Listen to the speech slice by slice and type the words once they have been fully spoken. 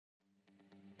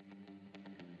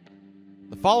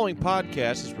The following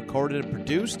podcast is recorded and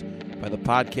produced by the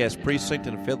Podcast Precinct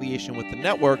in affiliation with the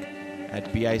network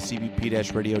at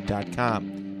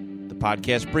bicbp-radio.com. The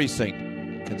Podcast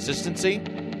Precinct. Consistency,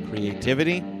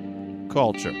 creativity,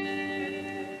 culture.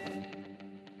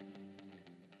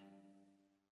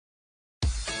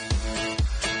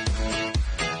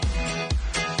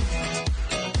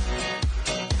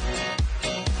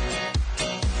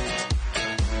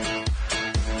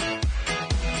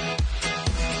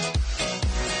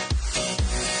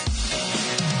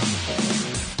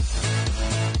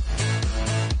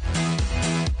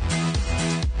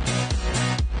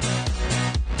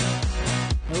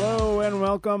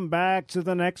 Welcome back to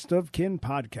the Next of Kin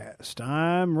podcast.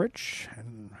 I'm Rich,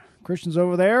 and Christian's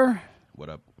over there. What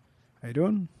up? How you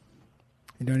doing?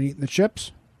 You done eating the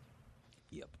chips?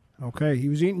 Yep. Okay, he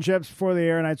was eating chips before the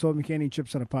air, and I told him you can't eat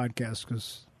chips on a podcast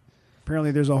because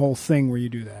apparently there's a whole thing where you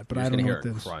do that. But I don't know what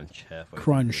this crunch.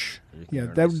 Crunch. Yeah,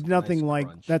 that was nothing nice like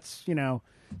crunch. that's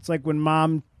it's like when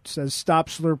Mom says stop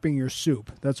slurping your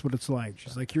soup. That's what it's like.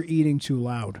 She's like, you're eating too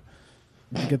loud.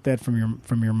 You get that from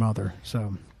your mother.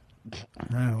 So.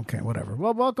 Okay, whatever.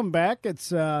 Well, welcome back. It's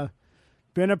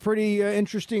been a pretty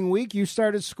interesting week. You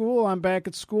started school. I'm back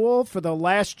at school for the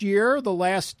last year, the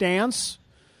last dance.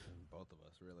 Both of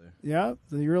us, really. Yeah,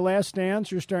 your last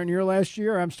dance. You're starting your last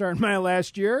year. I'm starting my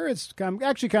last year. I'm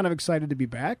actually kind of excited to be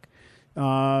back.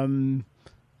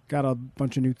 Got a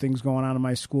bunch of new things going on in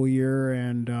my school year,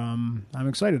 and I'm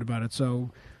excited about it.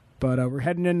 But we're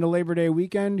heading into Labor Day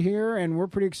weekend here, and we're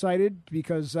pretty excited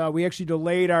because we actually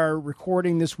delayed our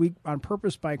recording this week on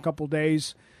purpose by a couple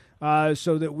days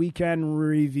so that we can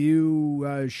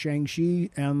review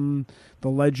Shang-Chi and the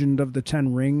Legend of the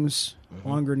Ten Rings.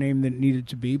 Longer name than it needed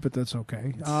to be, but that's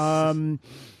okay.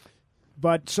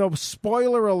 But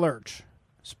spoiler alert.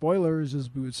 Spoilers,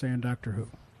 as we would say in Doctor Who.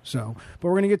 But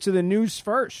we're going to get to the news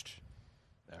first.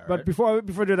 But before I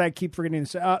do that, I keep forgetting to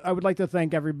say, I would like to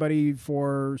thank everybody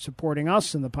for supporting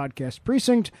us in the Podcast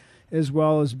Precinct, as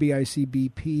well as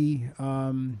BICBP,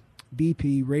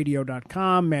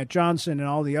 BPRadio.com, Matt Johnson, and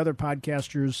all the other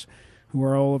podcasters who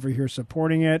are all over here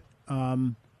supporting it.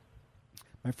 My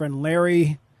friend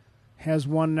Larry has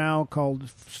one now called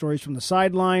Stories from the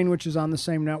Sideline, which is on the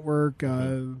same network.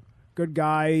 Good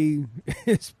guy.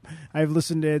 I've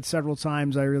listened to it several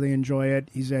times. I really enjoy it.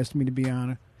 He's asked me to be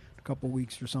on it. Couple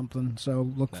weeks or something,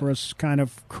 so look for us kind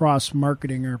of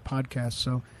cross-marketing our podcast.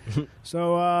 All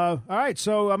right,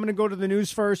 so I'm going to go to the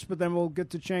news first, but then we'll get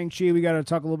to Shang-Chi. We got to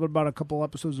talk a little bit about a couple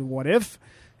episodes of What If,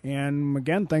 and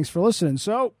again, thanks for listening.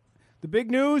 So the big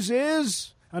news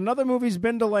is another movie's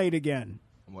been delayed again.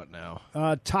 What now?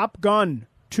 Top Gun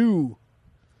 2.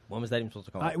 When was that even supposed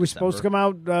to come out? It was supposed to come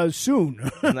out soon.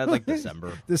 Isn't that like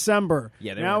December? December.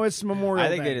 Yeah. Now it's Memorial Day. I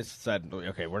think they just said,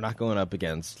 okay, we're not going up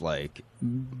against like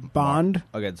Bond.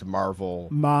 Against Marvel.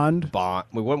 Bond.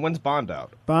 Wait, when's Bond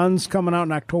out? Bond's coming out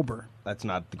in October. That's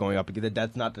not going up against.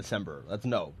 That's not December.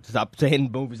 Stop saying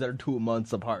movies that are 2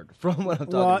 months apart from what I'm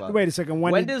talking about. Wait a second.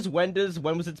 When was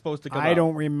it supposed to come out? I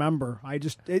don't remember. I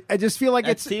just feel like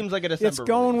it seems like a December. It's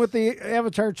going release. with the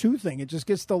Avatar 2 thing. It just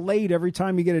gets delayed every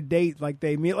time you get a date. Like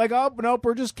they meet. Like, oh nope,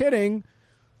 we're just kidding.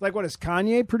 Like, what is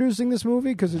Kanye producing this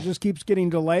movie because it just keeps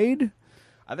getting delayed?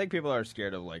 I think people are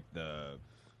scared of like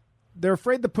They're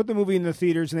afraid to put the movie in the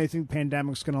theaters, and they think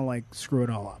pandemic's going to like screw it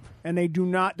all up. And they do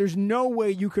not. There's no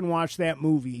way you can watch that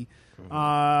movie.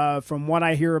 From what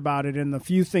I hear about it, and the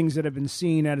few things that have been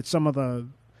seen at some of the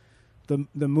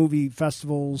movie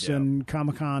festivals and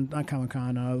CinemaCon,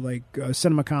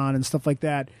 and stuff like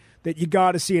that. That you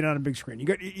got to see it on a big screen.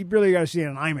 You really got to see it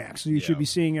on IMAX. So you should be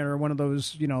seeing it or one of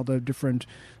those, the different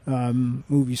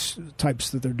movies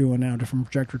types that they're doing now, different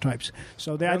projector types.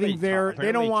 So I think they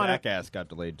don't want Jackass got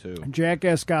delayed too.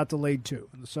 Jackass got delayed too.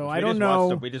 So I don't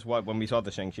know. We just watched when we saw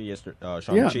the Shang-Chi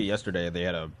yesterday. They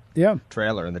had a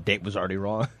trailer and the date was already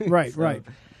wrong. Right. So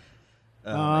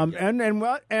I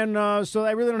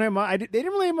really don't have much. They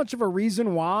didn't really have much of a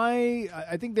reason why.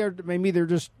 I think they're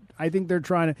just. I think they're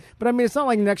trying to, but I mean, it's not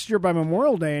like next year by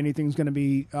Memorial Day anything's going to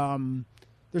be.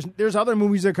 There's other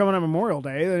movies that are coming on Memorial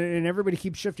Day, and everybody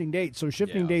keeps shifting dates. So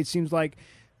shifting dates seems like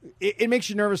it makes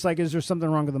you nervous. Like, is there something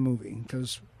wrong with the movie?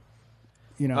 Because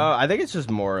I think it's just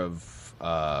more of.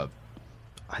 I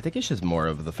think it's just more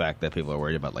of the fact that people are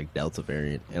worried about like Delta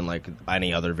variant and like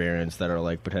any other variants that are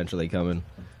like potentially coming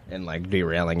and like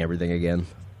derailing everything again.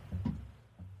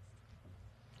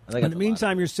 In the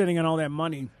meantime, you're sitting on all that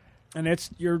money. And it's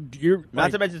you're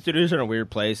not to mention studios are in a weird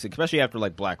place, especially after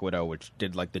like Black Widow, which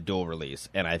did like the dual release,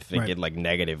 and I think it like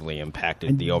negatively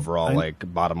impacted the overall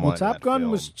like bottom line. Well, Top Gun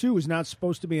film. was not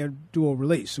supposed to be a dual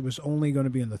release; it was only going to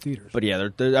be in the theaters. But yeah,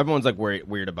 everyone's like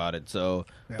weird about it. So,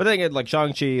 but I think like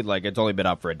Shang-Chi, like it's only been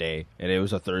out for a day, and it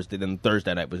was a Thursday. Then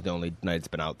Thursday night was the only night it's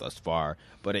been out thus far.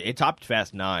 But it topped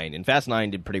Fast 9, and Fast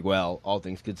 9 did pretty well, all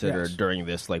things considered, during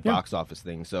this like box office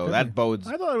thing. So that bodes.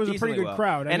 I thought it was a pretty good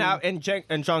crowd. And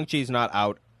Shang-Chi's not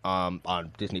out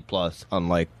on Disney Plus,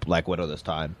 unlike Black Widow this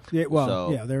time. Yeah, well,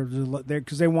 they're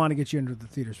because they want to get you into the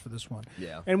theaters for this one.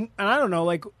 Yeah, and I don't know,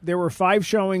 like there were 5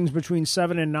 showings between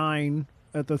 7 and 9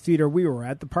 at the theater we were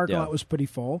at. The parking lot was pretty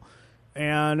full,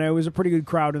 and it was a pretty good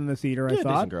crowd in the theater. I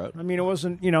thought. Crowd. I mean, it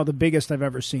wasn't the biggest I've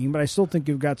ever seen, but I still think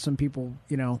you've got some people.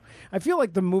 I feel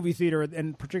like the movie theater,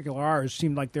 in particular ours,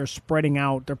 seemed like they're spreading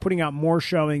out. They're putting out more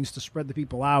showings to spread the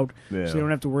people out, so they don't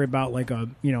have to worry about like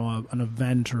an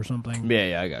event or something.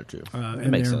 Yeah, I got you. It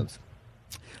makes sense.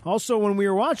 Also, when we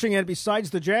were watching it, besides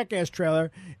the Jackass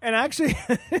trailer, and actually,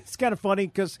 it's kind of funny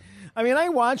because, I mean, I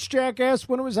watched Jackass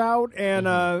when it was out, and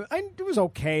it was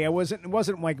okay. It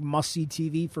wasn't like must-see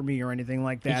TV for me or anything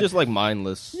like that. It's just like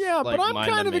mindless. Yeah, like, but I'm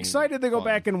kind of excited to go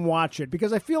back and watch it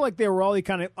because I feel like they were always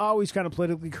kind of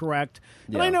politically correct.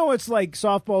 And I know it's like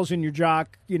softballs in your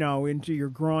jock, into your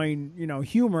groin,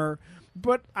 humor.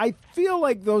 But I feel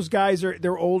like those guys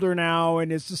they're older now,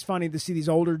 and it's just funny to see these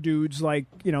older dudes, like,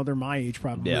 they're my age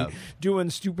probably, doing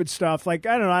stupid stuff. Like,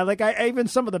 I don't know, I even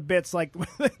some of the bits, like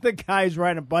the guy's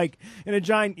riding a bike and a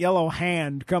giant yellow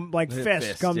hand came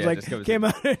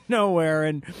out of nowhere,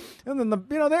 and then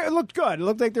it looked good. It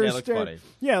looked like there was it looked funny.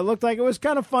 Yeah, it looked like it was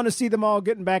kind of fun to see them all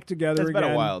getting back together again. It's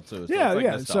been a while too. So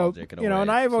yeah. So and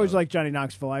I've always so. liked Johnny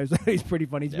Knoxville. He's pretty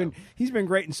funny. He's been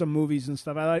great in some movies and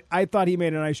stuff. I thought he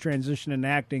made a nice transition in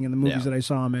acting in the movies that I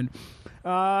saw him in.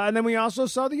 And then we also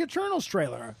saw the Eternals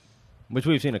trailer, which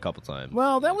we've seen a couple times.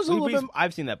 Well, that was a little bit.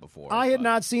 I've seen that before. I had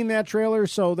not seen that trailer,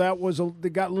 so they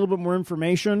got a little bit more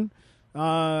information.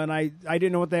 And I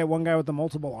didn't know what that one guy with the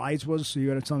multiple eyes was. So you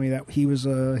got to tell me that he was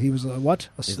a what?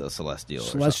 He's a Celestial.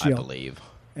 Celestial, I believe.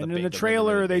 And in the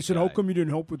trailer, they said, "How come you didn't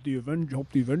help with the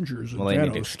Avengers?" Well, they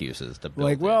make excuses to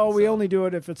build we only do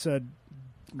it if it's a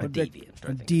deviant.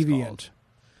 A deviant.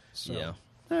 So. Yeah.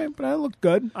 All right, but it looked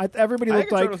good. Everybody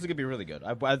looked like Eternals is gonna be really good.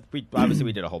 Obviously,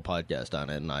 we did a whole podcast on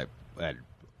it, and I had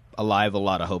a lot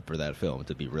of hope for that film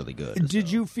to be really good.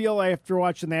 Did you feel after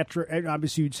watching that?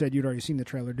 Obviously, you said you'd already seen the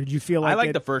trailer. Did you feel like I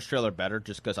like the first trailer better,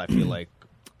 just because I feel like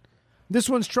this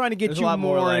one's trying to get you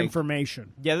more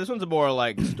information. Yeah, this one's more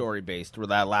like story based, where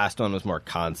that last one was more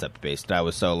concept based. I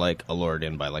was so like allured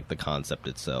in by like the concept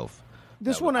itself.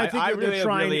 This one, I think I they're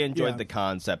trying. really enjoyed the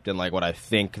concept and like what I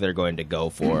think they're going to go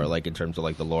for, like in terms of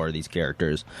like the lore of these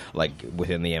characters, like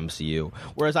within the MCU.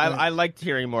 Whereas I liked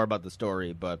hearing more about the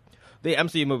story, but the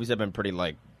MCU movies have been pretty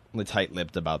like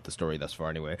tight-lipped about the story thus far.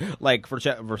 Anyway, like for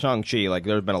Shang-Chi, like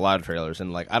there's been a lot of trailers,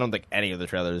 and like I don't think any of the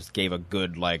trailers gave a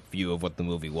good like view of what the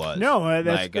movie was. No,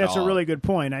 that's a really good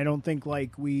point. I don't think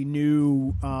like we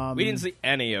knew. We didn't see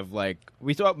any of like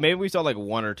we saw like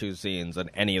 1 or 2 scenes in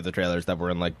any of the trailers that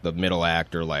were in like the middle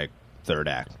act or like third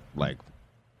act. Like,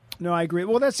 no, I agree.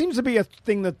 Well, that seems to be a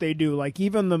thing that they do. Like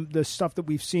even the stuff that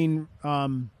we've seen.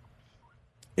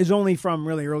 Is only from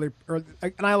really early, and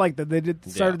I like that they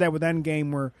started that with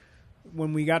Endgame, where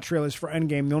when we got trailers for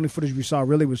Endgame, the only footage we saw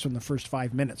really was from the first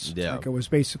 5 minutes. Yeah, like it was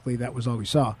basically that was all we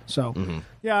saw. So,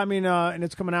 yeah, I mean, and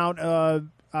it's coming out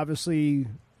obviously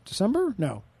December.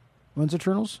 No, when's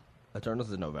Eternals?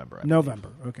 Eternals is November. November.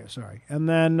 Okay, sorry. And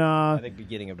then I think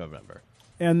beginning of November.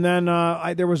 And then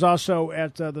there was also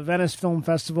at the Venice Film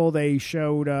Festival, they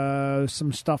showed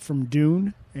some stuff from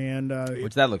Dune, and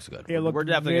which that looks good. We're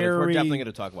definitely going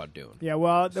to talk about Dune. Yeah,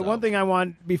 well, the one thing I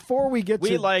want before we get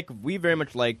we very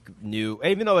much like new,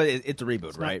 even though it's a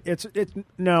reboot, right?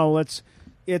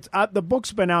 The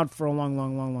book's been out for a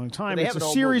long time. It's a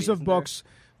series of books.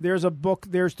 There's a book.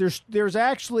 There's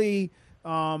actually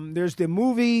there's the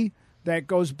movie that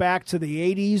goes back to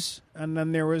the 80s, and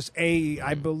then there was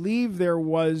I believe there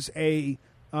was a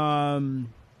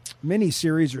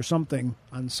mini-series or something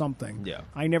on something. Yeah.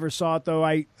 I never saw it, though.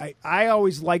 I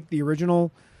always liked the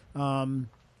original, and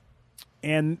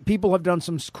people have done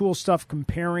some cool stuff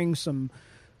comparing some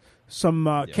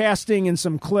casting and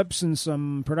some clips and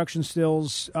some production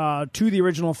stills to the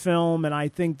original film, and I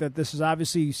think that this is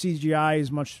obviously CGI is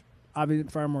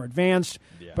far more advanced,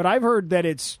 but I've heard that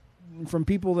it's from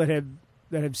people that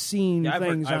have seen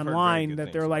things online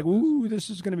that they're like, "Ooh, this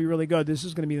is going to be really good. This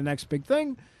is going to be the next big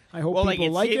thing." I hope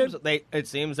people like it. It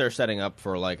seems they're setting up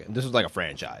for like this is like a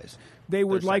franchise. they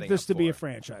would like setting this up to be a for.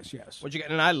 franchise. Yes. What you get,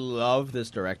 and I love this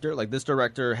director. Like this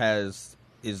director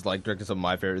is like directed some of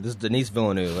my favorite. This is Denis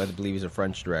Villeneuve. I believe he's a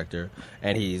French director,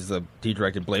 and he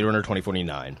directed Blade Runner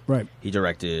 2049. Right. He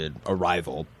directed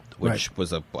Arrival, which Right.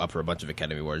 was up for a bunch of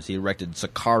Academy Awards. He directed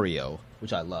Sicario,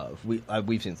 which I love. We've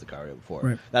seen Sicario before.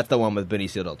 Right. That's the one with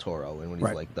Benicio del Toro, and when he's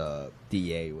Right. like the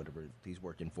DA, whatever he's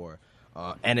working for.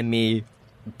 Enemy,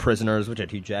 Prisoners, which had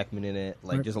Hugh Jackman in it.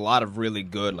 Like, Right. there's a lot of really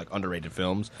good, like, underrated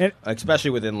films, And- especially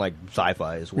within like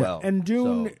sci-fi as well. Yeah. And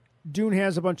Dune. So- Dune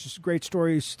has a bunch of great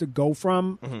stories to go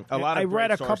from. A lot of I read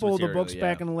great a source couple of the material, books yeah.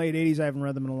 back in the late '80s. I haven't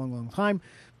read them in a long, long time,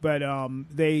 but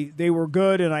they were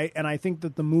good, and I think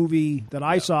that the movie that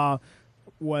I saw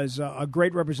was a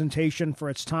great representation for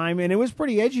its time, and it was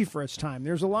pretty edgy for its time.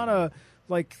 There's a lot of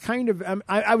like kind of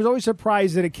I was always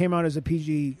surprised that it came out as a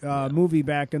PG movie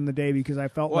back in the day because I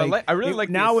felt Well, like I really like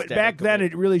the now aesthetic back of then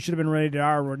it. it really should have been rated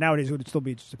R. Or nowadays it would still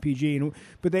be just a PG.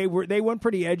 But they went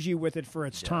pretty edgy with it for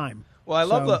its time. Well, I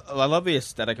So- love the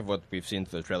aesthetic of what we've seen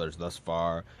through the trailers thus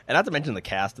far, and not to mention the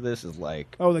cast of this is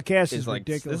like Oh, the cast is like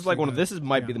ridiculous. this is like one of this is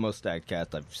might be Yeah. the most stacked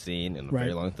cast I've seen in a Right.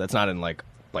 very long. That's not in like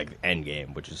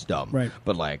Endgame, which is dumb, Right.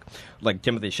 But like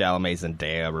Timothy Chalamet,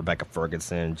 Zendaya, Rebecca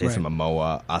Ferguson, Jason Right.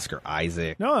 Momoa, Oscar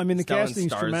Isaac. No, I mean the Stellan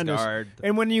casting's tremendous. Skarsgård,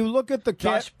 And when you look at the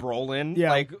Josh cast, Brolin, Yeah,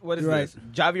 like what is right. this?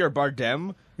 Javier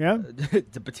Bardem, yeah,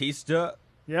 Batista.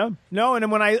 yeah, no, and then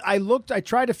when I looked, I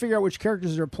tried to figure out which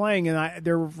characters they're playing, and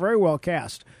they're very well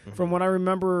cast. Mm-hmm. From what I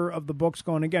remember of the books,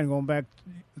 going back,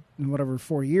 whatever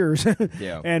 40 years,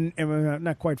 Yeah. and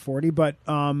not quite 40, but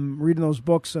reading those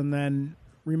books and then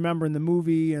remembering the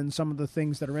movie and some of the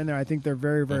things that are in there, I think they're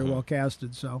very, very well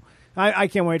casted. So I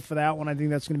can't wait for that one. I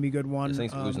think that's going to be a good one. This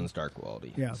thing's losing star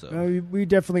quality. Yeah, So. we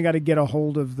definitely got to get a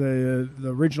hold of the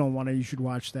original one. You should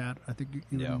watch that. I think you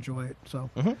would Yeah. enjoy it.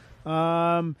 So, Mm-hmm.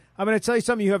 I'm going to tell you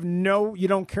something you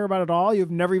don't care about at all.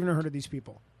 You've never even heard of these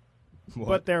people, What?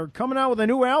 but they're coming out with a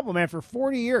new album after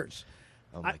 40 years.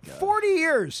 Oh my god, 40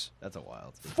 years. that's a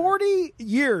wild. 40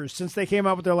 years since they came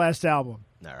out with their last album.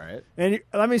 All right. And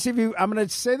let me see if you. I'm going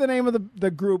to say the name of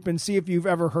the group and see if you've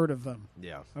ever heard of them.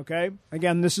 Yeah. Okay.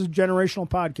 Again, this is Generational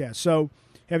Podcast. So,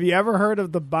 have you ever heard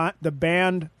of the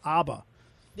band ABBA?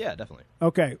 Yeah, definitely.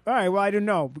 Okay. All right. Well, I didn't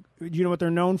know. Do you know what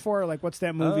they're known for? Like, what's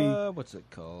that movie? What's it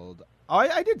called? Oh,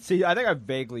 I did see. I think I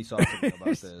vaguely saw something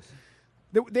about this.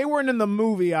 They weren't in the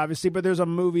movie, obviously, but there's a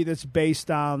movie that's based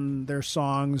on their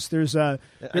songs. There's a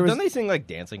Don't they sing like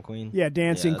Dancing Queen? yeah,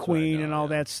 Dancing that's what I Queen know, and all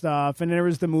yeah. that stuff, and there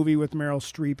was the movie with Meryl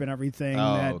Streep and everything.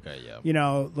 Oh, that, okay, yeah. You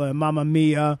know, the Mamma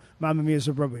Mia. Mamma Mia is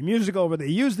a Broadway musical where they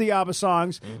use the ABBA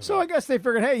songs. Mm-hmm. So I guess they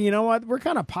figured, hey, you know what? We're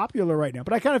kind of popular right now.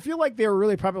 But I kind of feel like they were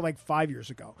really popular like 5 years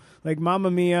ago, like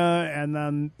Mamma Mia, and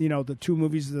then the two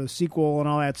movies, the sequel, and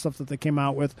all that stuff that they came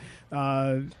out with.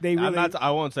 They really.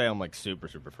 I won't say I'm like super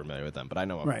familiar with them, but I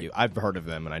know Right. I've heard of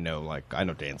them, and I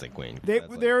know Dancing Queen. They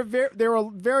were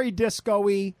very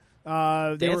disco-y.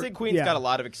 Dancing Queen's yeah. got a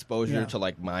lot of exposure Yeah. to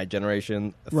like my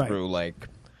generation Right. through like,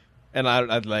 and I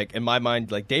like in my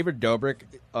mind like David Dobrik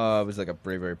was like a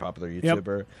very very popular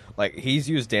YouTuber. Like he's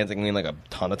used Dancing Queen like a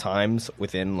ton of times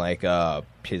within like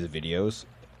his videos.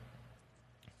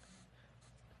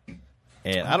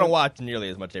 And I don't watch nearly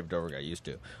as much David Dobrik I used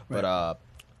to,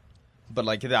 but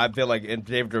like I feel like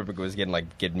David Dobrik was getting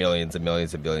millions and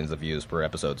millions and billions of views per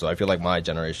episode. So I feel like my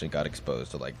generation got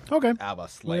exposed to like Okay. ABBA Well, I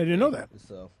slightly. didn't know that.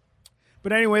 So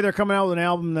But anyway, they're coming out with an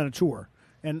album and then a tour.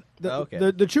 And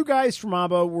the two guys from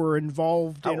ABBA were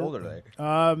involved. how in, old are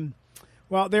they?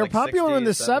 Well, they were Like popular in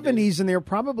the 60s, 70s, and they were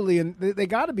probably in. They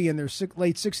got to be in their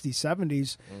late 60s,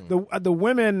 70s. The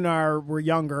women were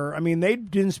younger. I mean, they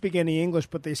didn't speak any English,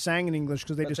 but they sang in English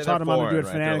because they just taught them how to do it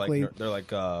phonetically. They're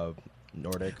like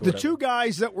Nordic. Or The two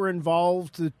guys that were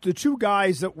involved, the two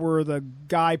guys that were the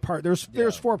guy part.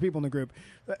 There's four people in the group,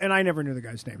 and I never knew the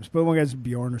guys' names, but one guy's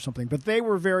Bjorn or something. But they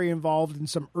were very involved in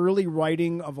some early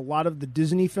writing of a lot of the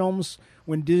Disney films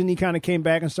when Disney kind of came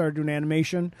back and started doing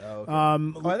animation. Oh,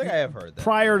 okay. I think I have heard that.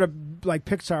 Prior to like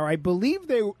Pixar, I believe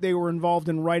they were involved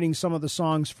in writing some of the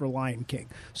songs for Lion King.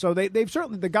 So they've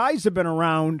certainly, the guys have been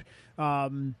around.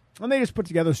 And they just put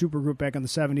together a supergroup back in the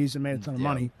 70s and made a ton of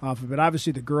money off of it.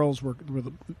 Obviously, the girls were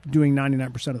doing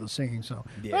 99% of the singing. So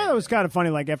it was kind of funny.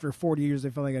 Like after 40 years, they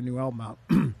finally got a new album out.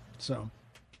 So,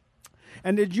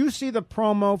 and did you see the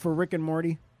promo for Rick and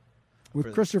Morty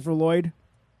with Christopher Lloyd?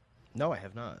 No, I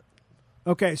have not.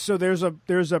 Okay, so there's a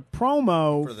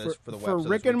promo for the for website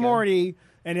Rick this and weekend? Morty,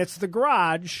 and it's the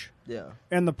garage. Yeah.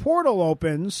 And the portal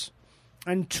opens,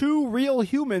 and two real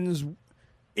humans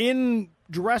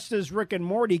dressed as Rick and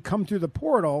Morty come through the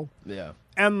portal. Yeah.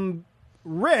 And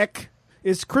Rick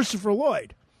is Christopher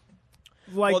Lloyd.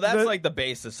 like well, that's like the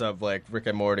basis of like Rick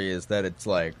and Morty is that it's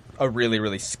like a really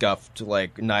really scuffed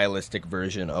like nihilistic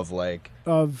version of like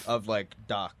like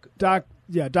Doc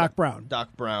Brown.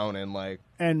 Doc Brown and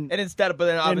instead, but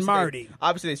then obviously Marty.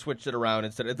 Obviously, they switched it around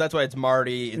instead. That's why it's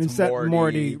Marty. It's Instead,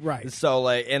 Morty. right? So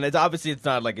like, and it's obviously it's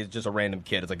not like it's just a random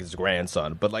kid. It's like his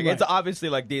grandson. But like, it's obviously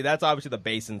like that's obviously the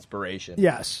base inspiration.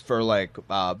 Yes. For like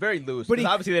very loose. But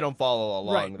obviously they don't follow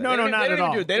along. Right. No, not at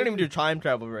all. They don't even do time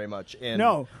travel very much in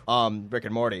Rick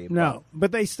and Morty. No,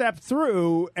 but they step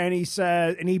through, and he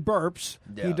says, and he burps.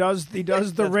 Yeah. He does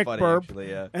the Rick funny, burp, actually,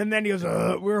 yeah. and then he goes,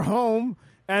 "We're home."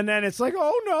 And then it's like,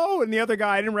 oh no! And the other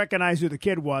guy, I didn't recognize who the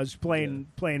kid was playing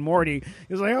Morty.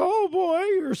 He was like, oh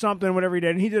boy, or something, whatever he did.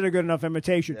 And he did a good enough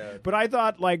imitation. Yeah. But I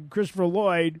thought like Christopher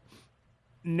Lloyd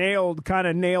nailed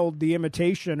the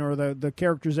imitation or the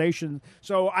characterization.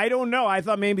 So I don't know. I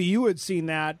thought maybe you had seen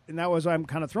that, and that was I'm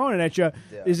kind of throwing it at you.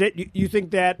 Yeah. Is it you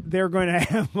think that they're going to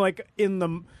have like in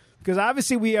the because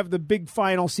obviously we have the big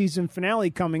final season finale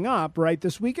coming up right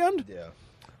this weekend? Yeah,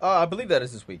 I believe that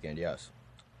is this weekend. Yes.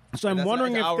 So I'm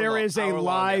wondering if there is a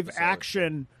live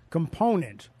action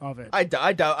component of it. I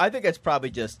doubt. I think it's probably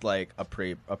just like a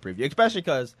preview, especially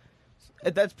because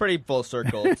that's pretty full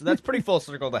circle. So that's pretty full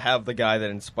circle to have the guy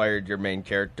that inspired your main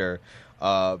character,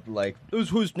 like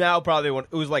who's now probably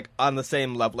who's like on the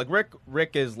same level. Like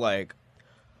Rick is like,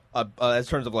 in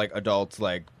terms of like adults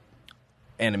like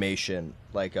animation,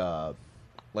 like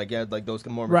those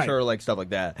more mature like stuff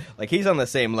like that. Like he's on the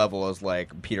same level as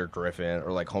like Peter Griffin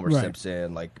or like Homer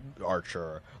Simpson, like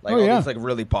Archer, like these like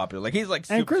really popular. Like he's like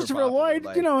super, and Christopher Lloyd,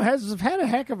 like, has had a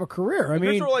heck of a career. I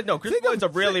mean, Christopher Lloyd's a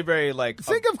really very like.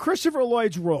 Think of Christopher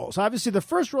Lloyd's roles. Obviously, the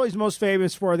first role he's most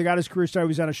famous for, they got his career started.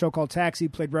 He was on a show called Taxi. He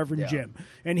played Reverend Jim,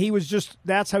 and he was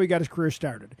that's how he got his career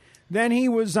started. Then he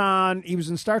was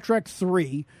in Star Trek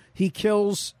 3. He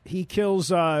kills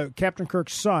Captain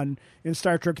Kirk's son in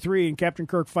Star Trek 3, and Captain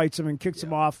Kirk fights him and kicks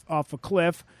him off a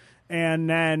cliff. And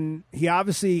then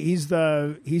he's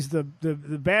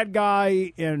the bad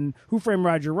guy in Who Framed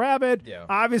Roger Rabbit. Yeah.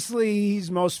 Obviously, he's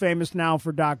most famous now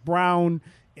for Doc Brown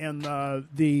in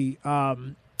the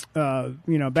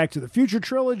Back to the Future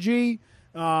trilogy.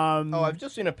 I've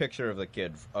just seen a picture of the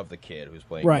kid who's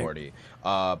playing Morty.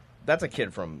 That's a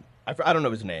kid from. I don't know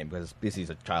his name because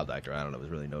he's a child actor. I don't know his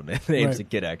really no names of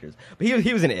kid actors. But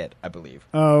he was in It, I believe.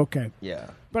 Oh, okay. Yeah.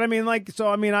 But I mean,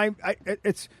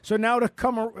 it's so now to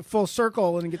come full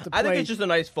circle and get to play. I think it's just a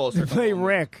nice full circle. Play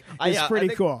Rick. It's pretty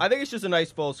cool. I think it's just a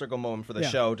nice full circle moment for the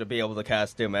show to be able to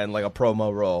cast him and like a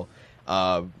promo role,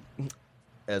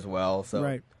 as well. So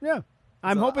right. Yeah.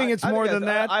 I'm hoping it's more than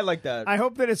that. I like that. I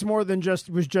hope that it's more than just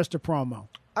a promo.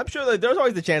 I'm sure that there's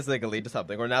always the chance that they could lead to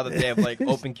something. Or now that they have like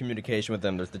open communication with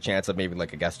them, there's the chance of maybe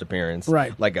like a guest appearance,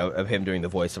 right? Like of him doing the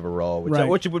voice of a role,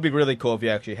 which would be really cool if you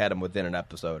actually had him within an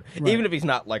episode, even if he's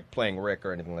not like playing Rick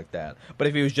or anything like that. But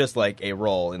if he was just like a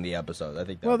role in the episode, I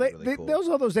think that would be really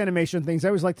cool. Those animation things I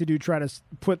always like to do, try to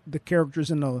put the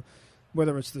characters in the,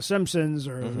 whether it's the Simpsons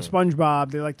or the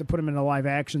SpongeBob, they like to put them in the live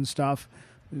action stuff.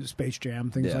 Space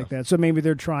Jam, things like that. So maybe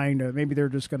they're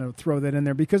just going to throw that in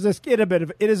there because it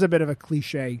is a bit of a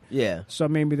cliche. Yeah. So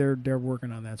maybe they're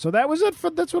working on that. So that was it.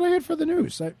 That's what I had for the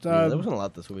news. There wasn't a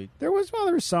lot this week. There was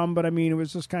some, but I mean, it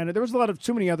was just kind of there was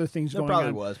too many other things going on.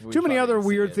 There probably was. Too many other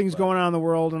weird things going on in the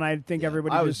world, and I think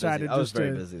everybody decided I was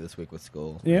very busy this week with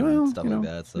school. Yeah, stuff like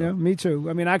that. So. Yeah, me too.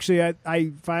 I mean, actually,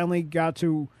 I finally got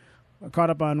to.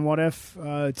 Caught up on What If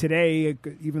today,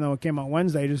 even though it came out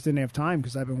Wednesday. I just didn't have time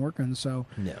because I've been working. So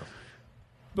no.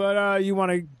 But you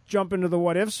want to jump into the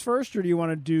What Ifs first, or do you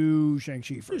want to do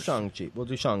Shang-Chi first? Do Shang-Chi. We'll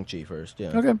do Shang-Chi first.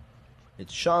 Yeah. Okay.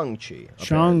 It's Shang-Chi.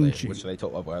 Shang-Chi, which they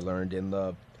told. I learned in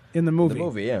the movie. In the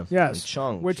movie, yeah. Yes.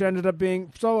 Shang-Chi. Which ended up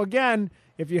being again.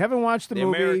 If you haven't watched the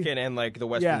movie, the American and like the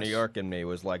Western New York in me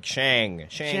was like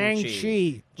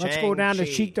Shang-Chi. Let's go down to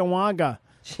Cheektowaga.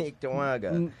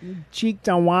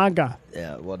 Cheektowaga.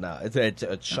 Yeah, well, no,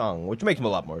 it's Shang, which makes a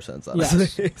lot more sense,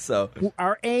 honestly. Yes. So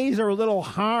our A's are a little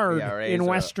hard in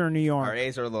Western New York. Our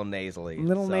A's are a little nasally.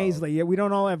 Nasally. Yeah, we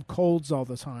don't all have colds all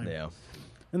the time. Yeah.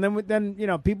 And then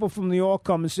people from New York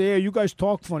come and say, "Hey, you guys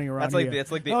talk funny around here."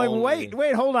 That's like the only...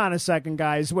 Wait, hold on a second,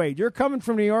 guys. Wait, you're coming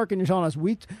from New York and you're telling us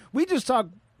we just talk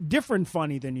different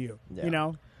funny than you. Yeah. You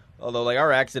know. Although, like,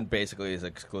 our accent basically is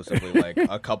exclusively, like,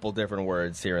 a couple different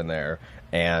words here and there,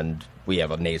 and we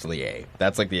have a nasally A.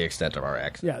 That's, like, the extent of our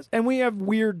accent. Yes, and we have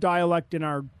weird dialect in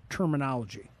our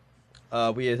terminology.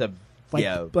 We have,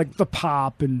 like the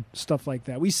pop and stuff like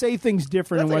that. We say things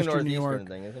different in Western New York.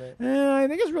 Thing, isn't it? I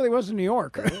think it's really Western New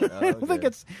York. I don't think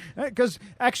it's... Because,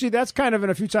 actually, that's kind of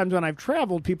in a few times when I've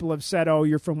traveled, people have said, oh,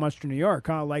 you're from Western New York,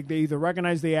 huh? Like, they either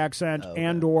recognize the accent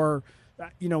and or...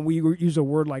 we use a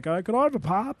word like, could I have a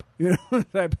pop?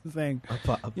 Type of thing. A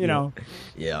pop,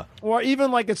 Yeah. Or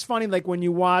even like it's funny, like when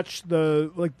you watch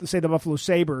the Buffalo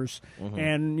Sabres,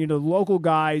 and the local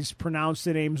guys pronounce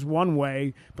the names one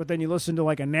way, but then you listen to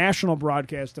like a national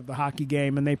broadcast of the hockey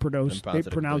game, and they pronounce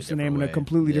the name in a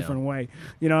completely different way.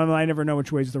 I never know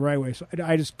which way is the right way, so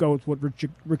I just go with what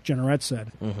Rick Jenneret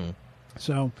said.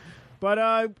 So, but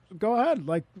go ahead.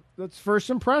 Like, that's first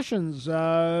impressions.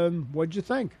 What'd you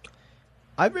think?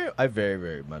 I very,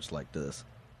 very much liked this.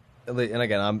 And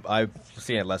again, I've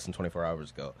seen it less than 24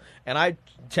 hours ago. And I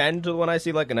tend to, when I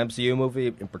see like an MCU movie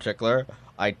in particular,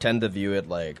 I tend to view it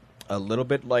like a little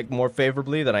bit like more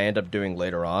favorably than I end up doing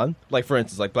later on. Like, for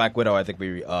instance, like Black Widow, I think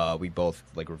we both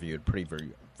like reviewed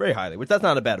very highly, which that's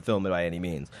not a bad film by any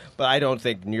means. But I don't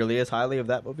think nearly as highly of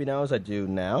that movie now as I do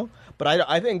now. But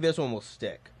I think this one will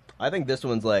stick. I think this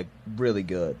one's like really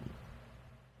good.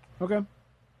 Okay.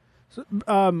 So,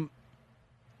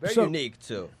 very unique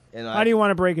too. And how do you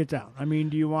want to break it down? I mean,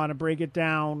 do you want to break it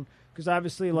down? Because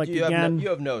obviously, like, you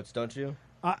have notes, don't you?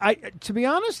 To be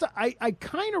honest, I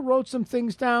kind of wrote some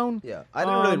things down. Yeah, I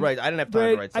didn't really write. I didn't have time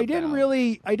to write stuff down. I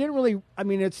didn't really. I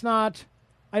mean, it's not.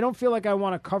 I don't feel like I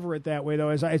want to cover it that way, though.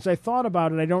 As I thought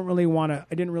about it, I didn't really want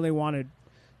to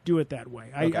do it that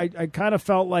way. Okay. I kind of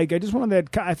felt like I just wanted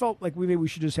that. I felt like maybe we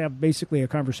should just have basically a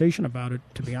conversation about it.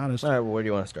 To be honest. All right. Well, where do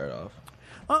you want to start off?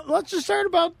 Let's just start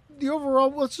about the overall.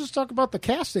 Let's just talk about the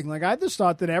casting. Like, I just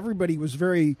thought that everybody was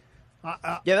very.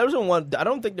 Yeah, there wasn't one. I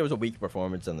don't think there was a weak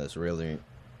performance in this, really,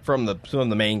 from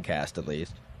the main cast at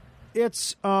least.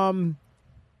 It's we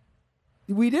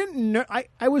didn't know.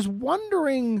 I was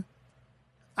wondering.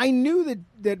 I knew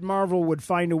that Marvel would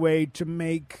find a way to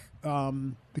make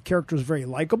the characters very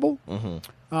likable,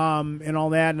 and all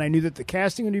that, and I knew that the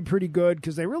casting would be pretty good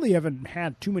because they really haven't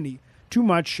had too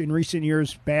much in recent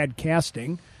years bad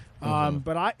casting.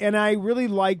 But I really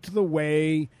liked the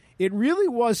way it really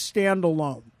was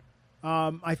standalone.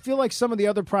 I feel like some of the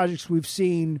other projects we've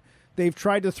seen, they've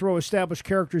tried to throw established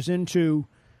characters into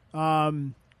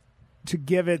to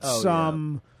give it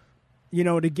some.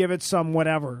 To give it some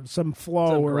whatever, some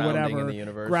flow or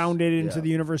whatever, grounded into the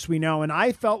universe we know. And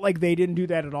I felt like they didn't do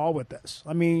that at all with this.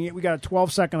 I mean, we got a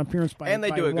 12-second appearance by and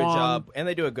they do a good Wong. job. And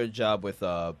they do a good job with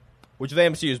which the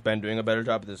MCU's been doing a better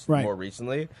job of this more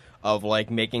recently, of like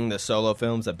making the solo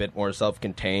films a bit more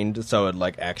self-contained, so it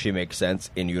like actually makes sense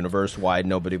in universe why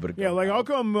nobody would. Yeah, like how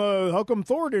come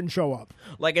Thor didn't show up?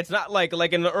 Like it's not like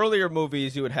in the earlier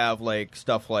movies you would have like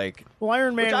stuff like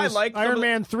Iron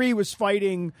Man 3 was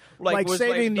fighting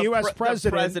saving the U.S.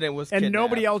 president was and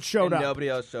nobody else showed up.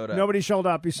 Nobody showed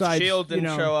up besides Shield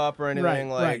didn't show up or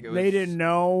anything. Right. They didn't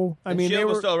know. I mean, Shield they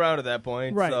were was still around at that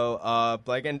point. Right. So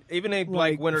and even in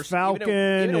like Winter Falcon,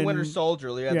 even in Winter Soldier,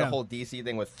 you had the whole DC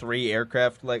thing with 3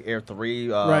 aircraft, like three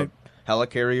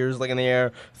helicarriers like in the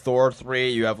air. Thor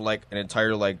 3, you have like an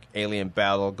entire like alien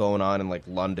battle going on in like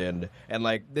London, and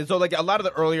like so like a lot of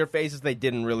the earlier phases they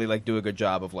didn't really like do a good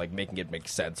job of like making it make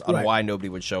sense on why nobody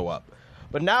would show up.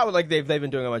 But now like they've been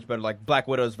doing a much better. Like Black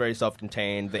Widow is very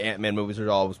self-contained. The Ant-Man movies are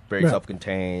all very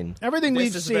self-contained. Everything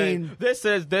we've seen.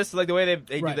 This like the way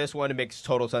they do this one. It makes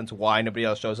total sense why nobody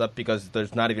else shows up because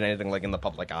there's not even anything like in the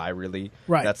public eye really.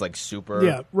 Right. That's like super.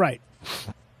 Yeah. Right.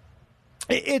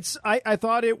 I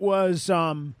thought it was.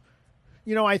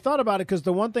 I thought about it because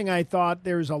the one thing I thought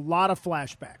there's a lot of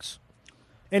flashbacks.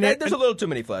 And there's a little too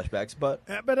many flashbacks, but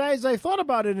as I thought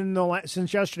about it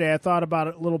since yesterday, I thought about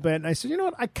it a little bit, and I said, you know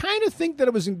what? I kind of think that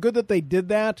it was good that they did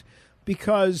that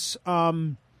because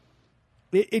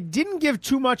it didn't give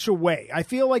too much away. I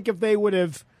feel like if they would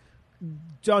have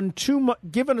done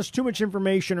given us too much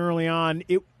information early on,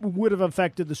 it would have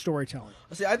affected the storytelling.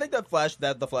 See, I think the way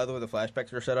the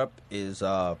flashbacks are set up is.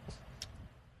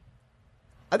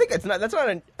 I think it's not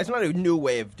a new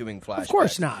way of doing flashbacks. Of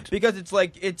course not. Because it's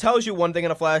like it tells you one thing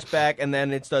in a flashback and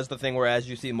then it does the thing where as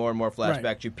you see more and more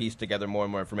flashbacks you piece together more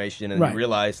and more information and you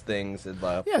realize things and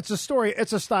it's a story,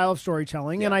 it's a style of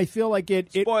storytelling and I feel like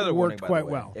it worked quite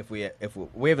well. If we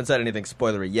haven't said anything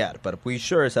spoilery yet, but we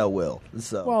sure as hell will.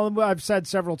 So well, I've said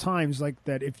several times like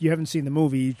that if you haven't seen the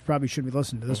movie, you probably shouldn't be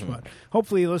listening to this one.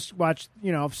 Hopefully let's watch,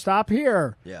 stop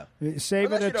here. Yeah.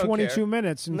 Save it at 22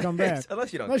 minutes and come back.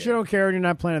 Unless you don't care and you're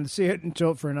not planning to see it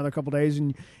until for another couple days,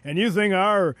 and you think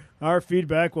our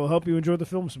feedback will help you enjoy the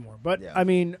film some more. But I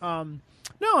mean, no,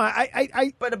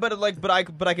 But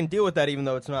I can deal with that even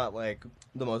though it's not like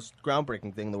the most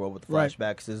groundbreaking thing in the world with the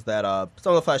flashbacks. Is that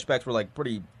some of the flashbacks were like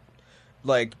pretty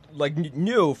like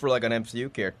new for like an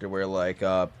MCU character where like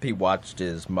he watched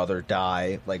his mother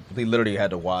die. Like he literally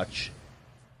had to watch.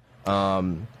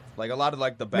 Like a lot of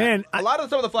like the Man, a lot of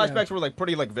some of the flashbacks were like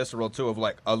pretty like visceral too, of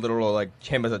like a literal like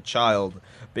him as a child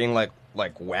being like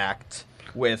whacked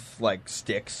with like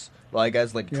sticks, like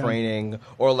as like training,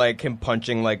 or like him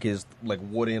punching like his like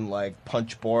wooden like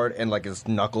punch board and like his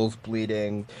knuckles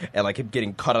bleeding, and like him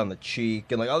getting cut on the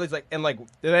cheek, and like all these like, and like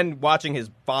then watching his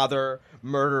father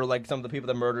murder like some of the people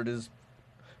that murdered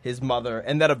his mother,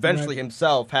 and then eventually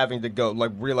himself having to go,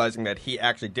 like realizing that he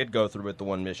actually did go through with the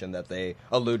one mission that they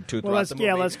allude to throughout the movie.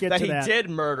 Yeah, let's get that to that. He did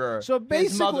murder so basically,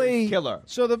 his mother's killer.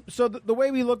 So the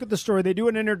way we look at the story, they do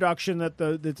an introduction that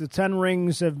the 10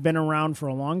 rings have been around for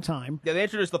a long time. Yeah, they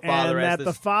introduced the father and as that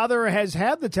the father has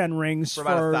had the 10 rings for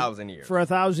about 1,000 years. For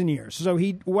 1,000 years. So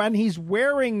when he's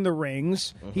wearing the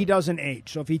rings, he doesn't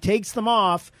age. So if he takes them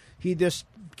off, he just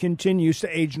continues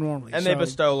to age normally. And they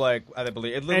bestow, like, I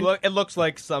believe, it looks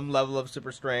like some level of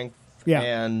super strength. Yeah.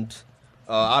 And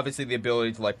obviously the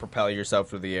ability to, like, propel yourself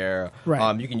through the air.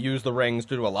 Right. You can use the rings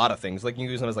to do a lot of things. Like, you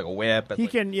can use them as, like, a whip. You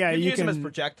can use them as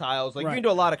projectiles. Like, right. you can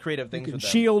do a lot of creative things you can with them.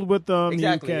 shield with them.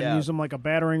 Exactly, you can use them like a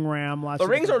battering ram. The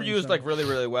rings are used, like, really,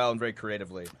 really well and very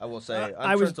creatively, I will say.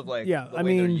 In terms of, like, the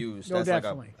way they're used no, as,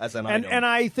 definitely. like, as an item. And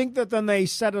I think that then they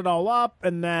set it all up,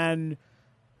 and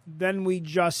then we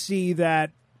just see that,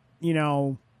 you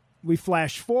know, we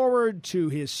flash forward to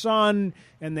his son,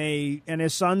 and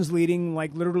his son's leading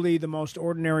like literally the most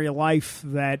ordinary life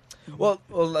that. Well,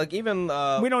 like even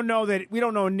we don't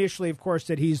know initially, of course,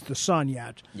 that he's the son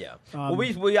yet. Yeah. Well,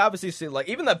 we obviously see, like,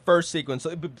 even that first sequence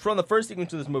from the first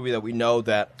sequence of this movie that we know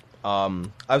that.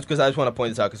 I just want to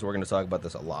point this out because we're going to talk about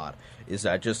this a lot. Is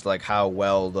that just like how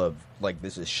well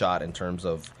this is shot in terms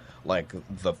of like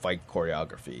the fight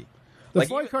choreography. The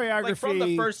fight choreography, like from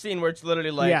the first scene where it's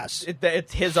literally like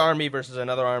it's his army versus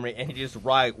another army, and he just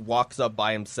walks up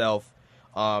by himself,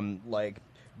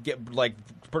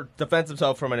 defends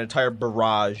himself from an entire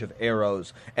barrage of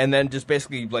arrows, and then just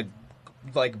basically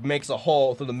like makes a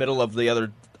hole through the middle of the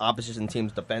other opposition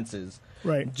team's defenses,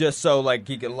 right? Just so like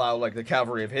he can allow like the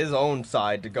cavalry of his own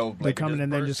side to go. They come in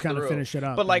and then just kind of finish it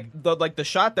up. But like the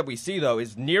shot that we see though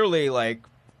is nearly like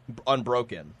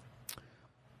unbroken.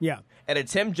 Yeah. And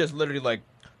it's him just literally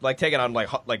like taking on like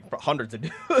hundreds of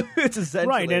dudes, essentially,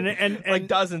 right? And like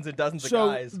dozens and dozens of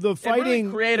guys. The fighting, in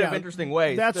really creative, interesting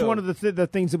ways. That's too. one of the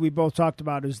things that we both talked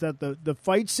about is that the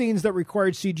fight scenes that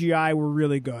required CGI were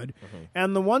really good,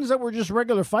 and the ones that were just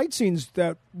regular fight scenes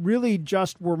that really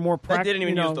just were more practical. Didn't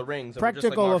even use the rings.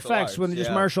 Practical effects when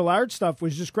just martial arts stuff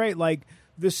was just great. Like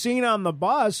the scene on the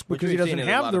bus, because he doesn't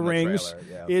have the rings,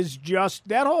 is just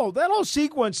that whole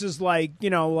sequence is like,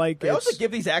 you know, like they also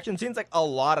give these action scenes like a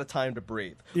lot of time to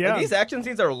breathe. Yeah, like, these action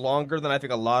scenes are longer than I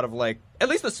think a lot of like at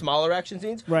least the smaller action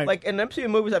scenes. Right. Like in MCU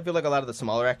movies, I feel like a lot of the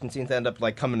smaller action scenes end up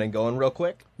like coming and going real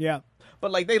quick. Yeah.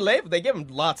 But like they give him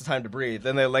lots of time to breathe,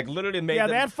 and they like literally made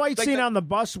that fight scene on the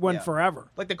bus went forever.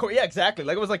 Like exactly.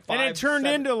 Like it was like 5, and it turned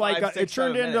into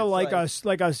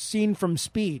like a scene from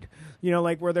Speed. You know,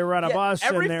 like where they were on a bus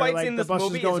and they're like the bus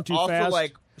is going too also fast.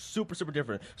 Like super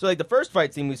different. So like the first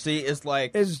fight scene we see is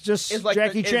like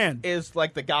Jackie Chan is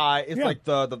like the guy like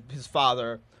his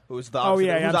father who's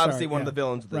obviously one of the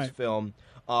villains of this film.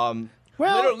 Well,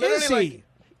 is he? Like,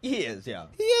 he is, yeah.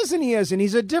 He is and he isn't.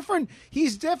 He's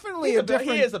definitely a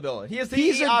different. He is a villain.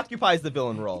 He occupies the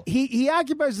villain role. He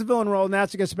occupies the villain role, and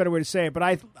that's, I guess, a better way to say it. But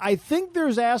I think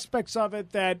there's aspects of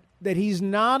it that he's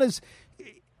not as.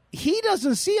 He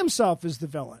doesn't see himself as the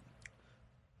villain.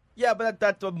 Yeah, but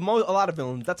that's a lot of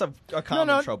villains. That's a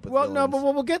common trope with villains. No, but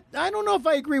we'll get. I don't know if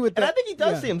I agree with that. And I think he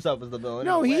does see himself as the villain.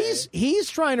 No, he's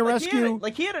trying to rescue.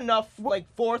 He had enough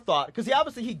forethought because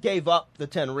he gave up the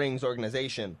Ten Rings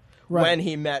organization when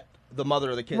he met the mother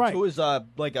of the kids, who is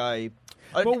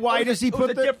but why does he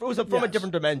put it was from a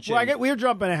different dimension? Well, we're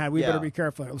jumping ahead. We better be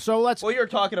careful. So let's. Well, you're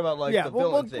talking about the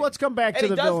villain thing. Let's come back to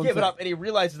the villain. And he does give it up, and he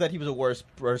realizes that he was a worse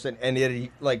person, and yet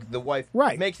the wife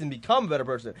makes him become a better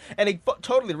person, and he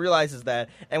totally realizes that.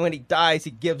 And when he dies,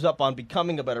 he gives up on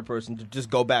becoming a better person to just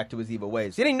go back to his evil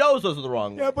ways, and he knows those are the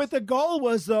wrong ways. Yeah, but the goal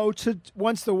was though to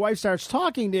once the wife starts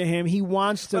talking to him, he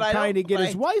wants to kind of get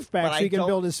his wife back so he can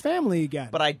build his family again.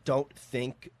 But I don't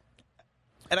think.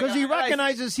 Because he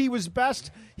recognizes he was best.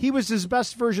 He was his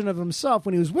best version of himself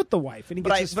when he was with the wife, and he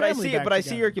gets his family back. But I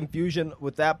see your confusion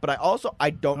with that. But I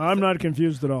don't. I'm not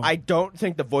confused at all. I don't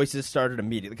think the voices started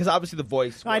immediately because obviously the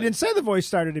voice. I didn't say the voice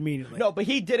started immediately. No, but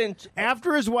he didn't.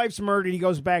 After his wife's murder, he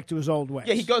goes back to his old ways.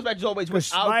 Yeah, he goes back to his old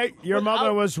ways. Your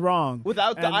mother was wrong.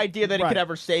 Without the idea that he could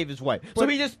ever save his wife. So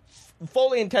he just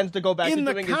fully intends to go back to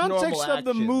doing his normal actions. In the context of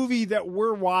the movie that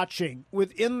we're watching,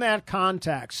 within that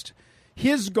context.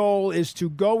 his goal is to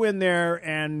go in there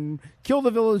and kill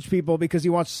the village people because he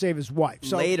wants to save his wife.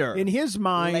 So later, in his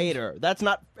mind, that's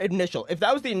not initial. If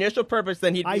that was the initial purpose,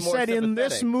 then he'd be more sympathetic. I said in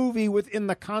this movie, within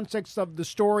the context of the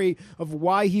story of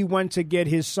why he went to get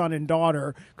his son and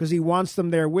daughter, because he wants them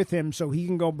there with him so he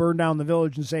can go burn down the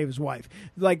village and save his wife.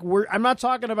 Like I'm not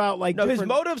talking about like his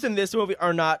motives in this movie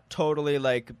are not totally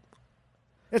like.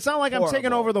 It's not like I'm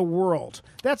taking over the world.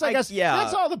 That's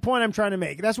that's all the point I'm trying to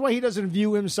make. That's why he doesn't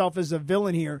view himself as a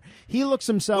villain here. He looks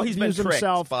himself, he's been tricked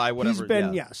himself by whatever.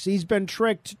 He's been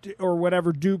tricked or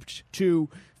whatever, duped to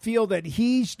feel that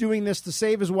he's doing this to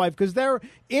save his wife. Because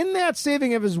in that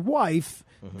saving of his wife,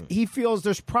 he feels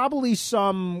there's probably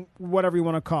some whatever you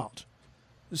want to call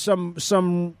it,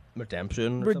 some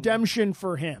redemption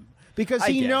for him. Because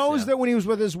he knows that when he was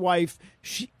with his wife,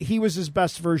 he was his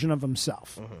best version of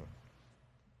himself. Mm-hmm.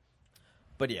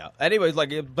 But yeah, anyways,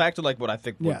 like back to like what I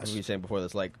think what we were saying before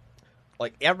this, like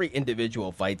every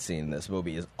individual fight scene in this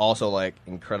movie is also like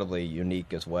incredibly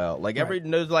unique as well. Like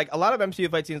there's like a lot of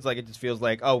MCU fight scenes, like it just feels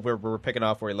like we're picking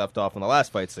off where he left off in the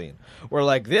last fight scene. Where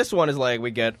like this one is like we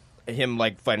get him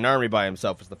like fighting an army by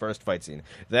himself as the first fight scene.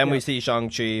 Then we see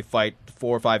Shang-Chi fight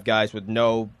 4 or 5 guys with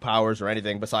no powers or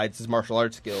anything besides his martial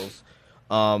arts skills.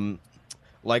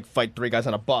 Like fight 3 guys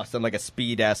on a bus and like a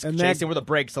speed-esque chasing where the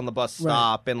brakes on the bus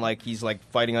stop and like he's like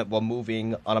fighting while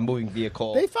moving on a moving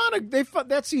vehicle.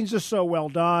 That scene's just so well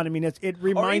done. I mean, it reminded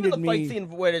me. Or even the fight scene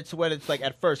when it's like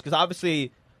at first, because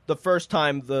obviously the first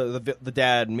time the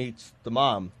dad meets the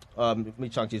mom,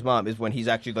 meets Shang-Chi's mom, is when he's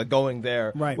actually like going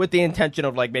there with the intention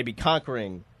of like maybe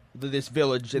conquering this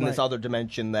village in this other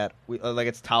dimension that we like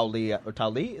it's Tao Li,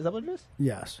 is that what it is?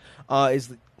 Yes,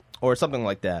 or something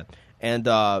like that,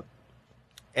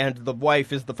 and the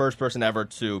wife is the first person ever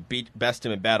to best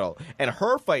him in battle. And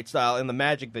her fight style and the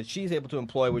magic that she's able to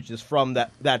employ, which is from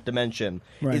that dimension,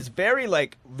 is very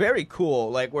cool.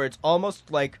 Like where it's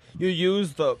almost like you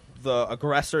use the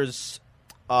aggressor's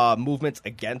movements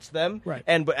against them,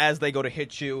 but as they go to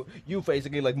hit you, you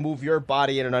basically like move your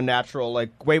body in an unnatural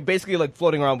like way, basically like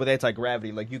floating around with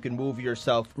anti-gravity. Like you can move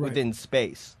yourself within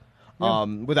space.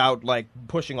 Without like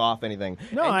pushing off anything.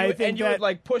 No, you would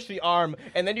like push the arm,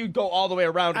 and then you go all the way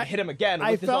around and hit him again.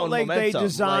 With his own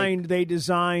momentum. They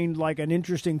designed like an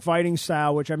interesting fighting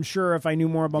style, which I'm sure if I knew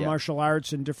more about martial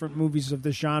arts and different movies of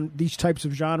these types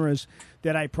of genres,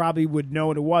 that I probably would know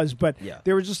what it was. But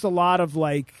there was just a lot of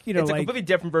like it's a completely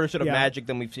different version of magic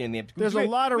than we've seen in the MCU. There's a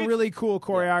lot of really cool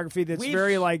choreography that's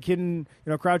very like hidden,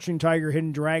 Crouching Tiger,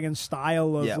 Hidden Dragon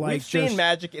style of like we've seen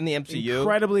magic in the MCU,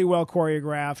 incredibly well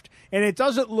choreographed. And it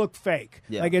doesn't look fake.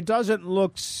 Yeah. Like, it doesn't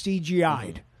look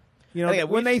CGI'd.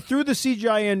 When they threw the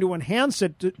CGI in to enhance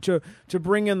it, to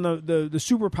bring in the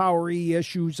superpower-y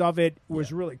issues of it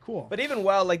was really cool. But even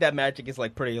like that magic is,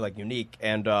 like, pretty, like, unique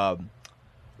and,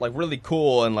 like, really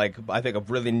cool and, like, I think a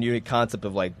really unique concept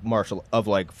of,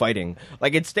 like, fighting.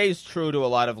 Like, it stays true to a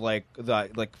lot of, like,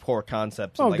 the core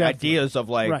concepts and, ideas of,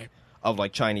 like,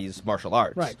 Chinese martial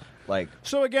arts. Right. Like,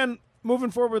 so, again,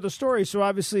 moving forward with the story, so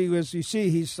obviously, as you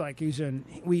see,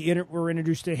 we're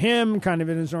introduced to him kind of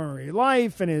in his own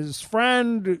life and his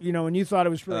friend, and you thought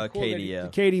it was really cool. Katie,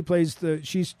 Katie plays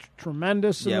she's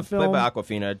tremendous in the film. Played by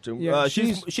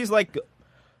Awkwafina. She's like,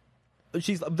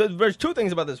 there's 2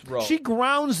 things about this role. She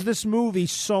grounds this movie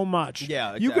so much. Yeah,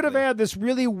 exactly. You could have had this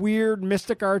really weird,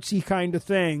 mystic artsy kind of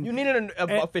thing. You needed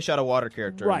a fish out of water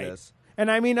character in this. And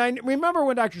I mean, I remember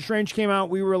when Doctor Strange came out,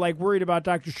 we were like worried about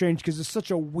Doctor Strange because it's such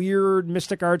a weird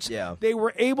mystic arts. Yeah. They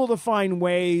were able to find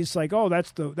ways like,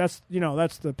 that's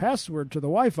the password to the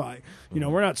Wi-Fi.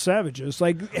 We're not savages.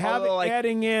 Like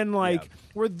adding in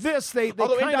where this they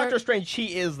although in Doctor Strange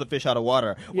he is the fish out of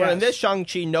water. Where in this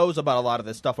Shang-Chi knows about a lot of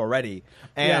this stuff already,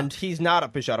 and he's not a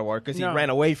fish out of water because he ran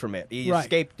away from it. He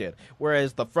escaped it.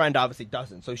 Whereas the friend obviously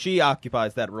doesn't. So she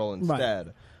occupies that role instead.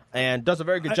 Right. And does a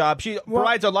very good job. She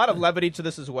provides a lot of levity to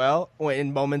this as well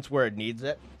in moments where it needs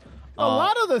it. A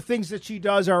lot of the things that she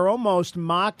does are almost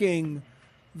mocking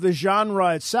the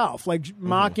genre itself, like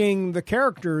mocking the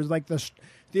characters, like the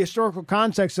historical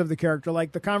context of the character,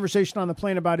 like the conversation on the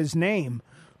plane about his name.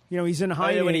 He's in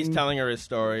hiding. When he's telling her his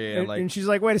story. And she's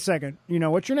like, wait a second,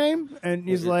 what's your name? And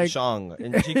he's like... Shang.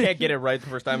 And she can't get it right the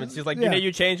first time. And she's like,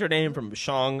 you changed her name from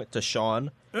Shang to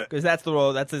Sean. Because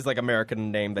that's his like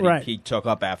American name that he took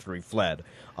up after he fled.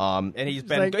 And he's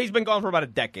been gone for about a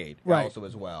decade also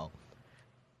as well.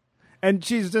 And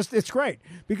it's great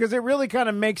because it really kind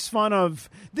of makes fun of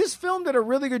this film. Did a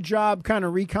really good job kind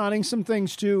of reconning some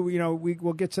things too.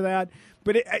 We'll get to that.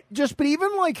 But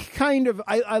even like kind of,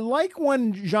 I like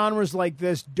when genres like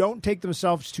this don't take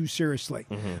themselves too seriously.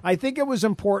 Mm-hmm. I think it was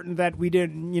important that we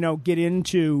didn't, get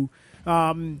into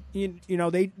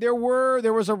There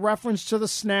was a reference to the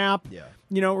snap. Yeah.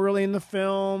 Early in the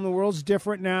film, the world's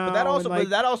different now. But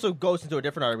that also goes into a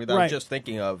different argument that I was just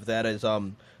thinking of. That is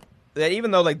that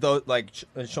even though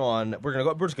Sean, we're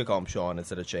just gonna call him Sean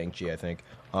instead of Shang-Chi, I think.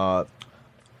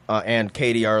 And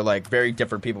Katie are like very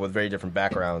different people with very different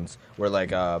backgrounds. Where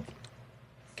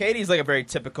Katie's like a very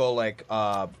typical like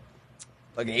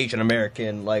an Asian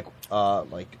American like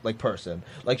person.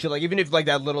 Like she even if like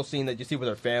that little scene that you see with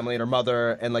her family and her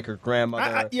mother and like her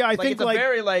grandmother. I think it's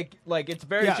very it's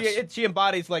very yes. she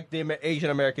embodies like the Asian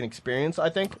American experience. I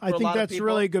think that's a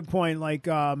really good point. Like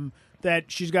that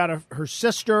she's got her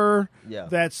sister. Yeah.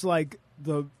 That's like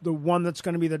the one that's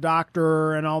going to be the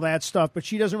doctor and all that stuff, but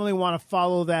she doesn't really want to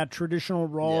follow that traditional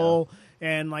role. Yeah.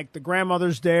 And like the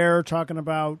grandmother's there talking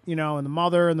about, and the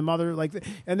mother like,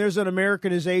 and there's an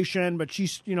Americanization, but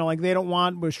she's, like they don't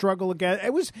want, we struggle again.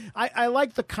 It was, I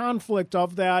like the conflict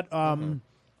of that. I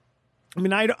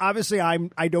mean, I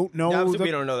don't know. We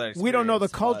don't know that. We don't know the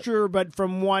culture, but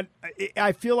from what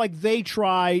I feel like they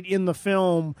tried in the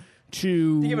film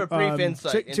to give a brief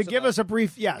insight to give us a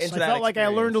brief I felt like I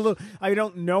learned a little. I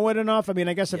don't know it enough. I mean,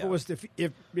 I guess if it was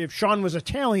if Sean was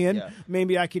Italian,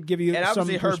 maybe I could give you and some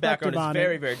obviously her background is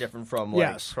very very different from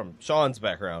from Sean's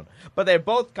background. But they're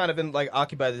both kind of in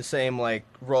occupy the same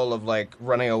role of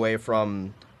running away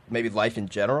from maybe life in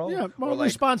general. Yeah, well,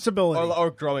 responsibility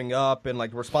or growing up and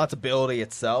responsibility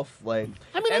itself. I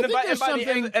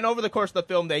mean, and over the course of the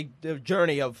film, the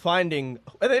journey of finding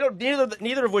and they don't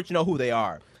neither of which know who they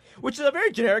are. Which is a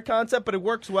very generic concept, but it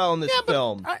works well in this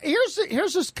film.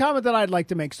 Here's this comment that I'd like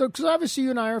to make. So, because obviously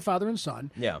you and I are father and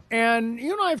son. Yeah. And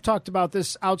you and I have talked about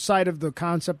this outside of the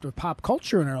concept of pop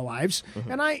culture in our lives.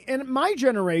 Mm-hmm. And my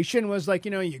generation was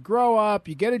you grow up,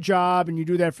 you get a job, and you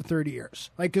do that for 30 years.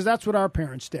 Because that's what our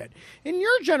parents did. In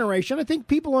your generation, I think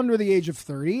people under the age of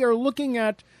 30 are looking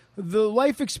at the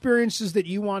life experiences that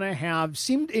you want to have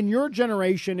seemed in your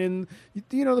generation and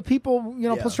the people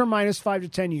plus or minus 5 to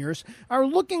 10 years are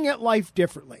looking at life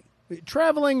differently,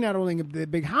 traveling, not owning a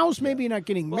big house, maybe not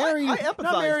getting married, not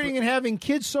marrying and having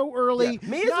kids so early.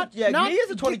 Me as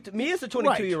a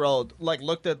 22-year-old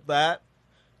looked at that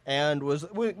and was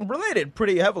related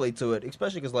pretty heavily to it,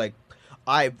 especially because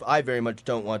I very much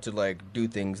don't want to do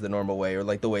things the normal way or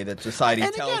the way that society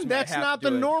tells me. And again, that's not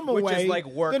the normal way. Which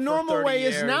is work the normal for 30 way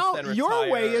years, is now then your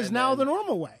way is now the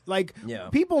normal way.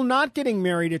 People not getting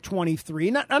married at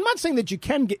 23. I'm not saying that you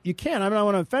can. I don't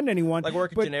want to offend anyone.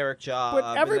 Work a generic job.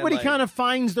 But everybody kind of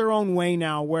finds their own way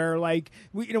now. Where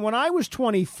when I was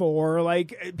 24,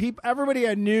 everybody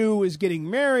I knew was getting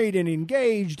married and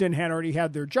engaged and had already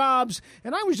had their jobs,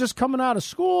 and I was just coming out of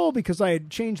school because I had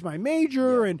changed my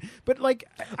major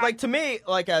to me,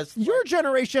 as your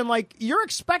generation, you're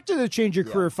expected to change your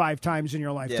career 5 times in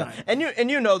your lifetime. Yeah. And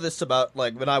you know this about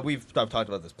we've talked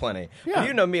about this plenty.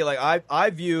 Yeah. But me, I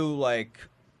view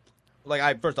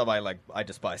I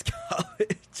despise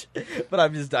college, but I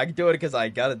can do it because I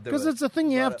got to do it. Because it's a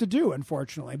thing you have to do,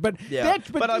 unfortunately. But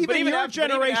even your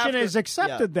generation has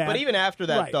accepted that. But even after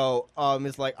that, though,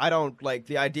 it's I don't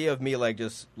the idea of me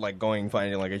just going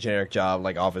finding a generic job,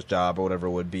 office job or whatever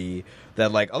it would be.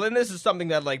 That and this is something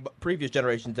that previous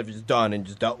generations have just done and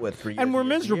just dealt with for years. And we're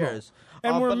miserable. Years.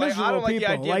 And we're miserable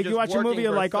people. You watch a movie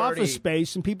of Office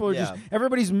Space, and people are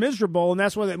everybody's miserable, and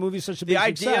that's why that movie's such a big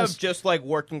success. The idea of just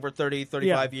working for 30,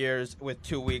 35 years with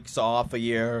 2 weeks off a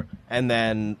year, and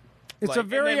then it's a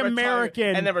very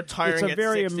American, and then retiring at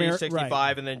 60,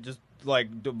 65, and then just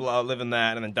living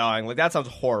that and then dying. That sounds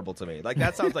horrible to me.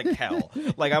 That sounds like hell.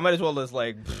 I might as well just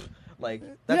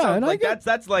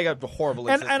that's a horrible.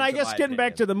 And I guess getting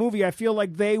back to the movie, I feel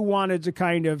like they wanted to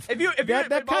kind of. I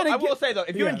will say though,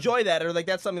 if you enjoy that or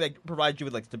that's something that provides you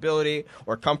with stability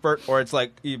or comfort, or it's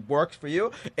it works for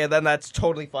you, and then that's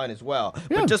totally fine as well.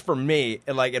 Yeah. But just for me,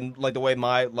 and the way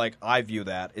my I view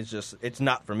that is just it's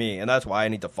not for me, and that's why I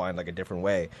need to find a different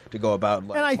way to go about.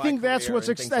 And I think that's what's.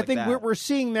 I think we're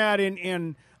seeing that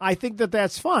in. I think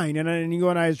that's fine, and you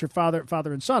and I, as your father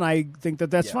and son, I think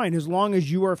that's fine as long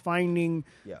as you are finding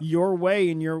your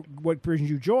way and what brings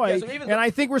you joy. And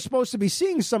I think we're supposed to be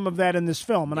seeing some of that in this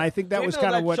film, and I think that was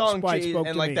kind of what spoke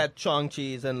to me. And that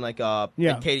Shang-Chi's and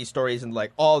and Katie's stories and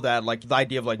all that, the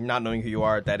idea of not knowing who you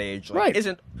are at that age,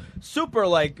 isn't super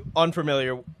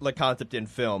unfamiliar concept in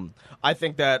film. I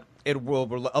think that it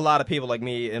will. A lot of people like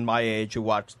me in my age who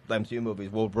watch MCU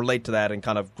movies will relate to that and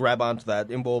kind of grab onto that,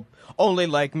 and will only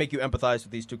make you empathize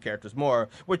with these two characters more.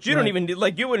 Which you don't even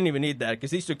need, you wouldn't even need that because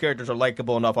these two characters are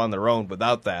likable enough on their own wut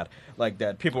that.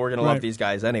 That people were going to love these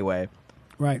guys anyway.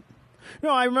 Right. No,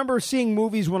 I remember seeing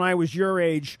movies when I was your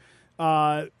age,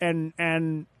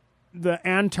 and the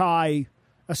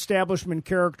establishment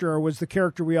character or was the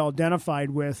character we all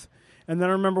identified with. And then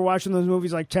I remember watching those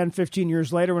movies like 10, 15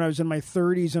 years later when I was in my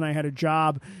 30s and I had a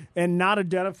job and not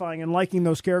identifying and liking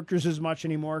those characters as much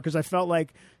anymore because I felt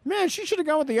like, man, she should have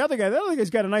gone with the other guy. That other guy's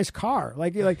got a nice car.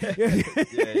 Like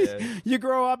you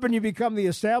grow up and you become the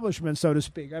establishment, so to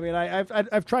speak. I mean,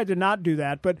 I've tried to not do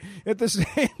that, but at the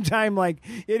same time, like,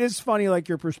 it is funny, like,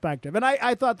 your perspective. And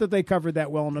I thought that they covered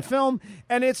that well in the film,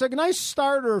 and it's a nice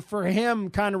starter for him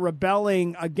kind of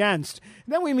rebelling against.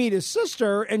 And then we meet his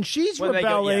sister, and she's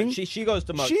rebelling. She goes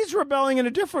to she's rebelling in a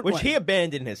different way. Which he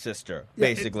abandoned his sister,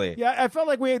 basically. I felt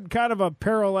like we had kind of a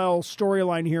parallel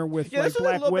storyline here with like,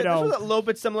 Black Widow. This was a little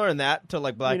bit similar in that to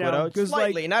like Black Widow.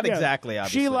 Slightly, not exactly,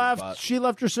 obviously. She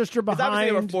left her sister behind.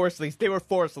 They were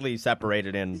forcibly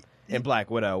separated in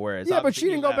Black Widow, whereas but she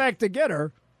didn't go back to get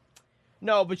her.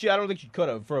 No, but I don't think she could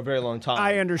have for a very long time.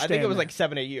 I understand. I think it was like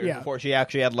 7-8 years before she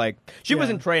actually had like she was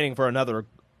in training for another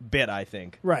bit, I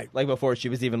think. Right. Like before she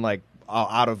was even like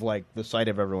out of like the sight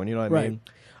of everyone, you know what I mean?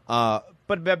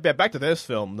 But back to this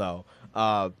film though.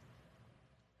 I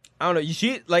don't know.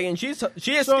 She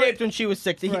escaped when she was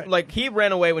 16. He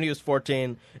ran away when he was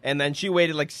 14, and then she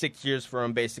waited like 6 years for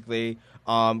him. Basically,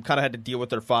 kind of had to deal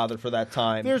with her father for that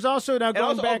time. There's also now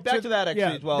going back to that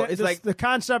actually as well. It's like the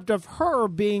concept of her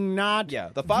being not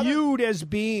the father, viewed as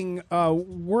being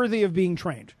worthy of being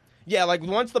trained. Yeah, like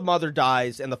once the mother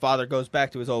dies and the father goes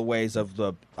back to his old ways of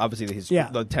the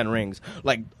 10 rings.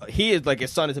 Like he is like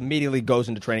his son immediately goes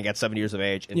into training at 7 years of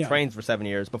age and trains for 7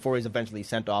 years before he's eventually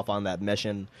sent off on that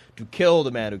mission to kill the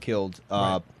man who killed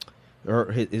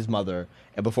his mother,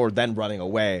 and before then running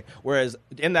away. Whereas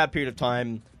in that period of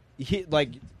time,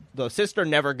 the sister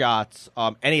never got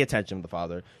any attention from the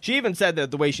father. She even said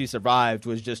that the way she survived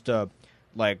was just to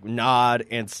like nod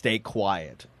and stay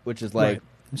quiet, which is like.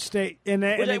 Stay and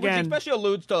again, which especially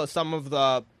alludes to some of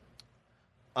the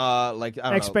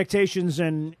expectations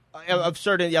and of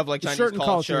certain Chinese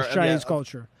culture. Chinese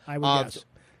culture. I would guess.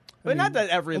 But not that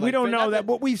every. We don't know that,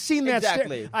 but we've seen that.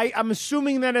 Exactly. I'm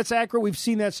assuming that it's accurate. We've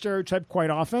seen that stereotype quite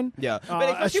often. Yeah,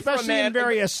 especially in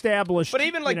very established. But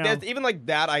even like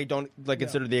that, I don't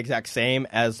consider the exact same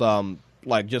as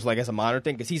as a modern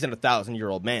thing because he's an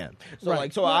 1,000-year-old man.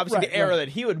 So obviously the era that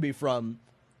he would be from.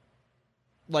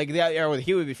 Like the era that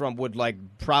he would be from would like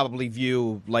probably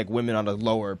view like women on a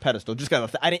lower pedestal, just kind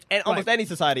of. Almost any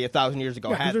society 1,000 years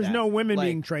ago had. There's no women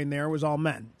being trained there; it was all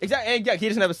men. Exactly. And he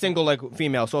doesn't have a single like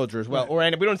female soldier as well,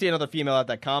 and we don't see another female at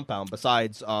that compound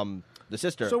besides the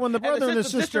sister. So when the brother and the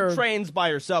sister trains by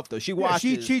herself, though she watches,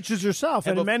 she teaches herself,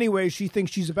 and in many ways she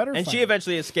thinks she's a better. And fighter. She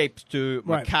eventually escapes to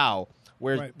Macau,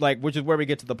 where which is where we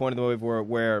get to the point of the movie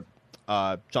where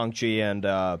Shang-Chi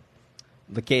and.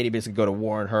 The Katie basically go to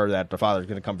warn her that the father's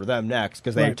going to come for them next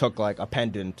because they took like a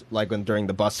pendant during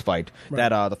the bus fight that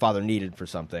the father needed for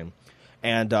something.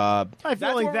 And I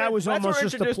feel like that was almost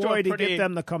just a ploy to get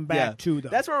them to come back to them.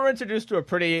 That's where we're introduced to a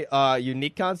pretty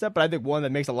unique concept, but I think one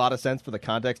that makes a lot of sense for the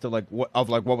context of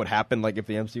what would happen like if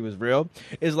the MC was real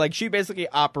is like she basically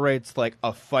operates like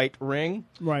a fight ring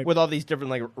with all these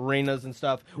different like arenas and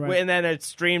stuff, and then it's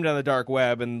streamed on the dark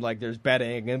web and like there's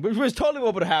betting, and which was totally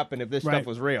what would happen if this stuff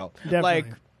was real.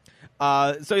 Definitely.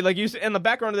 So like you in the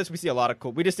background of this, we see a lot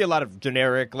of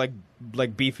generic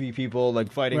like beefy people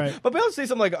like fighting, but we also see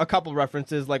some like a couple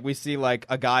references. Like we see like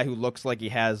a guy who looks like he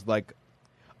has like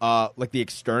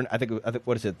the I think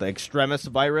what is it, the Extremis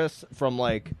virus from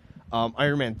like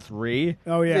Iron Man 3.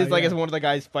 Oh yeah, it's one of the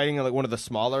guys fighting in like one of the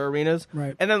smaller arenas.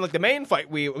 Right. And then like the main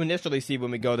fight we initially see when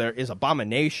we go there is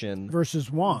Abomination versus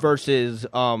Wong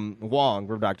Wong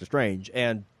from Doctor Strange,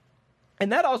 and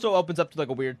that also opens up to like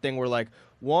a weird thing where like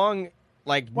Wong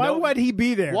why would he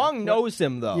be there? Wong knows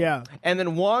him though. Yeah. And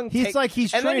then Wong he's training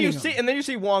him. And then you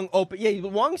see Wong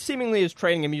open Wong seemingly is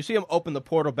training him. You see him open the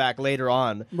portal back later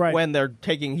on when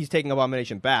he's taking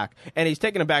Abomination back, and he's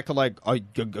taking him back to like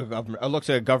it looks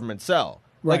like a government cell.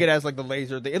 Like it has like the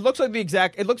laser. It looks like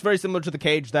it looks very similar to the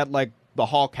cage that like the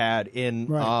Hulk had in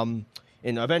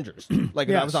Avengers, like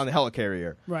that was on the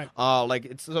helicarrier, right?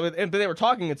 But they were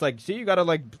talking. It's like, see, you got to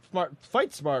like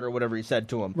fight smart or whatever he said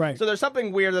to him, right? So there's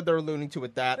something weird that they're alluding to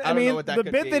with that. I don't know what that the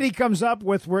could bit be. that he comes up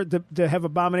with where to have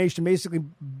Abomination basically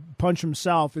punch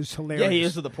himself is hilarious. Yeah, he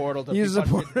uses the portal to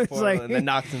and then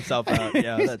knocks himself out.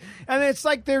 Yeah, and it's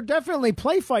like they're definitely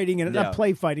play fighting and not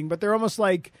play fighting, but they're almost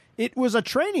like it was a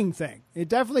training thing. It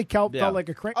definitely felt like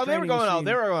a training. Oh, they were going all.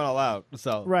 They were going all out.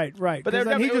 So right. But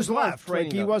then he just left.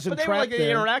 Like he wasn't. But trapped they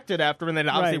interacted after, and then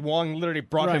obviously Wong literally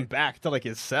brought him back to like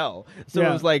his cell. So Yeah.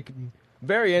 it was like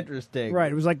very interesting.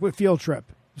 Right. It was like a field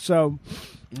trip. So,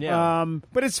 Yeah.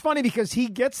 but it's funny because he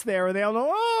gets there and they all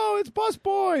know, oh, it's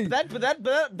Busboy.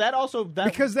 That also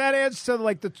Because that adds to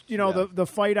like the the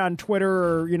fight on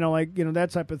Twitter or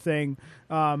that type of thing.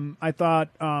 I thought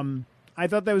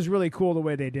that was really cool the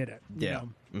way they did it. Yeah.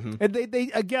 And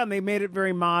they made it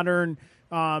very modern.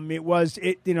 It was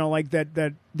like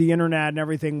that the internet and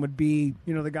everything would be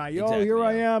the guy. Exactly, Here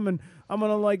I am, and I'm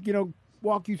gonna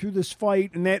walk you through this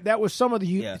fight, and that was some of the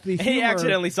humor. He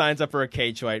accidentally signs up for a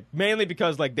cage fight, mainly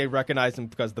because they recognized him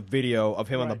because the video of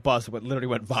him on the bus literally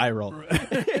went viral,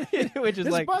 which is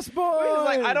it's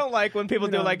Busboy. I don't like when people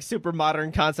do super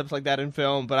modern concepts like that in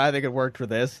film, but I think it worked for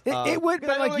this. It would,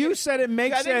 but like you said, it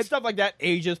makes I think stuff like that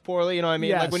ages poorly. You know what I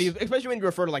mean? Yes. Like especially when you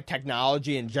refer to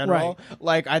technology in general.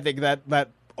 Right. I think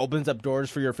that opens up doors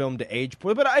for your film to age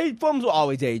poorly, but films will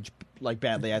always age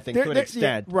badly, I think, to an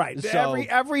extent. Yeah, right. So,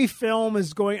 every film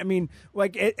is going. I mean,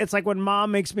 it's like when Mom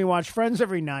makes me watch Friends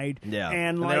every night. Yeah.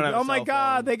 And oh my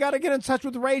God, they got to get in touch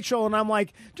with Rachel, and I'm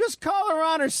like, just call her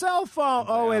on her cell phone.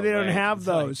 Oh, wait, they don't have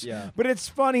those. But it's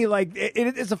funny.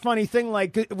 It's a funny thing.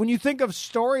 When you think of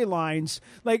storylines,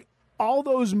 all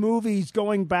those movies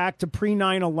going back to pre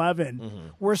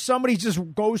 9/11, where somebody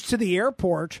just goes to the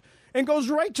airport and goes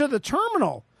right to the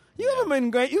terminal. You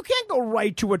can't go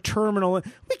right to a terminal.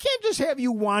 We can't just have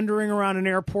you wandering around an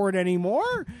airport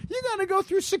anymore. You got to go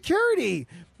through security.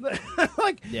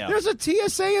 There's a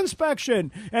TSA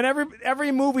inspection, and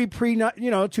every movie pre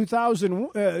 2000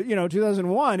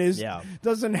 2001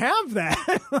 doesn't have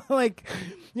that.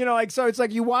 So it's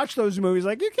like you watch those movies,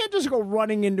 you can't just go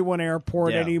running into an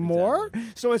airport anymore.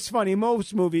 Exactly. So it's funny.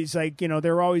 Most movies,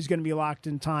 they're always going to be locked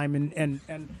in time,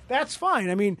 and that's fine.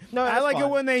 I mean, I like it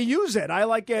when they use it. I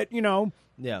like it,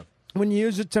 when you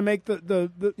use it to make the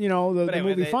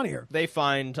movie funnier. They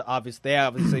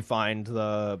obviously find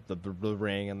the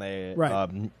ring, and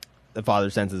the father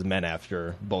sends his men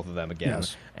after both of them again.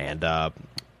 Yes. And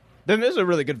then there's a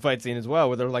really good fight scene as well,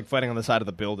 where they're fighting on the side of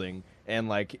the building, and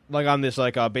on this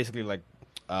basically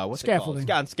what's scaffolding. It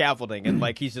called? Scaffolding, and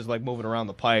he's just moving around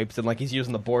the pipes, and he's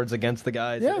using the boards against the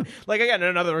guys. Yeah. Again,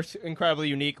 another incredibly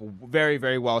unique, very,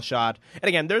 very well shot. And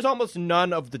again, there's almost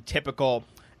none of the typical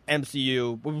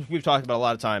MCU, we've talked about a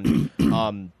lot of times.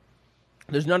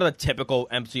 There's none of the typical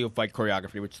MCU fight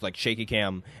choreography, which is shaky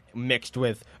cam mixed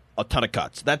with a ton of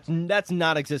cuts. That's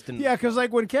not existent. Yeah, because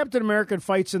when Captain America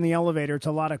fights in the elevator, it's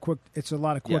a lot of quick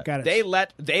edits. They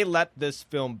let this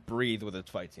film breathe with its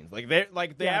fight scenes. The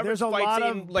average there's a fight lot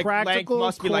scene of practical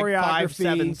must be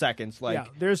choreography. 5-7 seconds.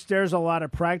 There's a lot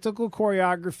of practical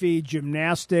choreography,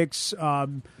 gymnastics, a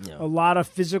lot of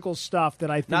physical stuff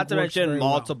that I think. Not to works mention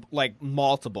very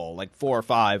multiple 4 or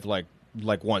 5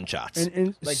 one shots,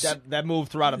 and that move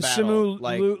throughout a battle.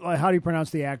 How do you pronounce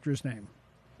the actor's name?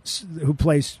 Who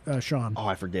plays Sean? Oh,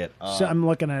 I forget. I'm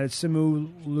looking at it.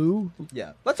 Simu Liu.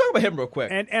 Yeah, let's talk about him real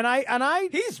quick. And I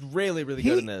he's really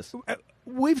good in this.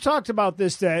 We've talked about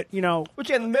this.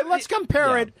 Let's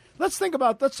compare it. Let's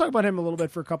talk about him a little bit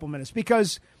for a couple minutes,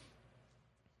 because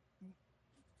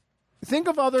think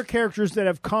of other characters that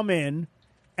have come in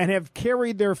and have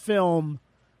carried their film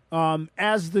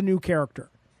as the new character.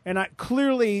 And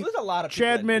clearly, there's a lot of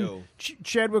Chadwick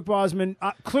Boseman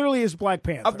clearly is Black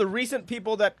Panther. Of the recent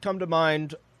people that come to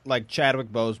mind,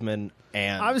 Chadwick Boseman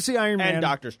and obviously Iron Man and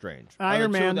Doctor Strange,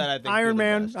 Iron Man,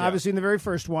 obviously in the very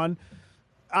first one.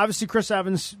 Obviously, Chris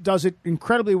Evans does it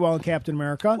incredibly well in Captain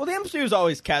America. Well, the MCU's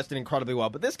always casted incredibly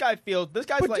well, but this guy's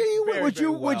would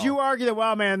you argue that?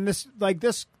 Wow, man, this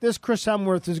Chris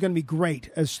Hemsworth is going to be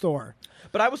great as Thor.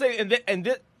 But I would say,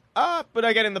 but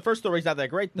again, in the first story, he's not that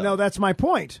great, though. No, that's my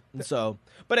point. So,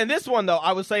 but in this one, though,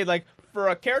 I would say, for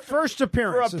a character... First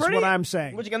appearance is what I'm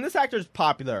saying. Which, again, this actor's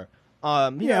popular. He's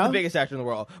not the biggest actor in the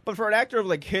world. But for an actor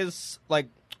of, his,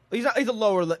 he's a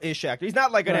lower-ish actor. He's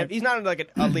not, he's not, an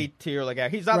elite tier,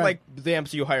 he's not, the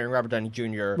MCU hiring Robert Downey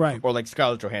Jr. Or,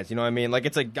 Scarlett Johansson, you know what I mean?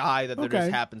 It's a guy that there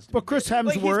just happens to be. But Chris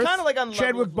Hemsworth, he's kind of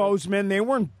Chadwick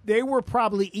Boseman, they were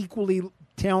probably equally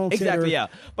talented. Exactly, yeah.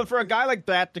 But for a guy like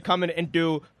that to come in and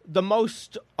do the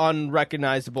most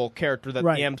unrecognizable character that the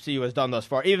MCU has done thus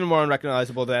far, even more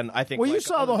unrecognizable than, I think... Well, you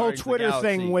saw the whole Twitter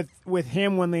thing with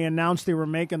him when they announced they were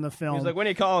making the film. He's like, when are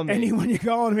you calling me? When you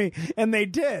calling me? And they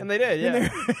did.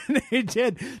 They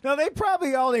did. Now, they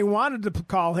probably all they wanted to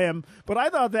call him, but I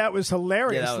thought that was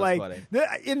hilarious. Yeah, that was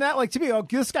funny. To me,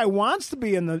 this guy wants to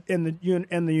be in the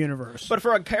universe. But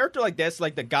for a character like this, the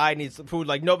guy needs food,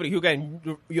 nobody who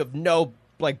can... You have no...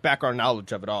 background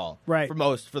knowledge of it all, right?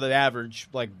 For the average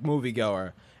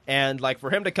moviegoer, And, like, for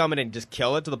him to come in and just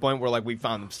kill it to the point where, like, we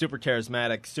found him super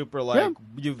charismatic, super, like,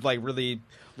 you've, like, really,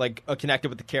 like, connected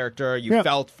with the character. You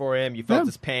felt for him. You felt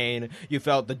his pain. You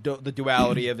felt the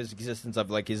duality of his existence of,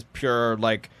 like, his pure,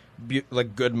 like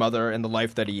good mother and the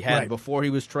life that he had before he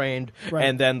was trained,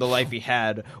 and then the life he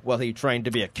had while he trained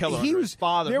to be a killer. His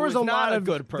father, there was a lot of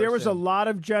good person. There was a lot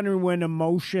of genuine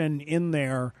emotion in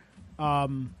there,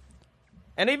 and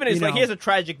even his he has a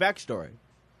tragic backstory.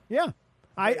 Yeah,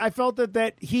 I felt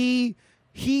that he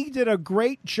did a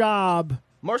great job.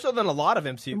 More so than a lot of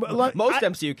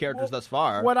MCU characters thus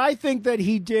far. What I think that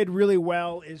he did really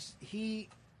well is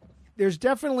there's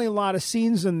definitely a lot of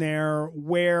scenes in there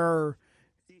where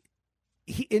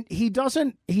he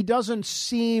doesn't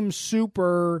seem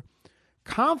super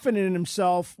confident in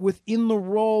himself within the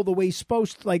role the way he's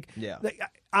supposed to, like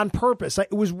on purpose.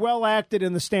 It was well acted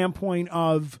in the standpoint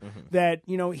of that,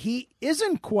 he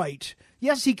isn't quite.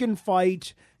 Yes, he can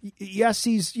fight. Yes,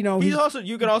 he's also,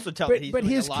 you can also tell that he's doing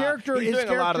his character he's doing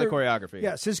a lot of the choreography.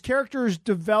 Yes, his character is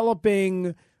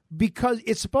developing because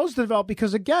it's supposed to develop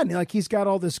because, again, like, he's got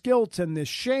all this guilt and this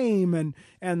shame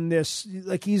and this,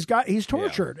 like, he's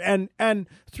tortured. And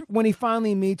when he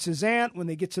finally meets his aunt, when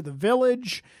they get to the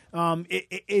village,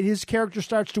 his character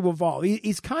starts to evolve.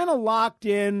 He's kind of locked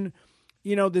in,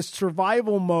 this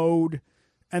survival mode,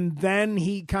 and then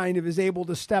he kind of is able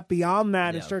to step beyond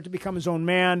that and start to become his own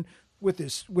man with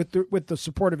the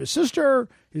support of his sister,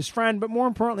 his friend, but more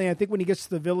importantly, I think when he gets to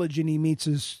the village and he meets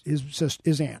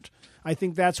his aunt. I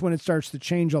think that's when it starts to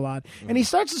change a lot. And he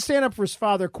starts to stand up for his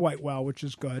father quite well, which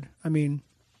is good. I mean,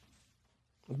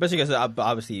 especially because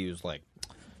obviously he was like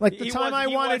he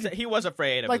was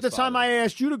afraid of like his the time father. I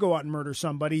asked you to go out and murder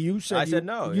somebody, you said I said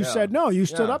no. You said no. You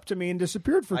stood up to me and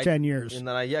disappeared for 10 years. And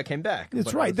then I came back.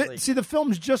 That's right. See, the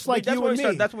film's just like you and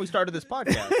me. That's when we started this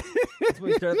podcast.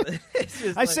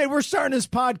 I said, we're starting this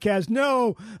podcast.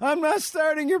 No, I'm not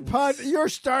starting your pod. You're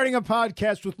starting a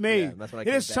podcast with me. Yeah, that's when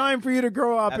it is time for you to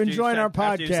grow up and join our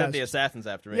podcast. After you sent the assassins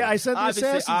after me. Yeah, I sent the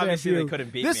assassins after you. They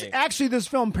couldn't beat me. Actually, this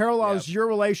film parallels your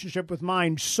relationship with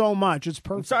mine so much. It's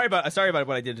perfect. I'm sorry about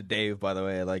what I did to Dave, by the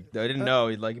way. Like, I didn't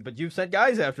know. But you sent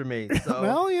guys after me. So.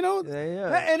 Well,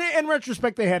 and in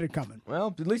retrospect, they had it coming.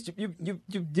 Well, at least you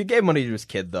gave money to his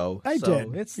kid, though. I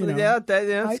did. It's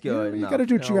that's good. You got to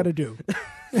do what you got to do.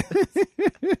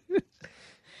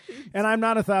 And I'm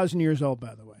not 1,000 years old,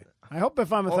 by the way. I hope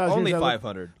if I'm 1,000 only years old.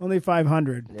 500. Only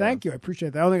 500. Yeah. Thank you. I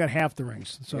appreciate that. I only got half the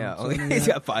rings. So, he's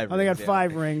got 5 rings. I only got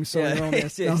 5 rings, so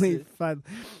only 5.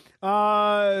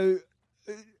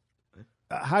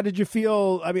 How did you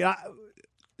feel? I mean,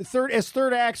 as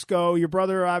third acts go, your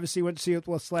brother obviously went to see it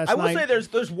last night. I will say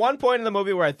there's one point in the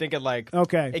movie where I think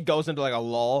it goes into like a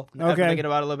lull. After thinking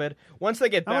about it a little bit. Once they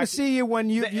get back, I want to see you when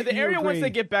you the area agree. Once they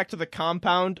get back to the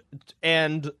compound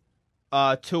and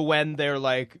to when they're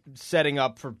like setting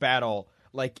up for battle,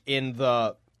 like in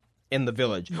the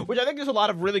village, which I think there's a lot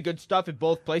of really good stuff in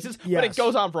both places, but it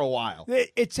goes on for a while.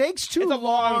 It takes too long. It's a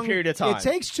long period of time. It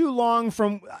takes too long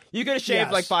from... You could have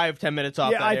shaved like 5-10 minutes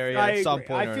off that area at some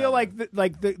point. I feel like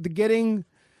the getting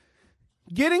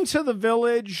to the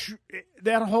village,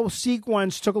 that whole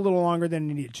sequence took a little longer than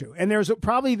it needed to. And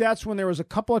that's when there was a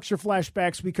couple extra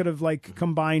flashbacks we could have like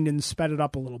combined and sped it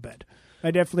up a little bit. I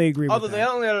definitely agree with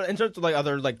that. In terms of like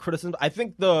other like criticism, I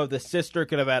think the sister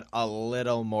could have had a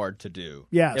little more to do.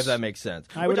 Yes, if that makes sense.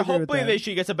 I would agree with that.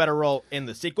 She gets a better role in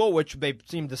the sequel, which they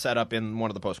seem to set up in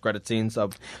one of the post-credit scenes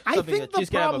of. I think the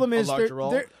problem is there's a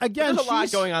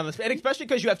lot going on, and especially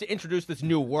because you have to introduce this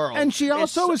new world. And she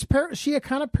also she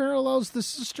kind of parallels the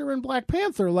sister in Black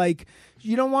Panther. Like,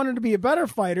 you don't want her to be a better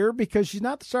fighter because she's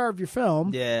not the star of your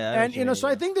film. Yeah, and so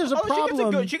I think there's a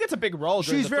problem. She gets a big role.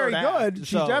 She's very good.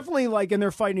 She's definitely like, and they're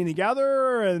fighting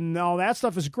together, and all that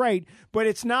stuff is great. But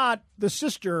it's not the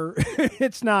sister.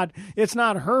 it's not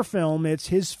her film. It's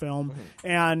his film.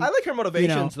 And I like her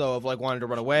motivations though, of like wanting to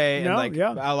run away and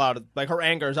a lot of like her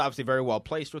anger is obviously very well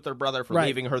placed with her brother for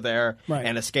leaving her there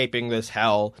and escaping this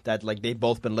hell that like they've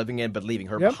both been living in, but leaving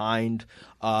her behind.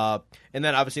 And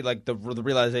then obviously like the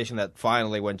realization that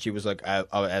finally when she was like at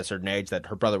a certain age that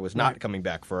her brother was not coming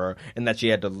back for her and that she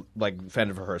had to like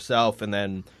fend for herself, and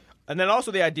then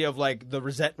also the idea of like the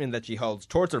resentment that she holds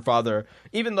towards her father,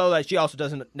 even though that she also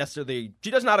does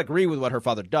not agree with what her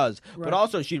father does, but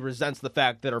also she resents the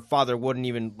fact that her father wouldn't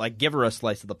even like give her a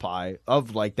slice of the pie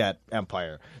of like that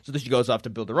empire, so that she goes off to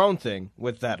build her own thing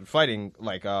with that fighting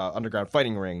like underground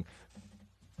fighting ring.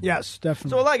 Yes,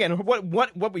 definitely. So again,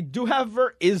 what we do have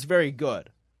her is very good,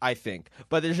 I think.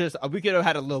 But there's just we could have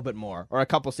had a little bit more, or a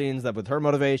couple scenes that with her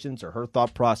motivations or her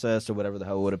thought process or whatever the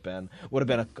hell would have been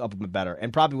a couple bit better,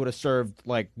 and probably would have served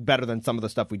like better than some of the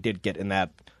stuff we did get in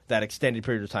that that extended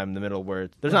period of time in the middle where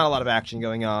there's not a lot of action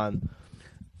going on.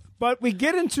 But we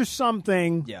get into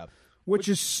something which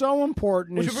is so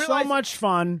important and so much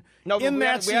fun in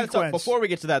that sequence. Before we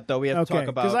get to that, though, we have to talk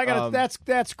about... Because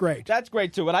that's great. That's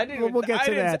great, too. But I didn't... We'll get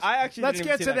to that. Let's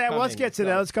get to that. Let's get to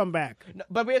that. Let's come back. No,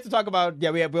 but we have to talk about...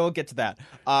 Yeah, we'll get to that.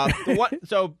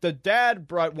 So the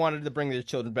dad wanted to bring the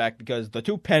children back because the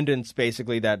two pendants,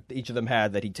 basically, that each of them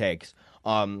had that he takes...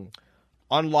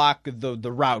 unlock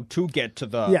the route to get to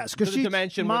the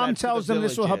dimension. Mom tells them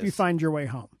this will help you find your way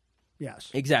home.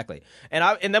 Yes, exactly.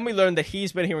 And then we learned that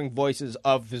he's been hearing voices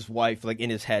of his wife, like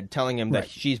in his head, telling him that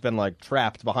she's been like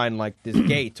trapped behind like this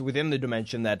gate within the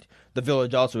dimension that the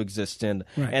village also exists in,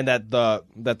 and that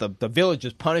the village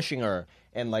is punishing her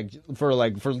and for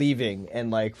leaving and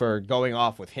like for going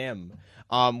off with him.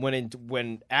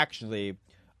 When actually,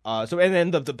 and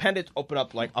then the pendants open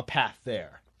up like a path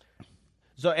there.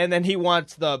 So and then he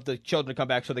wants the children to come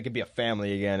back so they can be a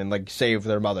family again and like save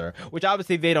their mother, which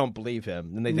obviously they don't believe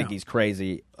him and they think he's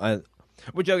crazy.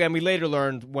 Which again we later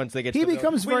learned once they get to the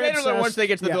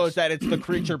village that it's the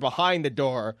creature behind the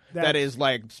door that is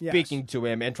like speaking to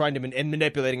him and trying to and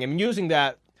manipulating him, and using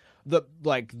that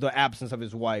the absence of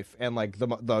his wife and like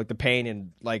the pain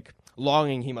and like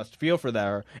longing he must feel for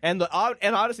her, and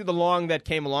honestly the longing that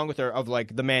came along with her of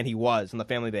like the man he was and the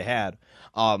family they had,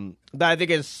 that I think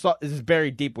is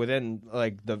very deep within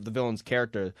like the villain's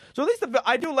character. So at least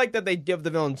I do like that they give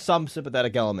the villain some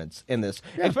sympathetic elements in this,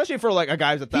 especially for like a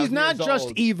guy who's 1,000 years old. He's not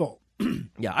just evil.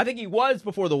 Yeah, I think he was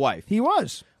before the wife. He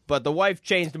was, but the wife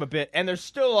changed him a bit, and there's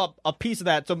still a piece of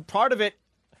that. So part of it.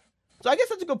 So I guess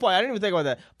that's a good point. I didn't even think about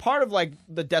that. Part of like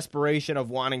the desperation of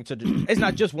wanting to, it's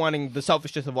not just wanting the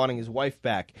selfishness of wanting his wife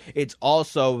back. It's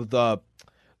also the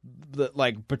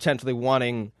like potentially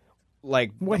wanting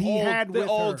like what he had with the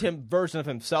old her. Version of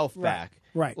himself back,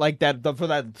 right? Like that for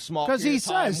that small because he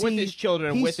says with his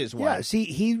children and with his wife. Yes,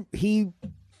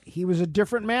 he was a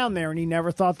different man there, and he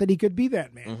never thought that he could be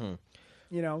that man. Mm-hmm.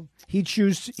 You know, he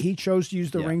chose to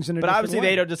use the rings in a different way. But obviously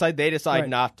they decide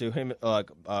not to.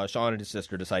 Sean and his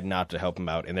sister decide not to help him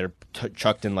out, and they're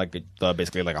chucked in like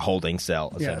basically like a holding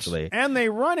cell, essentially. Yes. And they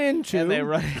run into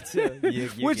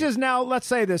which is now, let's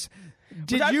say this.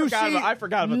 I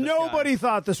forgot about this Nobody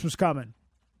thought this was coming.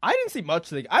 I didn't see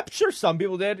much. I'm sure some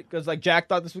people did because, like, Jack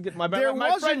thought this would get my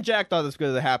friend Jack thought this was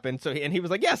going to happen. So he was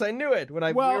like, "Yes, I knew it." When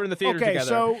we were in the theater together.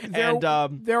 So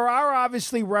there are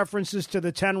obviously references to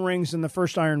the 10 rings in the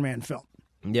first Iron Man film.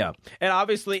 Yeah, and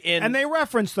obviously and they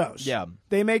reference those. Yeah,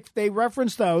 they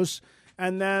reference those.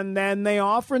 And then they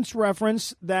often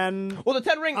reference the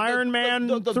 10 rings Iron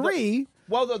Man 3.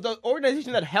 Well, the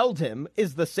organization that held him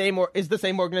is the same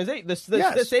organization. It's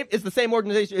the same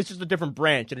organization. It's just a different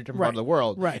branch in a different part of the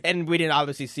world. Right. And we didn't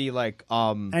obviously see like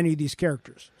any of these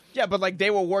characters. Yeah, but like they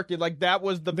were working. Like that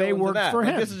was the they worked for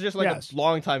him. This is just like a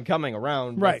long time coming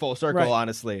around, right? Full circle,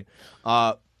 honestly.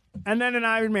 And then in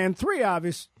Iron Man 3, we get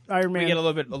a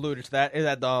little bit alluded to that. Is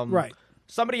that right?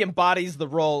 Somebody embodies the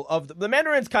role of the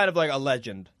Mandarin's kind of like a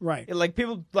legend, right? Like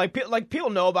people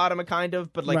know about him, kind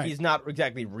of, but like he's not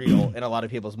exactly real in a lot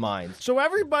of people's minds. So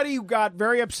everybody got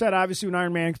very upset, obviously, when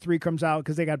Iron Man 3 comes out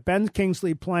because they got Ben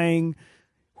Kingsley playing,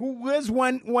 who was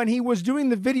when he was doing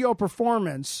the video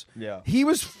performance, he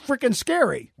was freaking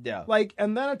scary, Like,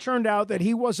 and then it turned out that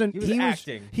he wasn't. He was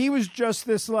acting. He was just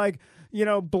this like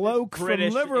bloke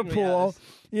British, from Liverpool.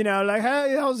 Like,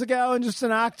 hey, how's it going? Just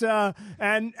an actor.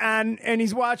 And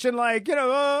he's watching, like, he's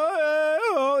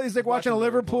like watching a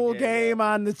Liverpool game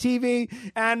on the TV.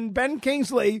 And Ben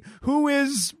Kingsley, who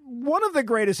is one of the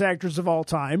greatest actors of all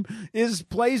time,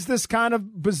 plays this kind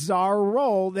of bizarre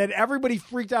role that everybody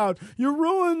freaked out. You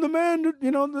ruined the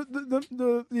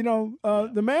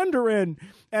the Mandarin.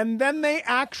 And then they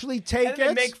actually take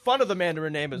They make fun of the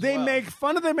Mandarin name as well. They make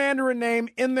fun of the Mandarin name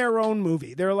in their own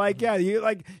movie. They're like,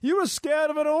 you were scared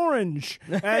of an orange.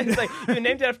 And it's like, you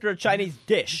named it after a Chinese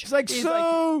dish. It's like,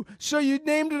 so you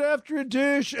named it after a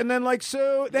dish, and then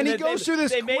then he goes through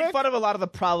this. They made fun of a lot of the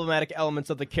problematic elements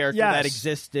of the character that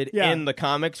existed in the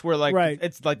comics, where like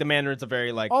it's like the Mandarin's a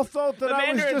very like. I thought that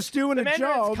I was just doing a job. The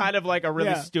Mandarin's kind of like a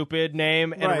really stupid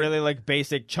name and a really like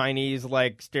basic Chinese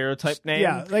like stereotype name.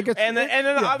 Yeah, like and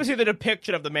then obviously the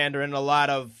depiction of the Mandarin in a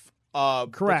lot of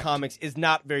the comics is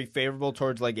not very favorable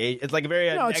towards like age. It's like a very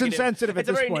it's insensitive. It's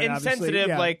a very insensitive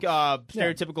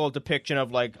stereotypical depiction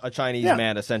of like a Chinese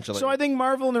man essentially. So I think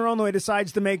Marvel in their own way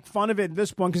decides to make fun of it at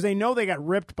this point because they know they got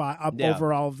ripped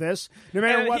over all of this. No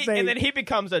matter and then he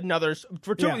becomes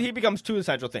he becomes two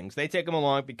essential things. They take him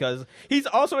along because he's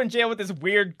also in jail with this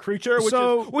weird creature,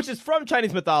 which is from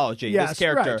Chinese mythology. Yes, this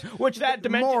character, which that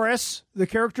dimension. The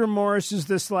character Morris is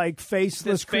this like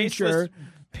faceless creature.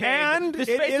 pig. And This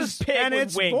it face is pig and with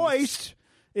it's wings. voiced.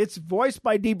 It's voiced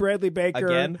by D. Bradley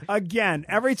Baker. Again.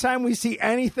 Every time we see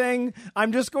anything,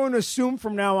 I'm just going to assume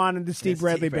from now on it's Steve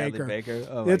Bradley Baker.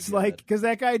 Oh it's God. like, because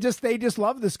that guy they just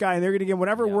love this guy, and they're going to get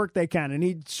whatever work they can, and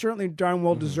he certainly darn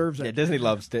well deserves it. Yeah, Disney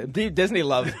loves D.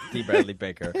 Bradley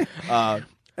Baker.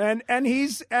 And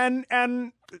he's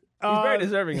very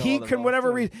deserving of he all the can roles, whatever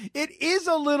too. reason. It is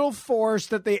a little forced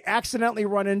that they accidentally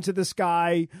run into this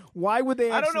guy. Why would they?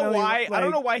 I don't know why. Like, I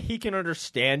don't know why he can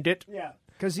understand it. Yeah.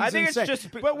 Because I think insane. it's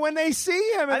just. But when they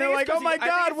see him and they're like, "Oh my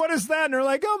God, what is that?" and they're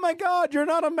like, "Oh my God, you're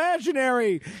not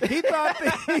imaginary." He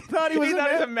thought he was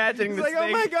imagining He's this like,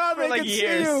 thing "Oh my God, for they like can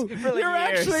years. see you. For like You're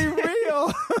years. actually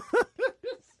real."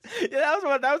 Yeah,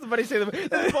 that was the funny thing.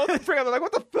 They both freak out. They're like,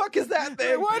 "What the fuck is that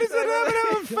thing? Why does it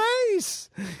have a face?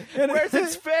 And Where's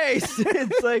its face?"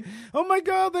 It's like, "Oh my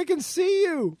God, they can see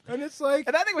you," and it's like,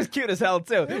 and that thing was cute as hell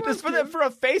too. Just for a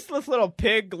faceless little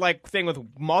pig like thing with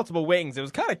multiple wings, it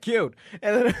was kind of cute.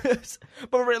 And then,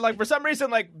 but like for some reason,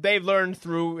 like they've learned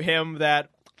through him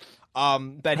that how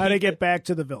to get back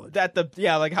to the village. That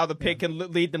like how the pig can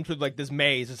lead them to like this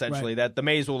maze essentially. Right. That the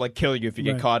maze will like kill you if you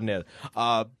get Right. caught in it.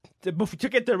 To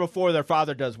get there before their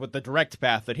father does with the direct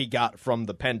path that he got from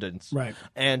the pendants. Right.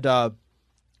 And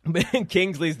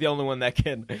Kingsley's the only one that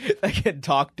can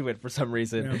talk to it for some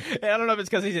reason. Yeah. And I don't know if it's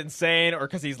because he's insane or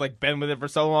because he's like been with it for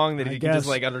so long that he can just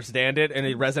like understand it and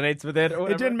he resonates with it. Or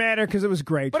whatever. It didn't matter because it was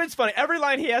great. But it's funny. Every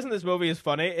line he has in this movie is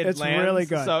funny. It's lands, really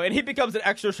good. So, and he becomes an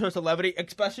extra source of levity,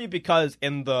 especially because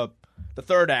in the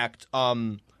third act,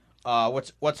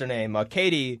 what's her name?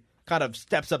 Katie kind of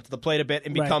steps up to the plate a bit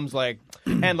and becomes like,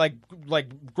 and like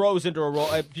grows into a role.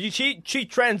 She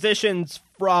transitions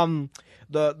from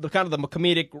the kind of the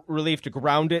comedic relief to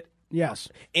ground it. Yes.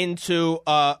 Into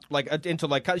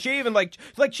she even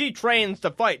she trains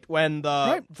to fight when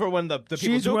the people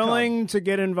she's do willing to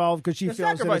get involved because she feels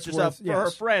sacrifice that it's herself worth, for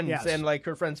her friends and like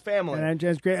her friends' family. And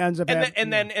it ends up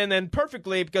and then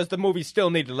perfectly because the movie still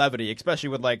needed levity, especially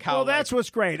with like how. Well, that's what's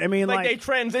great. I mean, like they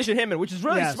transition him in, which is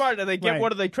really smart. And they get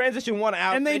what do they transition one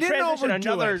out, and they didn't transition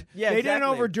overdo another. it. Yeah, they exactly.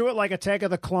 didn't overdo it like Attack of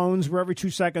the Clones, where every 2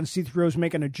 seconds C-3PO's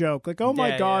making a joke, like, "Oh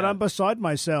my God, I'm beside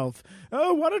myself.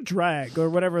 Oh, what a drag," or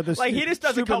whatever. This like he just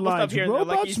does a couple lines. stuff here.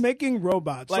 Robots like making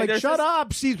robots. Like shut this...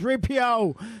 up,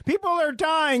 C-3PO. People are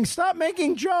dying. Stop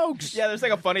making jokes. Yeah, there's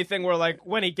like a funny thing where like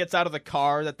when he gets out of the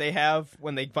car that they have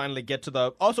when they finally get to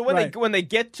the when they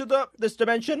get to this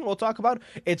dimension we'll talk about,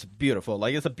 it's beautiful.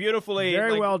 Like it's a beautifully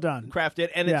very well done crafted,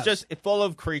 and it's just full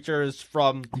of creatures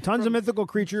from tons of mythical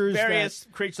creatures, various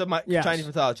creatures of Chinese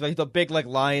mythology, like the big like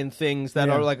lion things that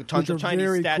are like tons of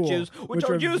Chinese statues, which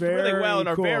are used really well and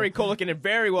are very cool looking and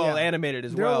very well animated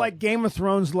as well. They're like Game of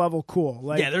Thrones level cool.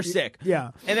 Like, yeah, they're sick.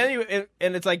 Yeah, and then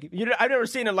and it's like I've never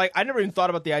seen it. Like I never even thought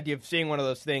about the idea of seeing one of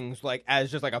those things like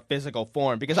as just like a physical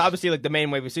form, because obviously like the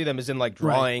main way we see them is in like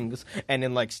drawings and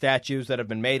in like statues that have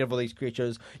been made of all these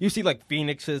creatures. You see like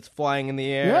phoenixes flying in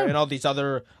the air and all these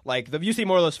other like you see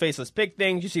more of those faceless pig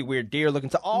things. You see weird deer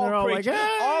looking. All creatures, like,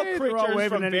 hey! all creatures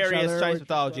from various Chinese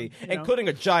mythology, including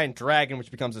a giant dragon,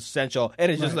 which becomes essential,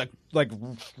 and it's just like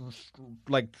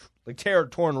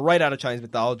torn right out of Chinese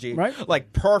mythology, right?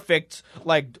 Like perfect,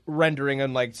 like rendering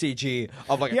and like CG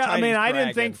of like a Chinese I mean, I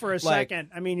didn't dragon. think for a second.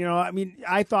 I mean,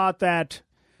 I thought that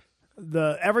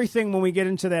everything when we get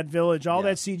into that village, all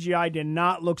that CGI did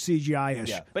not look CGI-ish.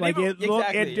 Yeah. But like it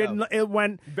didn't. It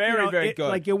went very good.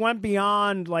 Like it went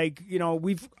beyond. Like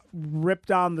we've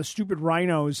ripped on the stupid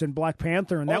rhinos in Black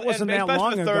Panther, and that wasn't that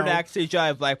long ago. The third act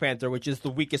CGI of Black Panther, which is the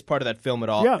weakest part of that film at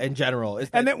all in general.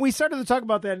 And then we started to talk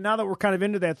about that. Now that we're kind of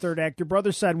into that third act, your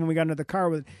brother said when we got into the car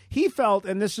with it, he felt,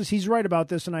 and he's right about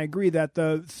this, and I agree, that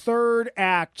the third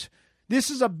act, this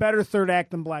is a better third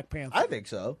act than Black Panther. I think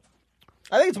so.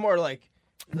 I think it's more like.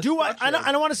 I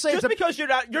don't want to say just because you're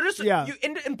just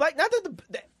in Black. Not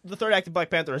that the third act of Black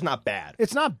Panther is not bad.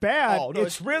 It's not bad. Oh no,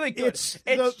 it's really good.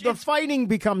 The fighting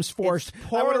becomes forced.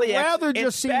 I would rather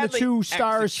just see the two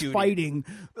stars fighting,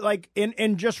 like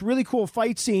in just really cool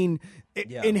fight scene.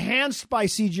 Enhanced by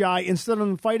CGI instead of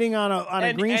them fighting on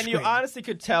a green screen. And you honestly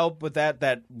could tell with that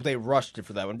they rushed it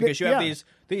for that one, because you have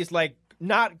these like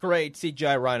not great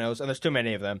CGI rhinos, and there's too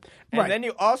many of them. And then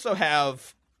you also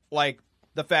have like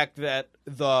the fact that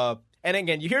and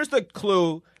again, here's the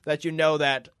clue that you know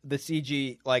that the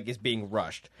CG like is being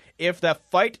rushed. If the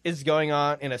fight is going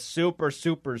on in a super,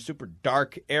 super, super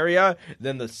dark area,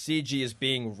 then the CG is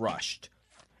being rushed.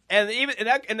 And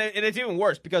it's even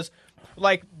worse because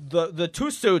like the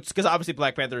two suits, because obviously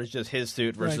Black Panther is just his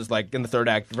suit versus like in the third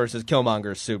act versus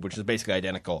Killmonger's suit, which is basically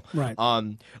identical. Right.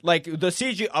 Like the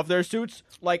CG of their suits,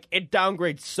 like it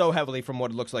downgrades so heavily from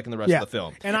what it looks like in the rest of the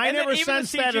film. And I never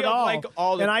sensed that at all. Like,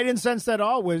 and I didn't sense that at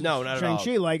all with not at all.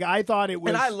 Shang-Chi. Like I thought it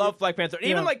was. And I love Black Panther.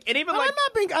 I'm not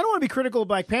being. I don't want to be critical of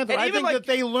Black Panther. I think that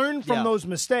they learned from those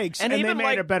mistakes and even they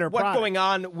made a better what's product. going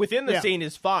on within the scene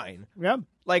is fine. Yeah.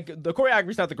 Like the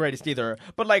choreography's not the greatest either,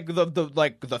 but like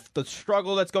the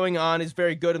struggle that's going on is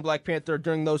very good in Black Panther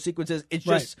during those sequences. It's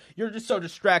just you're just so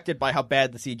distracted by how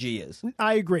bad the CG is.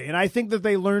 I agree, and I think that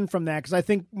they learned from that because I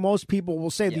think most people will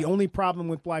say the only problem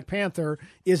with Black Panther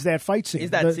is that fight scene.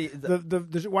 Is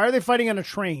that why are they fighting on a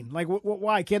train? Like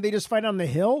why can't they just fight on the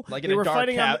hill? Like in a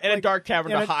dark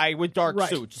cavern to hide with dark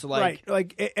suits, like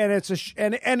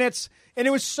and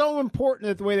it was so important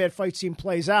that the way that fight scene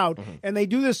plays out, and they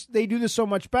do this so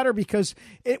much better because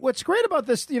what's great about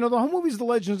this, the whole movie's The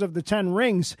Legends of the Ten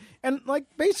Rings, and like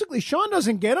basically Sean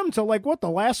doesn't get him till like the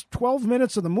last 12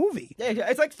 minutes of the movie. Yeah,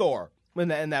 it's like Thor. In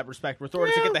that respect, where Thor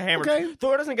doesn't get the hammer. Okay.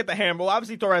 Thor doesn't get the hammer. Well,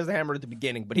 obviously Thor has the hammer at the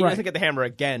beginning, but he doesn't get the hammer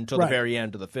again till the very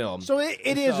end of the film. So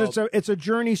it's a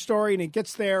journey story, and it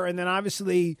gets there, and then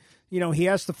obviously he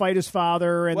has to fight his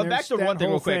father. And back to one thing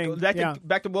real quick.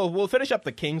 Back to we'll finish up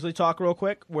the Kingsley talk real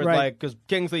quick, where because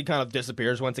Kingsley kind of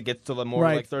disappears once it gets to the more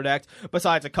like third act.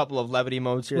 Besides a couple of levity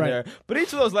moments here and there, but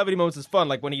each of those levity moments is fun.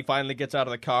 Like when he finally gets out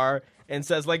of the car and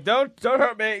says like don't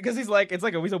hurt me, because he's like he's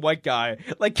a white guy,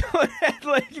 like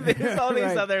there's all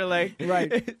these other like oh,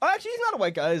 actually he's not a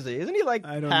white guy, is he? Isn't he like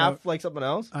half like something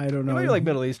else? I don't know. Maybe like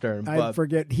Middle Eastern. I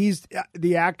forget. He's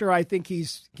the actor. I think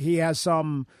he has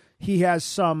some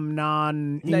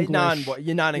non-English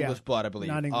blood, I believe.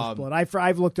 Non-English blood.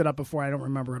 I've looked it up before. I don't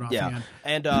remember it offhand. Yeah,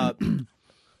 and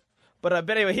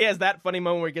but anyway, he has that funny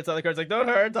moment where he gets out of the car. He's like, "Don't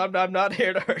hurt. I'm not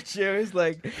here to hurt you." He's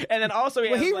like, and then also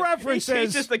he references he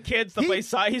teaches the kids to play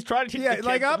side. He's trying to teach the kids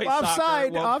like to play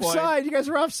soccer offside. You guys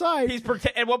are offside.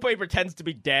 At one point he pretends to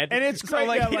be dead, and it's so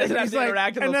like he doesn't have to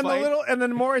interact in the fight. And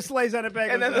then Morris lays on it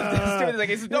back, and then the student's like,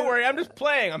 he says, "Don't worry, I'm just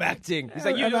playing. I'm acting." He's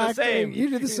like, "You do the same.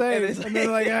 You do the same." And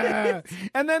then like,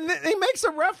 and then he makes a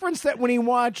reference that when he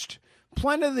watched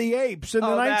Planet of the Apes in the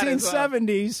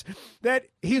 1970s, that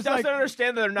he doesn't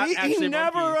understand that they're not actually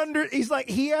monkeys. He's like,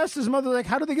 he asked his mother, like,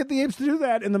 how do they get the apes to do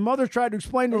that? And the mother tried to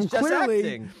explain to him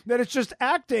clearly that it's just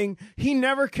acting. He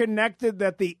never connected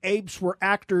that the apes were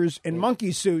actors in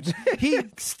monkey suits. He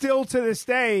still, to this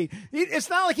day, it's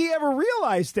not like he ever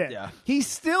realized it. Yeah. He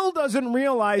still doesn't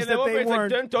realize that they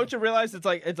weren't. Like, don't you realize it's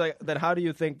like that? How do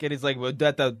you think it is like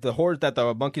that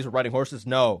the monkeys were riding horses?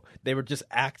 No, they were just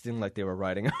acting like they were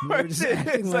riding horses.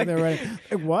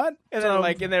 What? And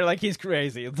then they're like, he's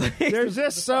crazy. There's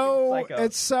just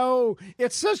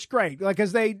it's such great, like,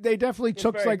 because they definitely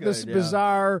took like this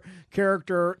bizarre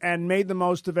character and made the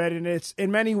most of it, and it's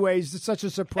in many ways it's such a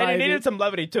surprise. And he needed some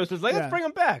levity too, so it's like, let's bring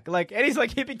him back. Like, and he's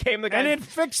like, he became the guy, and it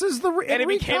fixes and it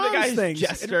became the guy's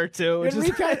jester too.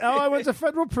 I went to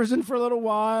federal prison for a little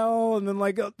while, and then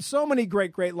like so many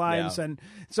great lines, and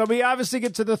so we obviously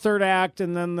get to the third act,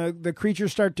 and then the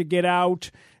creatures start to get out.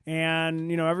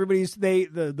 And everybody's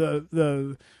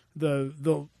the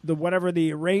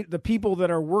people that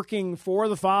are working for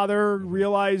the father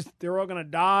realize they're all going to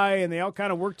die, and they all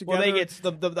kind of work together. Well, they get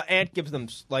the aunt gives them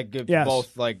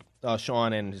both like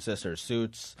Sean and his sister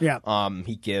suits. Yeah.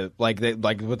 He give I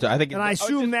think, and I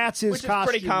assume that's his costume.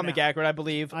 Which is pretty comic accurate, I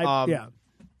believe. Yeah.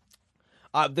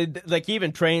 He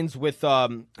even trains with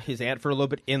his aunt for a little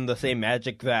bit in the same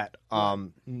magic that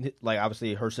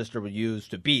obviously her sister would use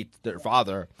to beat their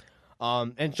father.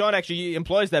 And Sean actually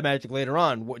employs that magic later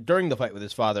on during the fight with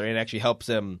his father, and actually helps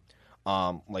him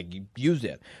use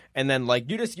it. And then we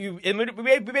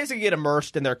basically get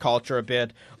immersed in their culture a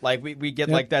bit. Like we get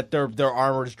like that their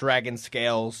armor is dragon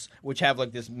scales, which have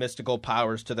like this mystical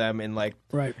powers to them, and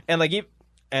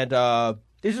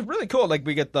this is really cool. Like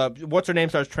we get what's her name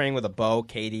starts training with a bow,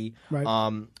 Katie. Right.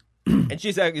 And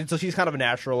she's kind of a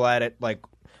natural at it. Like,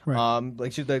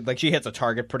 she hits a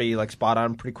target pretty spot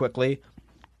on pretty quickly.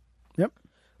 Yep.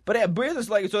 But it's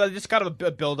just kind of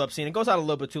a build up scene. It goes on a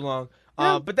little bit too long.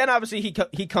 Yeah. But then obviously he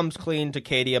comes clean to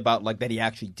Katie about that he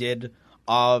actually did.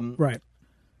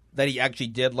 That he actually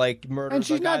did murder. And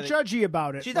she's not judgy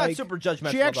about it. She's not super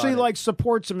judgmental. She actually about it.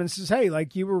 Supports him and says, "Hey,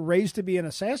 you were raised to be an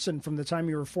assassin from the time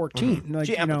you were 14." Mm-hmm.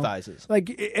 She empathizes,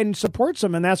 and supports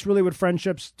him, and that's really what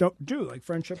friendships don't do. Like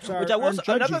friendships are.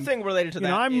 Another thing related to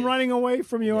that. I'm running away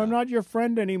from you. Yeah. I'm not your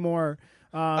friend anymore.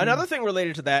 Another thing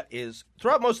related to that is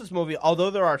throughout most of this movie,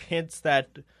 although there are hints that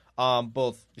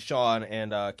both Sean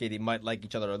and Katie might like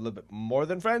each other a little bit more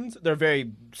than friends. They're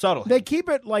very subtle. They keep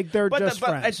it like they're just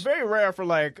friends. But it's very rare for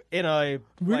like in a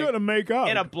we're gonna make up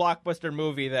in a blockbuster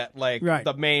movie that like right.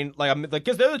 the main like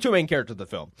because they're the two main characters of the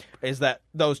film. Is that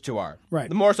those two are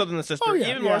right? More so than the sister,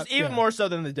 even more so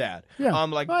than the dad. Yeah,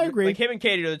 I agree. Like him and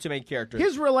Katie are the two main characters.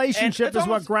 His relationship is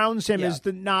what grounds him is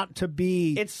not to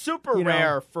be. It's super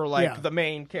rare for like the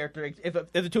main character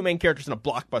if the two main characters in a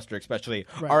blockbuster especially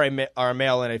are a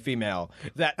male and a female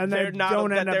that they're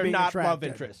not love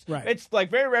interests. Right. It's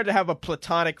like very rare to have a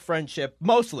platonic friendship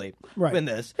mostly in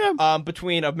this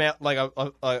between a male, like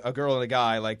a girl and a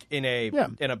guy like in a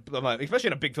especially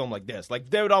in a big film like this. Like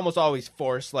they would almost always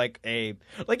force like even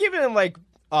in like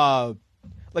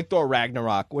Thor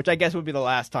Ragnarok, which I guess would be the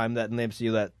last time that in the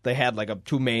MCU that they had like a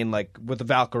two main like with the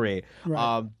Valkyrie.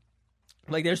 Right.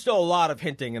 Like there's still a lot of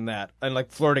hinting in that and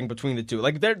like flirting between the two.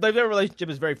 Like their relationship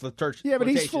is very flirtatious. Yeah, but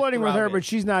he's flirting with her, but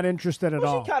she's not interested at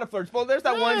all. She kind of flirts. Well, there's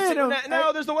that one scene.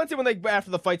 There's the one scene when they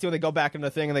after the fight scene when they go back in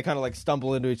the thing and they kind of like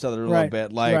stumble into each other a little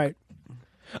bit. Like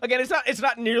again, it's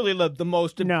not nearly the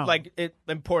most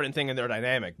important thing in their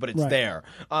dynamic, but it's there.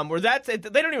 Where they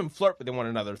don't even flirt with one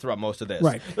another throughout most of this.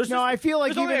 Right. I feel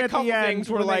like even at the end,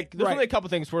 there's only a couple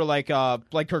things where like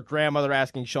her grandmother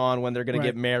asking Sean when they're going to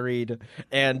get married,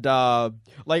 and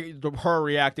like her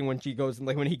reacting when he goes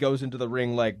into the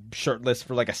ring like shirtless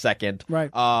for like a second.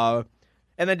 Right.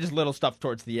 And then just little stuff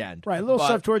towards the end. Right,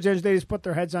 stuff towards the end. They just put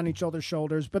their heads on each other's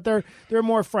shoulders. But they're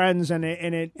more friends, and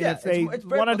if they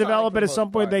want to develop it at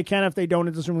some point, they can. If they don't,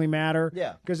 it doesn't really matter.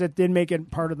 Yeah. Because it did make it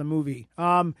part of the movie.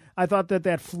 I thought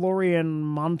that Florian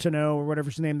Montaño, or whatever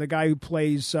his name, the guy who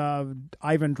plays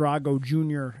Ivan Drago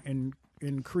Jr. in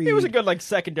Creed. He was a good like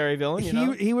secondary villain.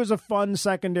 He was a fun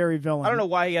secondary villain. I don't know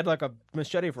why he had like a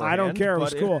machete for a hand. I don't care. It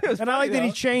was cool. And I like that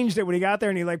he changed it when he got there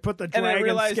and he like put the dragon and then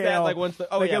realized scale. That like once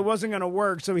it wasn't going to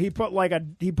work, so he put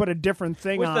a different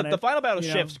thing on it. The final battle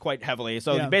shifts quite heavily.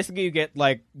 So basically, you get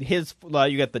like you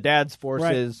get the dad's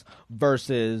forces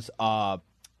versus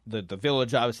the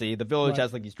village. Obviously, the village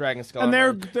has like these dragon skulls, and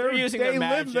they're using they their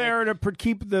magic live there to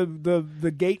keep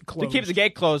the gate closed. To keep the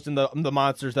gate closed and the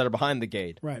monsters that are behind the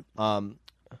gate. Right.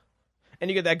 And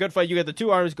you get that good fight. You get the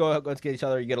two armies go against each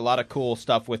other. You get a lot of cool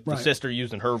stuff with the sister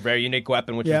using her very unique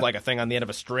weapon, which is like a thing on the end of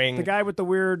a string. The guy with the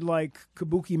weird like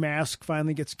kabuki mask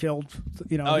finally gets killed.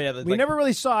 We like, never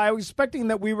really saw. I was expecting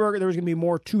that there was going to be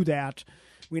more to that.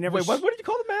 We never. Wait, what did you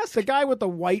call the mask? The guy with the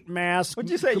white mask. What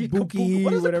did you say? Kabuki,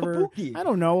 what is whatever. Kabuki? I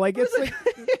don't know. Like it's like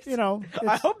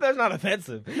I hope that's not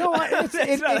offensive. No, it's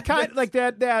kind of like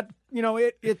that.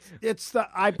 It's the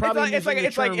I probably it's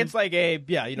like a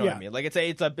what I mean. Like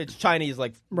it's Chinese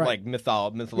like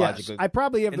mythologically. Yes, I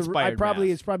probably have mask.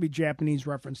 It's probably Japanese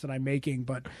reference that I'm making,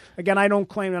 but again, I don't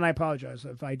claim, and I apologize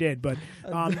if I did, but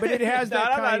it has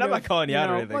that kind of. I'm not calling you out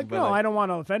or anything. I don't want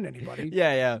to offend anybody.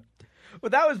 Yeah.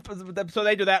 But that was so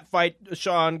they do that fight.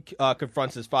 Sean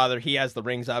confronts his father. He has the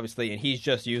rings, obviously, and he's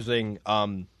just using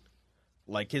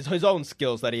like his own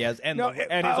skills that he has, and his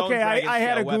own I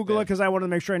had to Google weapon. it because I wanted to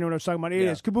make sure I knew what I was talking about. It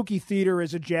is Kabuki theater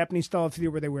is a Japanese style of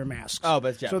theater where they wear masks. Oh, but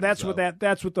it's Japanese, so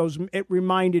that's what those. It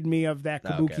reminded me of that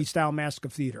Kabuki style mask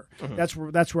of theater.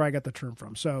 Mm-hmm. That's where I got the term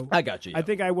from. So I got you. I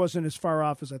think I wasn't as far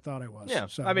off as I thought I was. Yeah,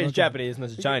 so, I mean it's Japanese and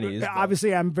it's Chinese.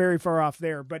 Obviously, I'm very far off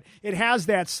there, but it has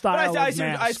that style. I of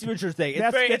mask. I see what you're saying.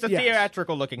 It's a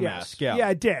theatrical looking mask. Yeah,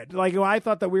 it did. Like I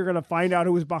thought that we were going to find out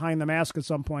who was behind the mask at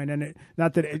some point, and I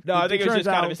think it was just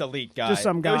kind of his elite guy. Just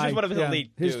some guy. It was just one of his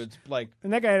elite dudes.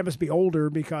 And that guy must be older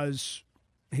because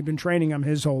he'd been training him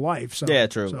his whole life. So yeah,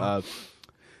 true.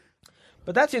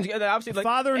 But that seems obviously like the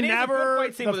father never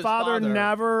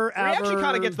ever. He actually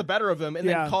kind of gets the better of him and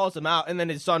then calls him out, and then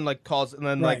his son like calls, and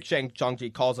then like Shang-Chi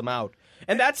calls him out.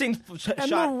 And that seems shot.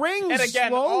 The rings and again,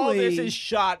 slowly, all this is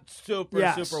shot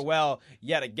super well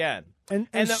yet again.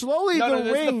 And slowly the rings.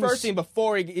 This is the first scene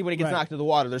before when he gets knocked into the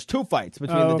water. There's two fights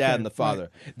between the dad and the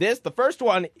father. Right. The first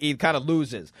one, he kind of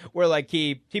loses, where like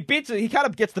he kind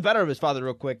of gets the better of his father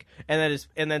real quick, and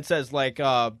then says like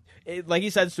he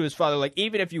says to his father like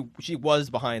even if she was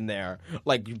behind there,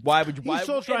 like why would you? He's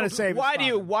still trying to save. Why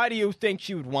do you think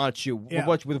she would want you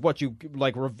with what you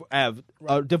like have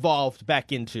devolved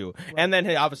back into? Right. And then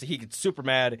obviously he gets super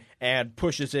mad and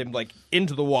pushes him like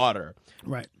into the water.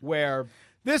 Right. Where.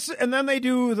 And then they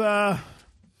do the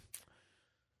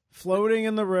floating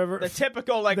in the river. The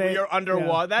typical, like, when you're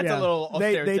underwater. That's a little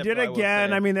They stereotypical, did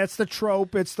again. I mean, that's the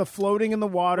trope. It's the floating in the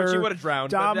water. Which he would have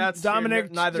drowned. But that's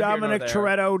Dominic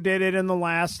Toretto did it in the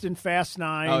last in Fast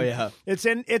 9. Oh, yeah. It's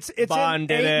Bond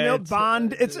did it.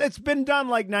 Bond. It's been done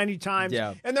like 90 times.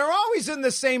 Yeah. And they're always in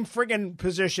the same friggin'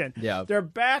 position. Yeah. They're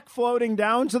back floating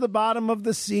down to the bottom of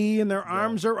the sea, and their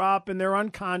arms are up, and they're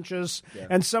unconscious,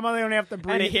 and some of them don't have to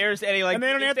breathe. And he and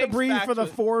they don't have to breathe for the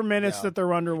 4 minutes that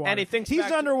they're underwater. And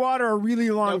he's underwater a really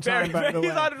long time, by the way.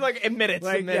 He's under like minutes.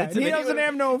 Like, he doesn't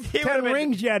have no 10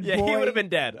 rings yet, yeah, boy. he would have been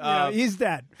dead. He's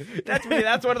dead.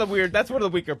 That's one of the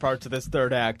weaker parts of this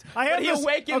third act. He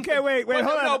awakens. Okay, wait, hold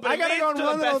on. I gotta go on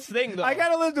one little thing, though. I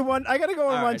gotta go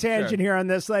on one tangent here on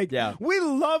this. Like, we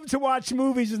love to watch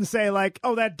movies and say, like,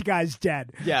 oh, that guy's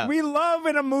dead. Yeah. We love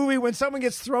in a movie when someone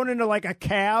gets thrown into like a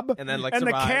cab, and then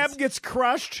the cab gets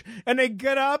crushed, and they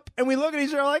get up, and we look at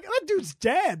each other like, that dude's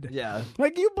dead. Yeah.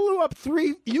 Like, you blew up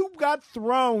you got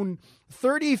thrown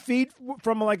 30 feet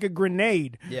from like a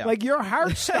grenade. Yeah. Like, your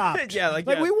heart stopped. Like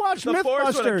we watch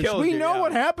Mythbusters. We know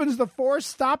what happens. The Force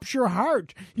stops your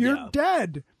heart. You're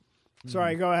dead.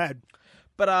 Sorry, go ahead.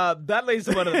 But that leads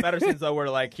to one of the better scenes, though, where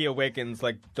like he awakens,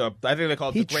 like I think they call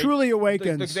it. He truly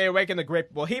awakens. They awaken the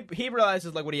great. Well, he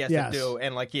realizes like what he has to do,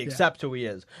 and like he accepts who he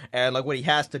is, and like what he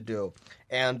has to do,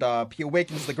 and he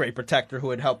awakens the Great Protector who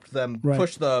had helped them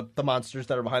push the monsters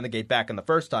that are behind the gate back in the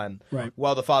first time. Right.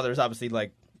 While the father is obviously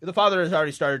like. The father has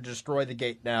already started to destroy the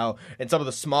gate now, and some of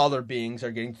the smaller beings are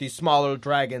getting these smaller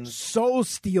dragons. Soul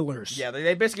stealers. Yeah,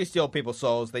 they basically steal people's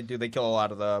souls. They kill a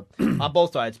lot of the on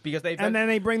both sides because and then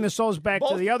they bring the souls back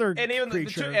to the other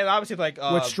creature, and obviously like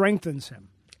which strengthens him.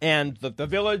 And the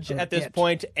village at this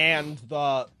point, and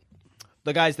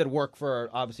the guys that work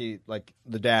for, obviously, like,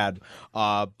 the dad,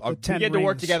 begin to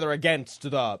work together against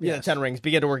the 10 rings,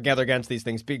 begin to work together against these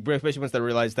things, especially once they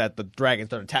realize that the dragons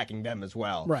start attacking them as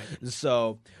well. Right.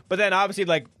 So, but then, obviously,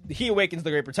 like, he awakens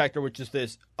the Great Protector, which is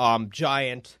this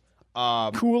giant...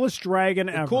 coolest dragon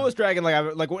ever. Coolest dragon,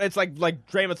 like it's like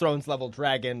Game of Thrones level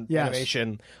dragon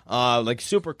animation, like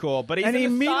super cool. But he's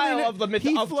in the style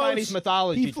of Chinese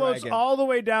mythology. He floats dragon. all the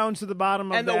way down to the bottom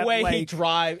of that lake.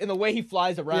 And the way he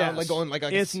flies around, like going like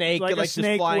a snake, like just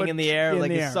flying in the air,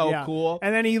 it's so cool.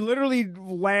 And then he literally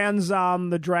lands on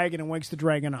the dragon and wakes the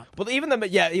dragon up. But even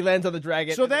he lands on the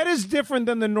dragon. So that is different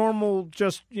than the normal,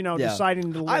 just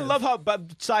deciding to live. I love how,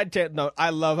 but side note,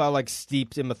 I love how like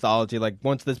steeped in mythology. Like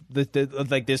once this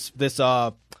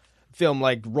film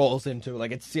like rolls into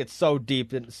like it's so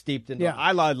deep and steeped in.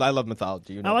 I love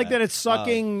mythology. I like that it's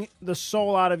sucking the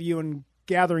soul out of you and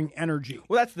gathering energy.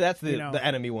 Well, that's the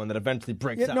enemy one that eventually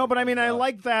breaks out. No, but I mean, I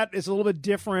like that. It's a little bit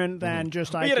different than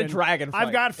just we get a dragon fight.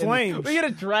 I've got flames. We get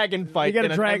a dragon fight. We get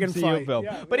a dragon fight. Film.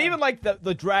 But even like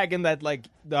the dragon that like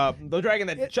the dragon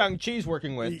that Shang-Chi's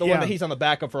working with, the one that he's on the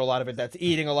back of for a lot of it, that's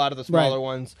eating a lot of the smaller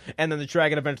ones, and then the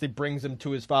dragon eventually brings him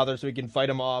to his father so he can fight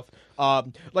him off.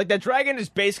 Like that dragon is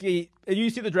basically, you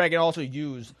see the dragon also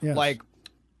use like.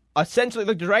 Essentially,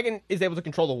 like the dragon is able to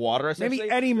control the water. Essentially, maybe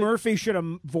Eddie Murphy should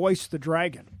have voiced the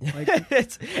dragon. Like,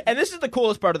 and this is the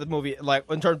coolest part of the movie, like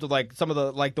in terms of like some of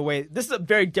the like the way this is a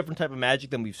very different type of magic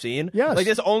than we've seen. Yes, like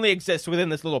this only exists within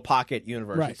this little pocket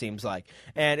universe. It seems like,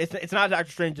 and it's not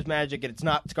Doctor Strange's magic, and it's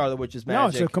not Scarlet Witch's magic. No,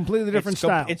 it's a completely different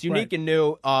style. It's unique and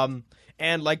new.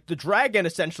 And like the dragon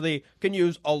essentially can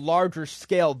use a larger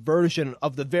scale version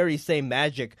of the very same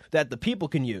magic that the people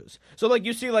can use. So like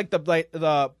you see like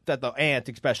the ant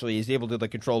especially is able to like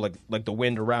control like the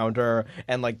wind around her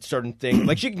and like certain things.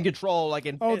 Like she can control like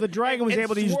the dragon was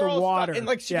able to use the water and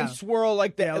like she can swirl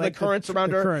like the currents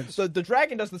around her. Currents. So the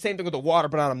dragon does the same thing with the water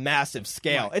but on a massive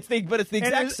scale. Right. It's the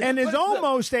exact same, and is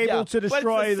almost able to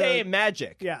destroy the same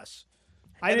magic. Yes.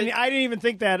 I didn't even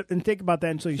think about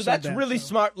that until you said that. So that's really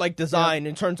smart, like design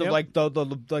in terms of like the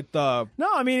No,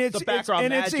 I mean it's the background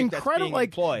and it's incredible. Like,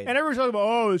 employed. And everyone's talking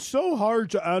about it's so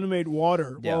hard to animate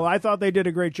water. Yeah. Well, I thought they did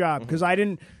a great job because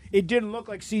it didn't look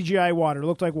like CGI water. It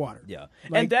looked like water. Yeah,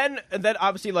 like, and then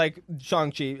obviously like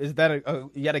Shang-Chi is then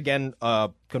yet again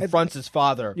confronts his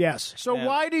father. Yes. So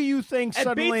why do you think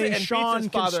suddenly Sean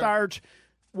can start?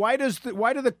 Why do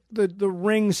the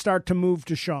rings start to move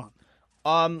to Sean?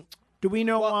 Do we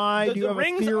know why? Do you have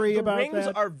a theory about that? The rings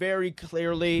are very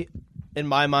clearly, in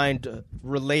my mind,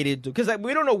 related to... Because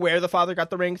we don't know where the father got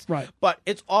the rings. Right. But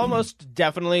it's almost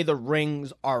definitely the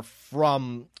rings are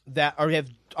from that...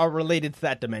 are related to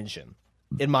that dimension,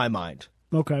 in my mind.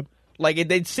 Okay. Like,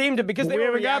 they seem to... Because we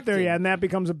haven't got there yet, and that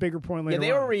becomes a bigger point later on.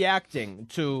 They were reacting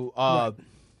to...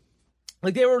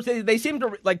 Like they seem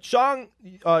to like Sean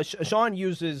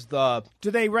uses the. Do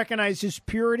they recognize his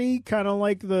purity, kind of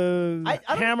like the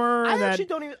hammer? I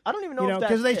don't even know if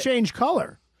because they change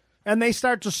color. and they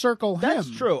start to circle him. That's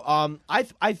true.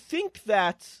 I think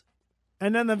that,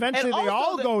 and then eventually they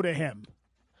all go to him.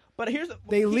 But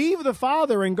they leave the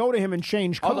father and go to him and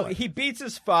change color. Although he beats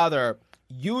his father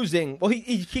using, well,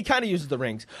 he kind of uses the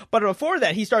rings, but before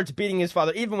that he starts beating his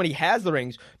father even when he has the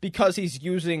rings, because he's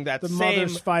using that his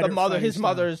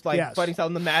mother's like fighting style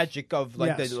and the magic of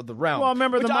like the realm. Well,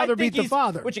 remember the mother beat the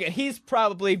father, which again he's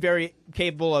probably very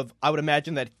capable of. I would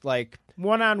imagine that like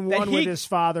one-on-one with his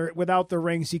father without the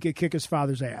rings, he could kick his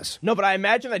father's ass. No, but I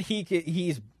imagine that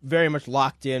he's very much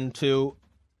locked into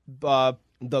the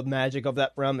magic of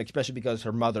that realm, especially because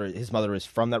his mother is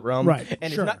from that realm, right?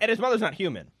 And his mother's not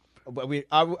human. But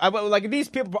like these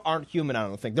people aren't human. I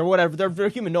don't think they're whatever. They're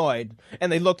humanoid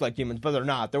and they look like humans, but they're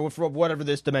not. They're from whatever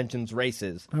this dimension's race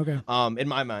is. Okay. In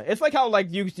my mind, it's like how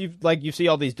like you see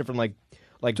all these different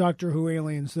like Doctor Who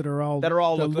aliens that are all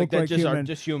look like human, are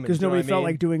just humans because nobody felt I mean?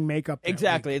 like doing makeup.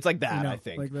 Exactly, it's like that. I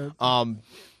think. Like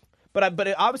but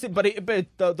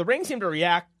the rings seem to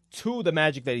react to the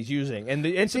magic that he's using, and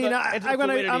I'm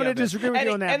gonna disagree with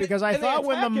you on that, because I thought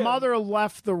when the mother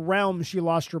left the realm, she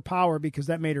lost her power because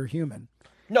that made her human.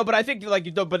 No, but I think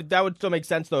but that would still make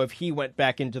sense though if he went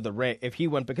back into the ring.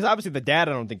 Because obviously the dad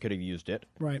I don't think could have used it,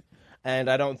 right?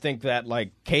 And I don't think that like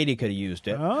Katie could have used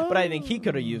it, but I think he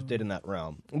could have used it in that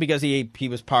realm because he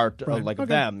was part of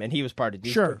them, and he was part of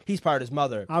he's part of his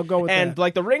mother. I'll go with that. And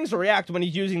like the rings react when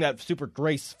he's using that super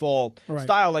graceful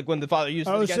style, like when the father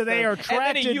uses. Oh, so they are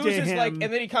attracted to him, and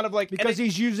then he kind of like because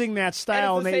he's using that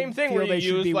style. And it's the same thing where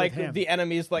you use like the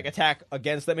enemies like attack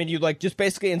against them, and you like just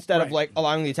basically instead of like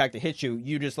allowing the attack to hit you,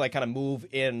 you just like kind of move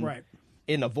in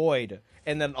a void.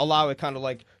 And then allow it kind of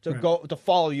like to go to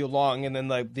follow you along, and then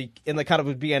kind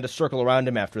of began to circle around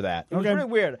him after that. It was really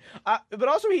weird, but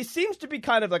also he seems to be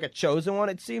kind of like a chosen one.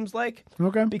 It seems like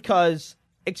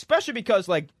especially because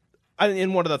like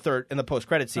in one of the post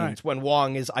credit scenes when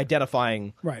Wong is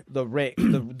identifying the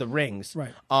rings,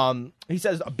 he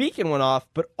says a beacon went off,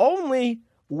 but only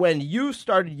when you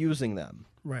started using them.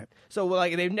 Right. So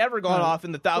like they've never gone off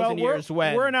in the 1,000 years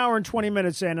when we're an hour and 20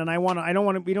 minutes in, and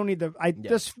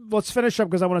let's finish up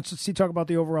because I want to talk about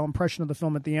the overall impression of the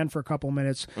film at the end for a couple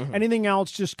minutes. Mm-hmm. Anything else?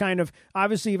 Just kind of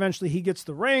obviously eventually he gets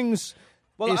the rings.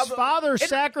 Well, his father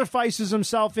sacrifices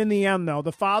himself in the end, though.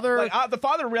 The father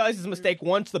realizes his mistake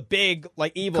once the big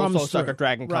like evil soul sucker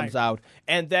dragon comes out,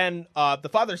 and then the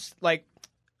father's like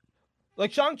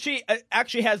Shang-Chi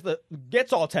actually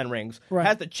gets all 10 rings,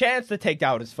 has the chance to take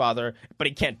out his father, but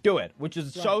he can't do it, which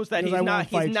shows that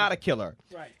he's not a killer.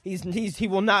 Right. He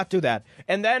will not do that.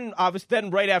 And then obviously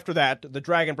right after that, the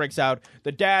dragon breaks out.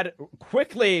 The dad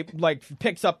quickly like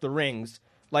picks up the rings,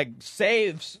 like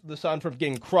saves the son from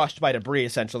getting crushed by debris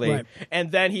essentially. Right.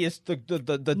 And then he is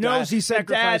he's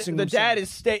sacrificing the dad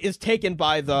is taken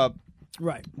by the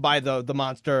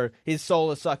monster. His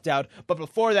soul is sucked out, but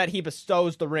before that, he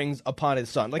bestows the rings upon his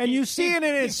son. Like, and you see it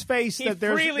in his face that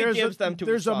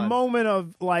there's a moment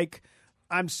of like,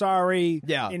 I'm sorry.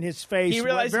 Yeah. In his face, he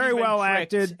realizes very well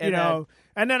acted. And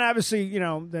and then obviously,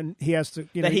 then he has to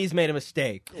that he's made a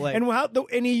mistake. Like,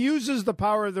 and he uses the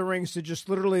power of the rings to just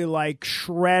literally like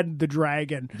shred the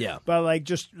dragon. Yeah. By like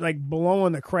just like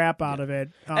blowing the crap out of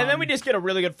it. And then we just get a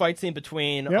really good fight scene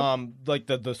between like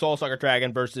the Soul Sucker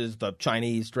dragon versus the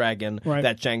Chinese dragon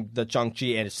that the Shang-Chi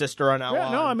and his sister are now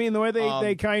on. No, I mean the way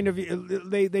they kind of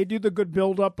they do the good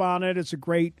build up on it. It's a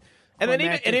great. And then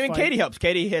even Katie helps.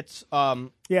 Katie hits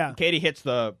Katie hits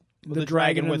the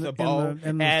dragon with a bow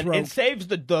and saves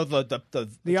the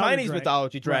Chinese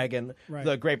mythology dragon,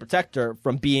 the Great Protector,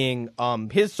 from being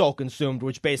his soul consumed,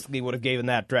 which basically would have given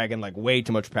that dragon like way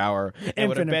too much power.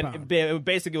 It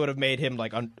basically would have made him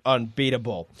like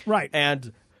unbeatable. Right.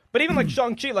 But even like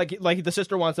Shang-Chi, like the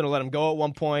sister wants him to let him go at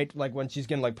one point, like when she's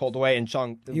getting like pulled away, and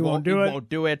he won't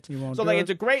do it. So like it's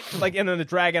a great like, and then the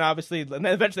dragon obviously, and then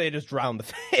eventually they just drown the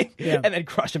thing, and then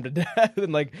crush him to death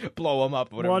and like blow him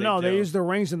up. Or whatever. Well, no, they use the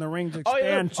rings, and the rings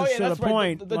expand to the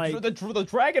point. The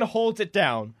dragon holds it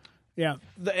down. Yeah,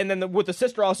 and then with the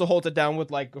sister also holds it down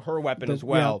with like her weapon as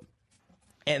well.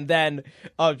 Yeah. And then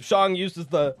Shang uses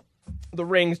the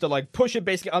rings to like push it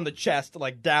basically on the chest,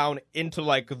 like down into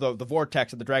like the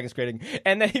vortex that the dragon's creating,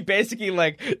 and then he basically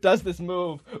like does this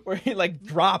move where he like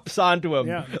drops onto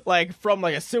him like from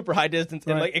like a super high distance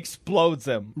and like explodes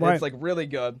him. It's like really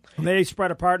good. And they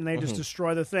spread apart and they just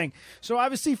destroy the thing. So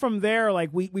obviously from there, like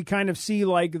we kind of see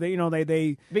like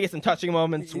they get some touching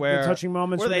moments where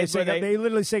they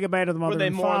literally say goodbye to the mother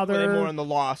and father. Where they mourn the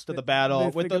loss of the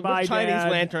battle with Chinese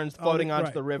lanterns floating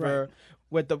onto the river.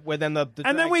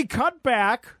 And then we cut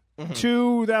back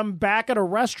to them back at a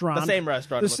restaurant. The same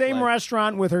restaurant. The same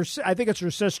restaurant with her, I think it's her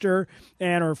sister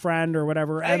and her friend or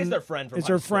whatever. I think it's their friend from It's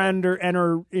high her school. friend and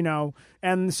her,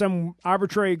 and some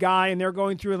arbitrary guy, and they're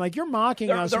going through and like, you're mocking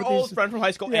us. Their with old these, friend from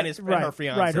high school and her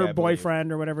fiance. Right, her I believe.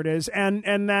 boyfriend or whatever it is. And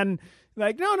then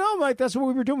like, no, like that's what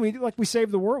we were doing. We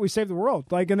saved the world. We saved the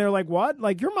world. Like, and they're like, what?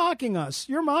 Like, you're mocking us.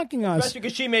 You're mocking us. Especially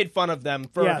because she made fun of them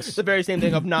for Yes. the very same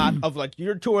thing of like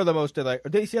you're two of the most like, or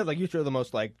they said like you're two of the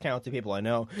most like talented people I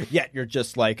know. Yet you're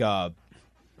just like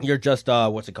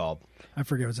what's it called? I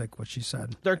forget what she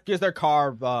said. Their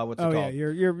car. What's it called? Yeah,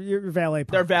 you're valet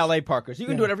parkers. They're valet parkers. You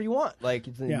can do whatever you want, like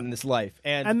in this life.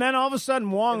 And then all of a sudden,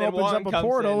 Wong opens Wong up a comes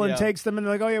portal in, and takes them, and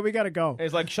they're like, oh yeah, we got to go.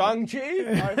 it's like Shang-Chi.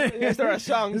 Is there a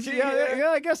Shang-Chi?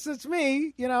 Yeah, I guess it's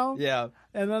me. Yeah.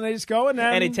 And then they just go, and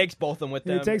then And he takes both of them with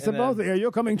them. He takes them both. Yeah,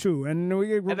 you're coming too, and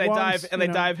they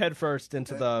dive headfirst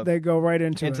into the. They go right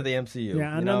into the MCU.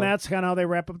 Yeah, and then that's kind of how they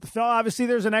wrap up the film. Obviously,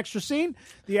 there's an extra scene.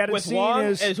 The edit with scene Wong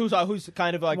is who's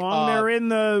kind of like Wong. They're in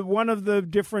one of the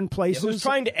different places. Who's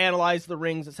trying to analyze the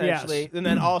rings essentially, and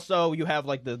then also you have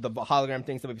like the hologram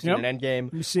things that we've seen in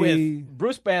Endgame. You see with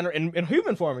Bruce Banner in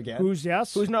human form again. Who's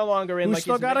no longer in. Who's like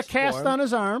still his got a mixed cast form. on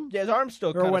his arm. Yeah, his arm's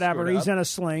still or whatever. He's in a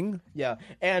sling. Yeah,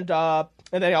 and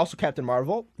then also Captain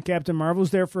Marvel. Captain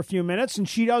Marvel's there for a few minutes, and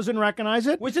she doesn't recognize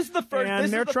it. Which is the first.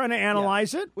 And they're trying to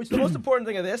analyze it. Which the most important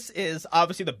thing of this is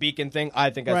obviously the beacon thing.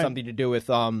 I think has something to do with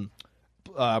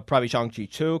probably Shang-Chi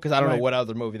too, because I don't know what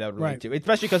other movie that would relate to.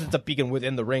 Especially because it's a beacon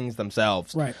within the rings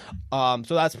themselves. Right. So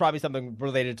that's probably something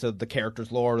related to the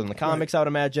character's lore in the comics, I would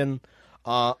imagine.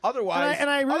 Otherwise,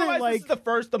 I really like this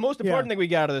is the most important thing we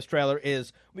got out of this trailer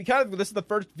is this is the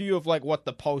first view of like what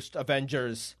the post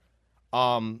Avengers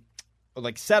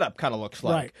like setup kind of looks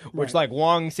like, which like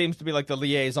Wong seems to be like the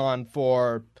liaison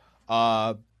for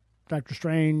Doctor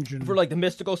Strange and for like the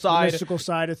mystical side of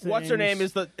things. What's her name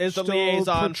is the Still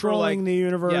liaison patrolling for like the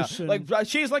universe. Yeah, like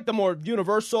she's like the more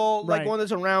universal like one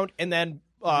that's around, and then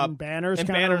Banner's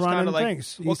kind of running like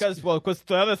things. Because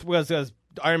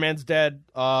Iron Man's dead.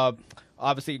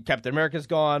 Obviously, Captain America's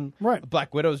gone. Right.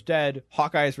 Black Widow's dead.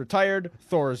 Hawkeye's retired.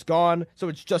 Thor's gone. So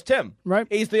it's just him. Right.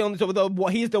 He's the only. So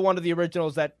he's the one of the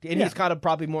originals that, and he's kind of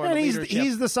probably more. And in he's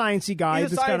leadership. the sciencey guy.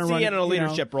 He's a that's kind of running, and in a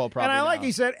leadership role. Probably. And I like now.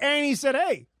 he said,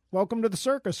 hey. Welcome to the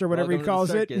circus, or whatever he calls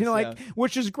it. Circus,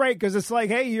 which is great because it's like,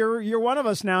 hey, you're one of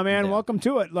us now, man. Yeah. Welcome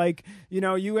to it. Like, you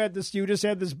just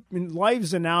had this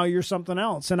lives, and now you're something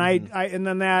else. And and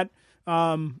then that.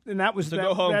 And that was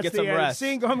go home, get some rest.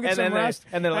 Go home, get some rest.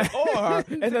 And they're like,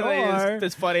 and then they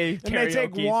this funny karaoke. And they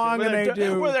take Wong and they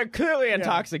do. Well, they're clearly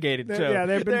intoxicated too. Yeah,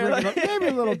 they've been drinking maybe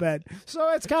a little bit.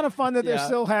 So it's kind of fun that they're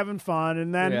still having fun.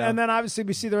 And then obviously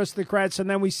we see the rest of the credits, and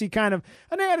then we see kind of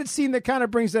an added scene that kind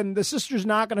of brings in the sister's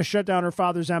not going to shut down her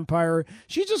father's empire.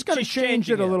 She's just going to change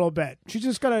it a little bit. She's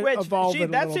just going to evolve it a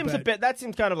little bit. That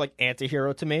seems kind of like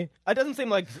anti-hero to me. It doesn't seem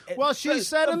like. Well, she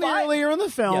said earlier in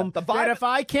the film that if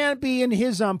I can't be in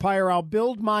his empire, I'll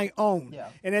build my own. Yeah.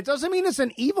 And it doesn't mean it's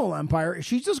an evil empire.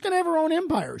 She's just going to have her own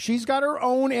empire. She's got her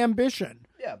own ambition.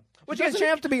 Yeah. Which doesn't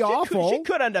have to be awful. She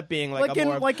could end up being like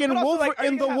in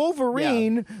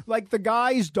Wolverine, yeah. like the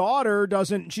guy's daughter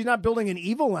she's not building an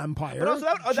evil empire. But also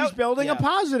she's building a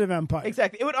positive empire.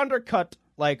 Exactly. It would undercut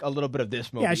like a little bit of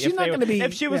this movie. Yeah, she's not going to be.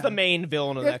 If she was the main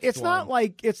villain of the next it's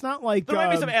one. It's not like there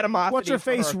might be some animosity. What's her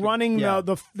face running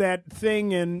that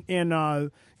thing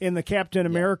in the Captain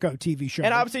America TV show.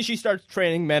 And obviously she starts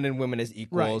training men and women as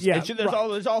equals. Right, yeah. And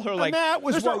there's all her like, and that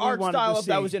was there's what her art we wanted style to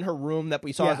see. that was in her room that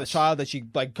we saw as a child that she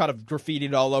like kind of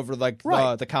graffitied all over like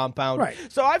the compound. Right.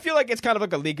 So I feel like it's kind of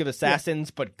like a League of Assassins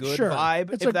but good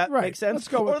vibe, if that makes sense. Let's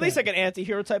go with or at least that. like an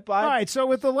anti-hero type vibe. All right, so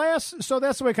with the last, so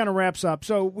that's the way it kind of wraps up.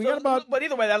 So we got about. But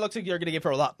either way, that looks like you're going to give her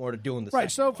a lot more to do in the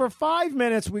right. So for 5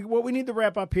 minutes, what we need to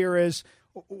wrap up here is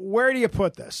where do you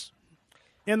put this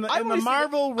in the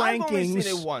Marvel rankings? I've only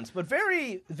seen it once, but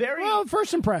very, very. Well,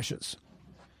 first impressions.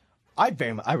 I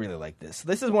really like this.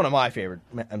 This is one of my favorite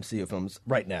MCU films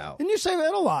right now. And you say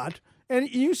that a lot. And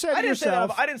you said I didn't say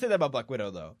that about Black Widow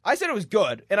though. I said it was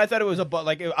good, and I thought it was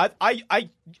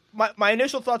my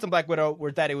initial thoughts on Black Widow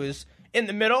were that it was in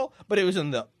the middle, but it was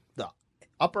in the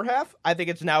upper half. I think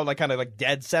it's now like kind of like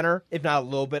dead center, if not a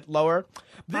little bit lower.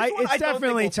 It's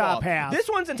definitely top half. This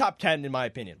one's in top 10 in my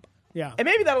opinion. Yeah, and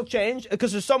maybe that'll change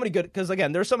because there's so many good. Because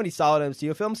again, there's so many solid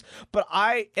MCU films. But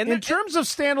in terms of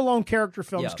standalone character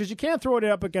films, because you can't throw it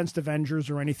up against Avengers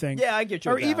or anything. Yeah, I get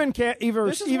you. Or even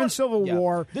Civil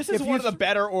War. This is one of the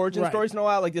better origin stories in a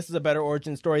while. Like this is a better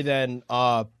origin story than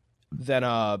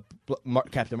Captain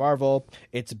Marvel.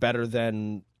 It's better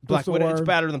than Black Widow. It's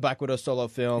better than Black Widow's solo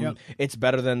film. Yep. It's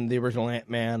better than the original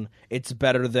Ant-Man. It's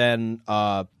better than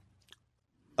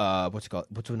what's it called?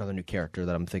 What's another new character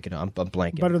that I'm thinking of? I'm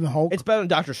blanking. Better than Hulk? It's better than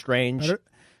Doctor Strange. Better?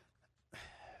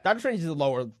 Doctor Strange is a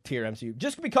lower tier MCU,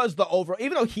 just because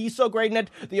even though he's so great in it,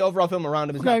 the overall film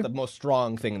around him is not the most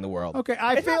strong thing in the world. Okay,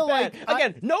 It's feel not bad. like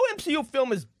again, no MCU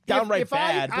film is downright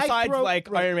bad. Besides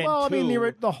Iron Man 2, I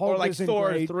mean, the Hulk or like isn't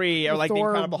Thor great. 3, or like Thor the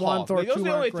Incredible 1, Hulk. Thor Like, those 2 are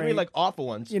the only aren't three great. like awful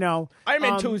ones. You know, Iron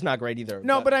Man 2 is not great either.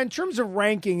 No, but in terms of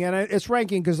ranking, and it's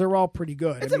ranking because they're all pretty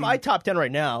good. It's in my top 10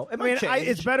 right now. It might change,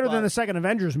 it's better than the second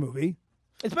Avengers movie.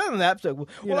 It's better than that. So,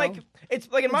 it's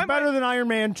like in my mind, better than Iron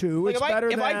Man 2. Like it's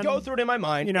if I go through it in my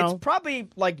mind, it's probably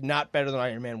like not better than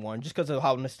Iron Man 1, just because of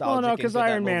how nostalgic. No, because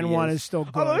Iron Man 1 is still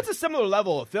good. Although it's a similar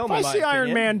level of film. If I see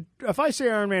Iron Man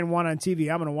 1 on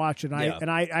TV, I'm going to watch it. And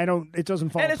I don't. It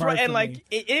doesn't fall apart. And for like, me.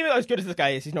 even though as good as this guy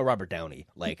is, he's no Robert Downey.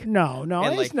 Like, no,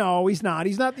 he's not.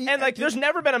 He's not. And like, there's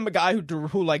never been a guy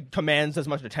who like commands as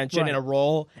much attention in a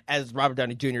role as Robert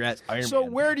Downey Jr. as Iron Man. So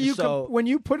where do you when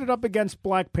you put it up against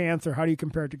Black Panther? How do you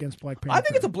compare it against Black Panther? I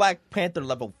think it's a Black Panther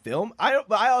level film.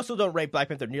 But I also don't rate Black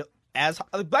Panther as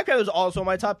Black Panther is also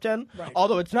my top 10,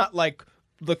 although it's not like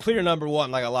the clear number one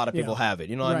like a lot of people have it.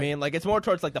 You know what I mean? Like it's more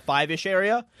towards like the 5-ish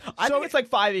area. I think it's like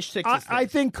 5-ish, 6-ish. I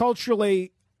think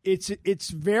culturally it's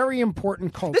very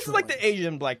important culturally. This is like the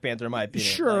Asian Black Panther, in my opinion.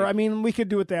 Sure, like, I mean we could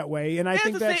do it that way, and I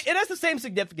think it has the same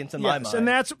significance in my mind. And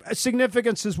that's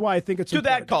significance is why I think it's to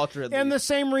important. that culture. And the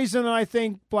same reason that I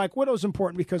think Black Widow is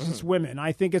important because it's women.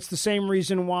 I think it's the same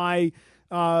reason why.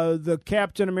 The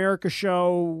Captain America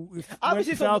show,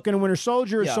 Falcon and Winter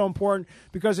Soldier is so important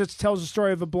because it tells the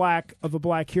story of a black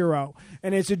hero,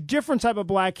 and it's a different type of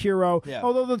black hero. Yeah.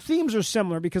 Although the themes are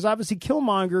similar, because obviously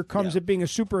Killmonger comes at being a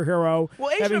superhero,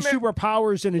 having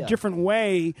superpowers in a different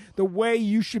way. The way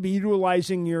you should be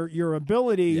utilizing your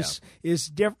abilities is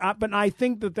different. But I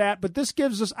think but this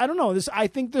gives us. I don't know. I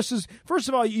think this is first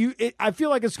of all. I feel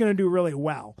like it's going to do really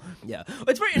well. Yeah,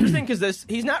 it's very interesting because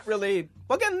he's not really.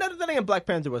 Well, again, nothing in Black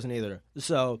Panther wasn't either.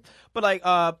 So, but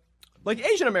like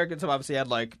Asian Americans have obviously had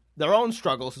like their own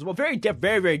struggles as well, very,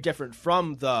 very different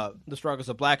from the struggles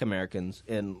of Black Americans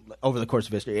over the course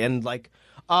of history. And like,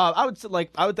 I would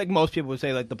think most people would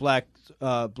say like the Black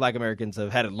Americans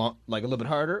have had it a little bit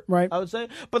harder. Right. I would say,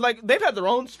 but like they've had their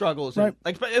own struggles, and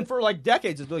for like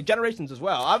decades, like generations as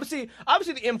well. Obviously,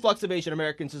 the influx of Asian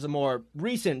Americans is a more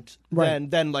recent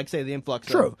than like say the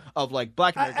influx of like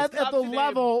Black Americans at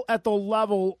the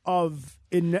level of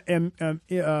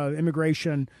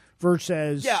immigration.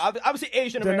 Versus obviously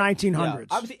Asian the 1900s. Yeah,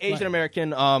 obviously Asian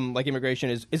American like immigration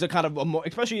is a kind of a more,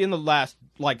 especially in the last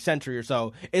like century or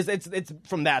so. It's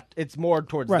from that it's more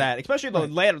towards that, especially the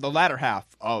latter half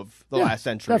of the last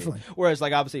century. Definitely. Whereas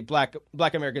like obviously Black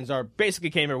Americans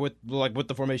basically came here with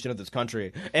the formation of this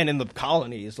country and in the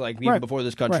colonies like even before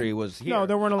this country was here. No,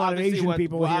 there weren't a lot of Asian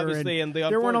people here. Obviously,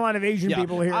 there weren't a lot of Asian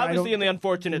people here. Obviously, in the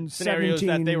unfortunate scenarios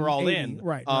that they were all in.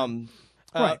 Right.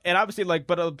 And obviously, like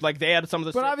they had some of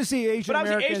the. But obviously, Asian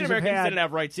Americans didn't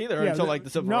have rights either until like the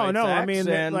Civil Rights Act. I mean,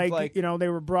 they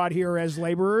were brought here as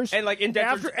laborers, and like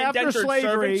after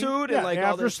slavery, servitude, and like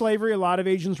after slavery, a lot of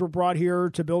Asians were brought here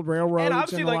to build railroads. And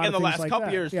obviously, like in the last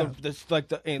couple years,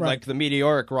 the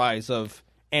meteoric rise of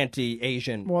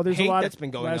anti-Asian hate that's been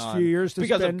going last on few years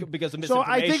because of misinformation. So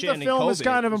I think the film is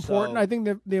kind of important. So I think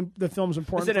the film's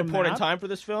important. It's an important time for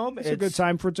this film. It's a good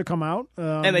time for it to come out.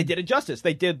 And they did it justice.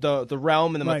 They did the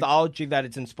realm and the mythology that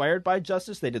it's inspired by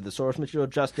justice. They did the source material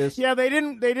justice. Yeah, they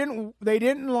didn't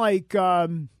like.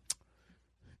 They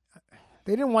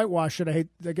didn't whitewash it. I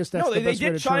guess that's the best they way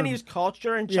did to Chinese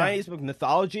culture and Chinese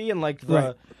mythology and like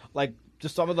the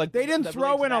just some of like they didn't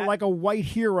throw in a white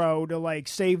hero to like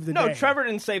save the day. No, Trevor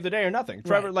didn't save the day or nothing.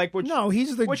 Trevor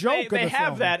he's the joke. They of the have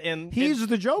film. that in he's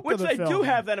the joke of the film. Which they do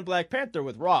have that in Black Panther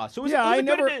with Ross.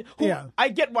 I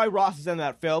get why Ross is in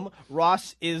that film.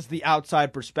 Ross is the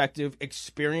outside perspective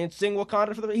experiencing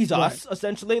Wakanda for he's us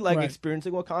essentially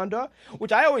experiencing Wakanda,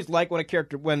 which I always like when a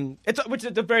character which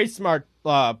is a very smart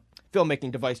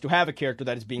filmmaking device to have a character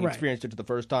that is being experienced it for the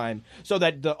first time, so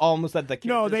that the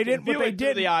character they didn't. But they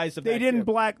did. The eyes of they didn't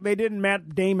character. They didn't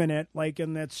Matt Damon it like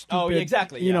in that stupid. Oh,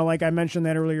 exactly. You know, like I mentioned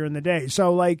that earlier in the day.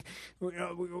 So I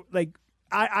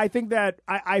think that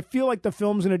I feel like the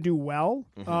film's going to do well.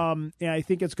 And I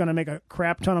think it's going to make a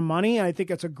crap ton of money. And I think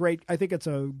it's a good.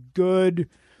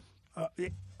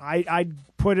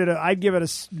 I'd give it a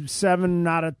 7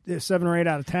 or 8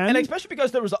 out of 10. And especially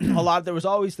because there was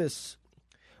always this.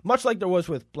 Much like there was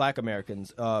with Black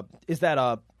Americans, is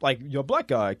that your black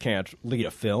guy can't lead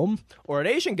a film, or an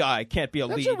Asian guy can't be a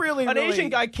lead. Asian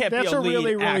guy can't be a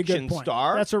lead action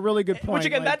star. That's a really good point. Which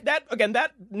again,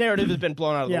 that narrative has been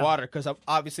blown out of the water because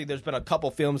obviously there's been a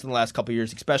couple films in the last couple of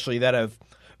years, especially that have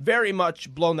very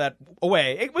much blown that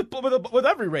away with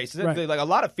every race. Right. Like a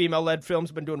lot of female-led films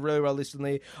have been doing really well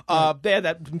recently. They had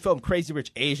that film Crazy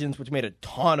Rich Asians, which made a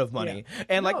ton of money,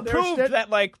 and proved that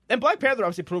and Black Panther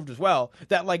obviously proved as well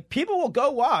that like people will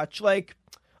go watch like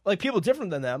people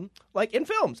different than them like in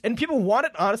films, and people want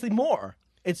it honestly more.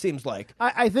 It seems like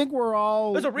I think we're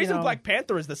all. There's a reason Black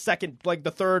Panther is the second, like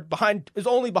the third behind, is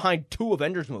only behind 2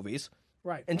 Avengers movies,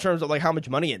 right? In terms of like how much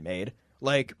money it made,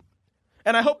 like.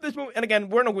 And I hope this movie. And again,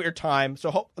 we're in a weird time,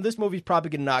 so this movie's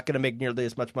probably not going to make nearly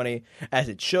as much money as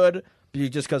it should,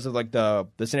 just because of like the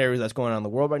scenarios that's going on in the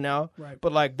world right now. Right.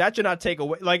 But like that should not take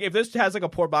away. Like if this has like a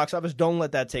poor box office, don't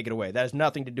let that take it away. That has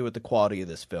nothing to do with the quality of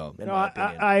this film. In my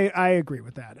opinion, I agree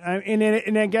with that.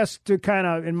 And I guess to kind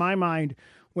of, in my mind,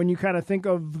 when you kind of think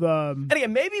of the, and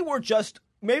again, maybe we're just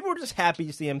happy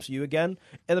to see MCU again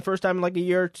in the first time in like a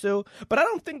year or two, but I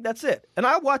don't think that's it. And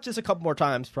I'll watch this a couple more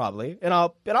times probably, and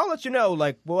I'll let you know.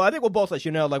 Like, well, I think we'll both let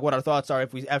you know like what our thoughts are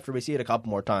after we see it a couple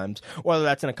more times, whether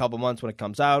that's in a couple months when it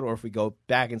comes out, or if we go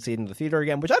back and see it in the theater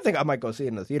again. Which I think I might go see it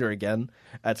in the theater again.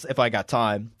 That's if I got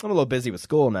time. I'm a little busy with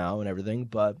school now and everything,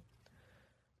 but.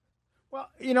 Well,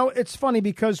 it's funny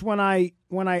because when I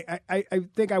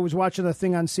think I was watching the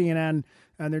thing on CNN.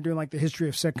 And they're doing like the history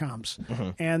of sitcoms,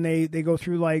 and they go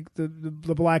through like the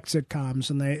black sitcoms,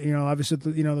 and they obviously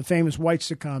the famous white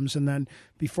sitcoms, and then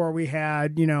before we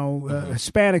had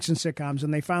Hispanics in sitcoms,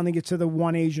 and they finally get to the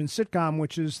one Asian sitcom,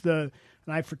 which is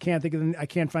I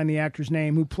can't find the actor's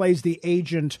name who plays the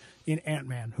agent in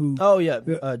Ant-Man.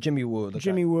 Jimmy Woo.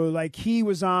 Jimmy Woo, like he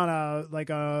was on a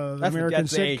American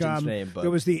that's sitcom. The agent's name, but it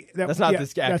was that's not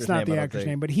this actor's name. That's not the actor's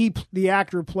name, but the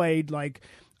actor played like.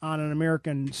 On an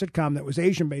American sitcom that was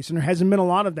Asian-based, and there hasn't been a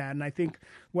lot of that. And I think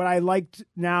what I liked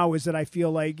now is that I feel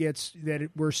like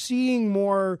we're seeing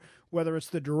more, whether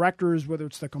it's the directors, whether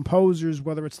it's the composers,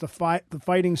 whether it's the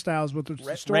fighting styles, whether it's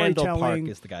the storytelling. Randall Park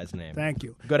is the guy's name. Thank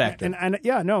you. Good actor.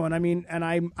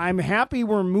 I'm happy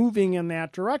we're moving in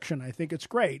that direction. I think it's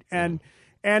great. And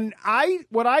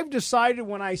what I've decided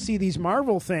when I see these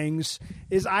Marvel things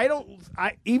is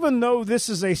even though this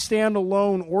is a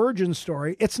standalone origin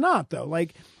story, it's not though.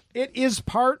 Like it is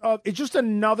it's just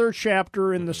another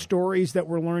chapter in the stories that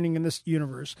we're learning in this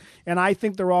universe. And I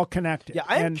think they're all connected. Yeah,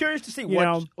 I am curious to see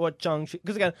what Shang-Chi,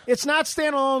 because again, it's not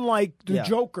standalone like the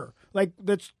Joker. Like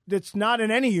that's not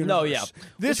in any universe. No, yeah.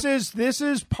 This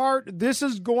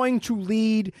is going to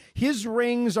lead. His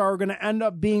rings are going to end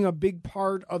up being a big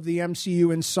part of the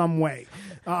MCU in some way.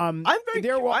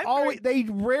 They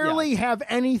rarely have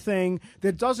anything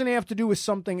that doesn't have to do with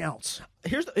something else.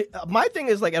 Here's my thing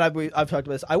is like, and I've talked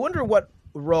about this. I wonder what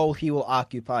role he will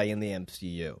occupy in the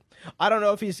MCU. I don't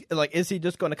know if he's like, is he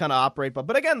just going to kind of operate?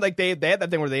 But again, like they had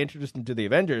that thing where they introduced him to the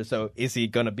Avengers. So is he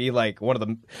going to be like one of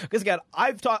them? Because again,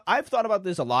 I've thought about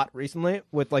this a lot recently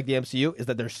with like the MCU. Is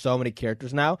that there's so many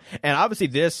characters now, and obviously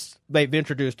they've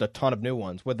introduced a ton of new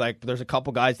ones. With like, there's a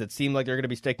couple guys that seem like they're going to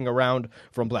be sticking around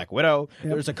from Black Widow.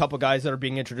 Yep. There's a couple guys that are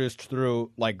being introduced through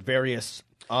like various.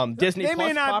 Disney they may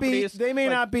Plus not properties. They may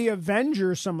not be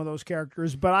Avengers, some of those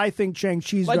characters, but I think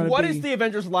Shang-Chi's going to be. What is the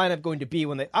Avengers lineup going to be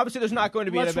when they? Obviously, there's not going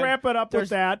to be. Let's wrap it up with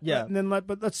that. Yeah. And then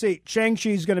let's see.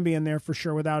 Shang-Chi's going to be in there for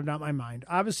sure, without a doubt in my mind.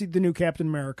 Obviously, the new Captain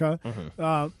America.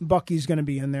 Bucky's going to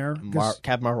be in there.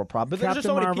 Captain Marvel, probably. But there's just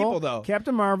so many people, though.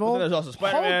 Captain Marvel. But there's also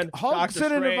Spider-Man. Hulk's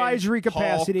in an advisory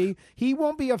capacity. Hulk. He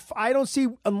won't be I don't see,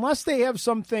 unless they have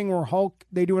something where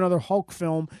they do another Hulk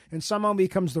film and somehow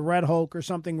becomes the Red Hulk or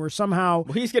something where somehow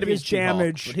he's going to be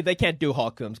damaged. They can't do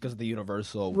Hulk films because of the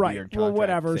Universal weird contract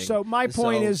whatever. thing. So my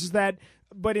point is that,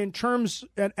 but in terms,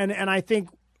 and I think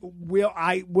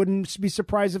I wouldn't be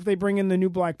surprised if they bring in the new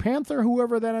Black Panther,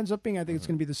 whoever that ends up being. I think it's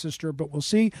going to be the sister, but we'll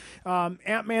see.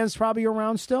 Ant-Man's probably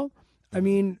around still. I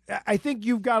mean, I think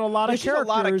you've got a lot of characters. A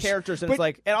lot of characters, and it's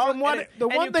like, you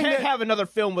can't have another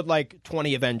film with like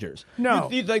 20 Avengers. No,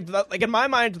 like in my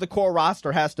mind, the core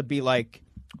roster has to be like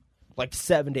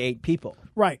 7 to 8 people.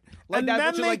 Right. Like and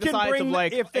that's then they can bring,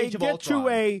 if they get to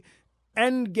a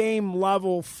Endgame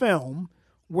level film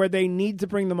where they need to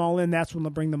bring them all in, that's when they'll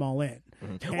bring them all in.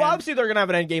 Mm-hmm. Well, obviously they're going to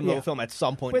have an Endgame level film at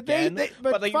some point again.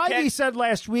 But Feige said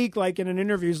last week, like in an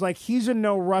interview, he's in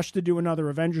no rush to do another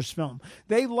Avengers film.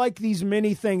 They like these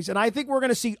mini things, and I think we're going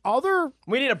to see other.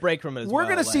 We need a break from it. We're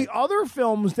going to see other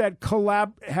films that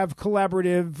have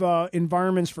collaborative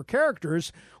environments for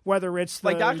characters. Whether it's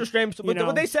like Doctor Strange,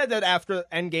 but they said that after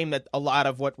Endgame that a lot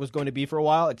of what was going to be for a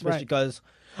while, especially because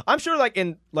I'm sure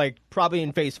probably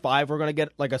in Phase 5 we're going to get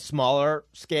like a smaller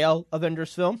scale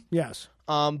Avengers film. Yes.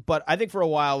 But I think for a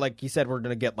while, like you said, we're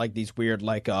going to get like these weird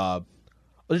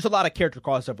there's a lot of character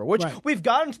crossover, which we've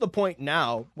gotten to the point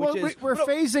now. Which we're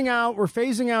phasing out. We're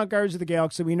phasing out Guardians of the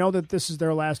Galaxy. We know that this is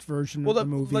their last version of the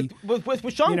movie. Like,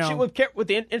 with Shang-Chi, with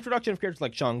the introduction of characters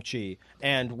like Shang-Chi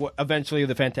and eventually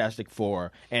the Fantastic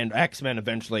Four and X-Men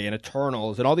eventually and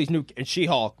Eternals and all these new and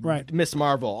She-Hulk, Miss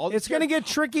Marvel. It's going to get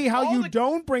tricky how you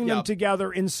don't bring them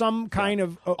together in some kind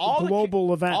of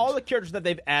global event. All the characters that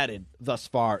they've added thus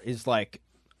far is like.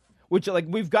 Which, like,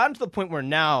 we've gotten to the point where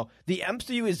now the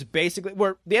MCU is basically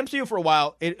where the MCU for a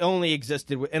while it only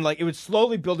existed and like it was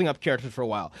slowly building up characters for a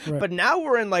while. Right. But now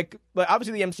we're in like, but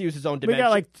obviously the MCU is its own dimension. We got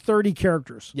like 30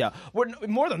 characters. Yeah, we're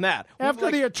more than that. After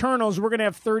the Eternals, we're gonna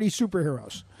have 30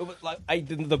 superheroes.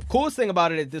 The coolest thing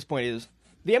about it at this point is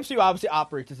the MCU obviously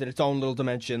operates in its own little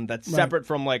dimension that's separate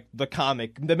from like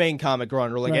the main comic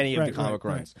run or like any of the comic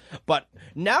runs. But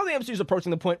now the MCU is approaching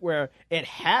the point where it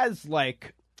has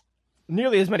like.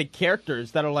 Nearly as many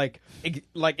characters that are like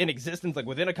in existence, like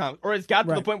within a comic, or it's got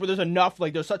to the point where there's enough,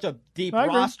 like there's such a deep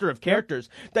roster of characters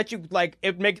that you like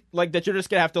it makes like that you're just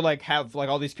gonna have to like have like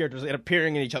all these characters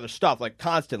appearing in each other's stuff like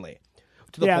constantly.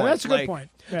 To the point. That's a good point.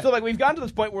 Yeah. So like we've gotten to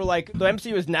this point where like the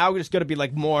MCU is now just going to be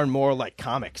like more and more like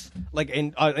comics, like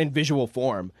in visual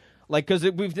form. Like, because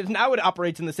now it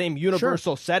operates in the same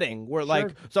universal setting where,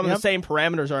 like, some of the same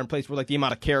parameters are in place where, like, the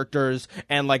amount of characters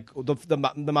and, like,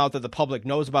 the amount that the public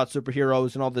knows about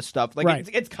superheroes and all this stuff. Like,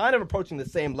 it's kind of approaching the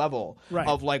same level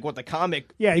of, like, what the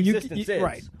comic existence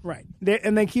is. Right.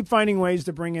 And they keep finding ways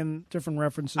to bring in different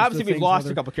references. Obviously, we've lost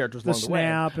a couple characters along the way. The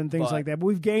Snap and things like that. But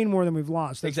we've gained more than we've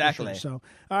lost. Exactly. So,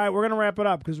 all right, we're going to wrap it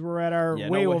up because we're at our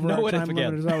over our time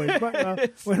limit as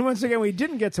always. But once again, we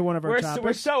didn't get to one of our topics.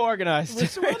 We're so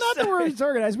organized. We're not the words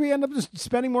organized. We end up just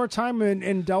spending more time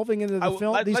in delving into the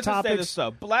film. These topics. Just say this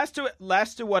though. But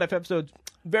last two What If episodes,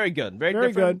 very good, very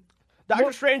different. Good.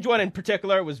 Doctor Strange one in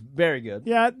particular was very good.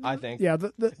 Yeah, I think. Yeah,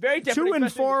 the very different. 2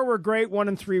 and 4 were great. 1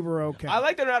 and 3 were okay. I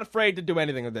like they're not afraid to do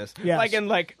anything with this. Yes. Like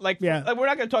we're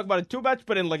not going to talk about it too much,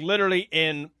 but in like literally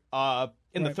in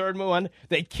the third one,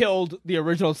 they killed the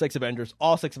original 6 Avengers,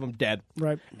 all 6 of them dead.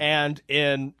 Right. And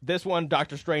in this one,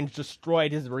 Doctor Strange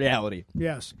destroyed his reality.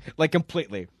 Yes. Like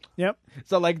completely. Yep.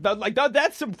 So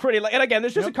that's some pretty and again,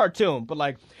 there's just a cartoon, but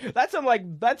like that's some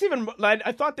like that's even like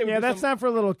I thought they would. Yeah, that's not for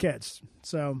little kids.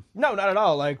 So no, not at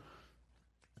all. Like,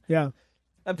 yeah.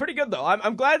 I'm pretty good though.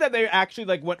 I'm glad that they actually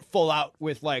like went full out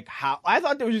with like how I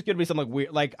thought there was just gonna be something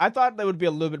weird. Like I thought there would be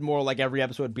a little bit more like every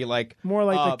episode would be like more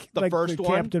like the first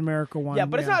one, Captain America one. Yeah,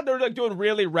 but it's not. They're like doing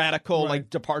really radical like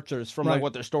departures from like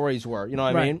what their stories were. You know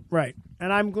what I mean? Right.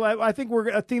 And I'm glad. I think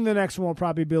the next one will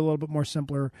probably be a little bit more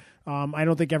simpler. I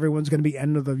don't think everyone's going to be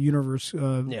end of the universe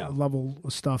level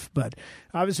stuff, but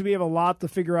obviously we have a lot to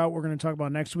figure out. We're going to talk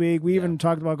about next week. We even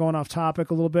talked about going off topic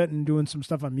a little bit and doing some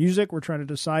stuff on music. We're trying to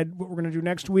decide what we're going to do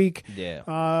next week. Yeah.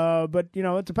 But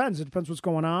it depends. It depends what's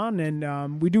going on,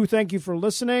 and we do thank you for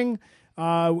listening.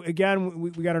 Again,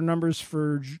 we got our numbers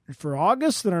for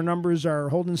August, and our numbers are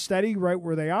holding steady right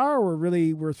where they are.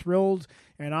 We're thrilled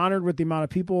and honored with the amount of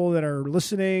people that are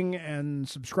listening and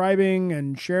subscribing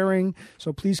and sharing.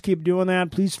 So please keep doing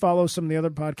that. Please follow some of the other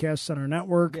podcasts on our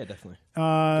network. Yeah, definitely.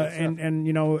 And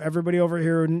everybody over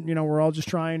here, we're all just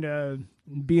trying to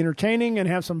be entertaining and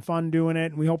have some fun doing it.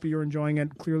 And we hope you're enjoying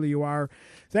it. Clearly you are.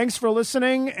 Thanks for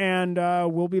listening, and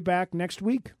we'll be back next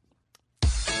week.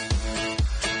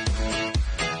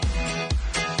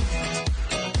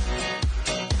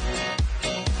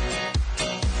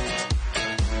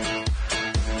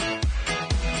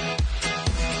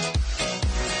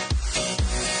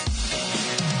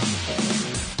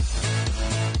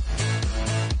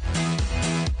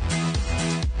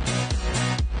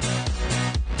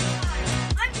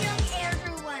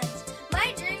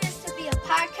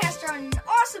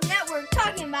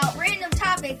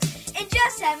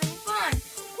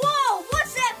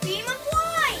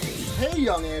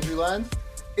 Young Andrew Lenz.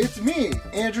 It's me,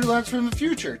 Andrew Lenz from the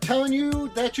future, telling you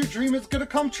that your dream is going to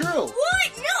come true.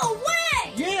 What? No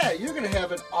way! Yeah, you're going to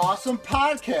have an awesome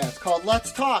podcast called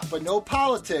Let's Talk, but no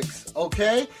politics,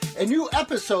 okay? And new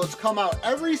episodes come out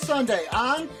every Sunday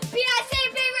on PIC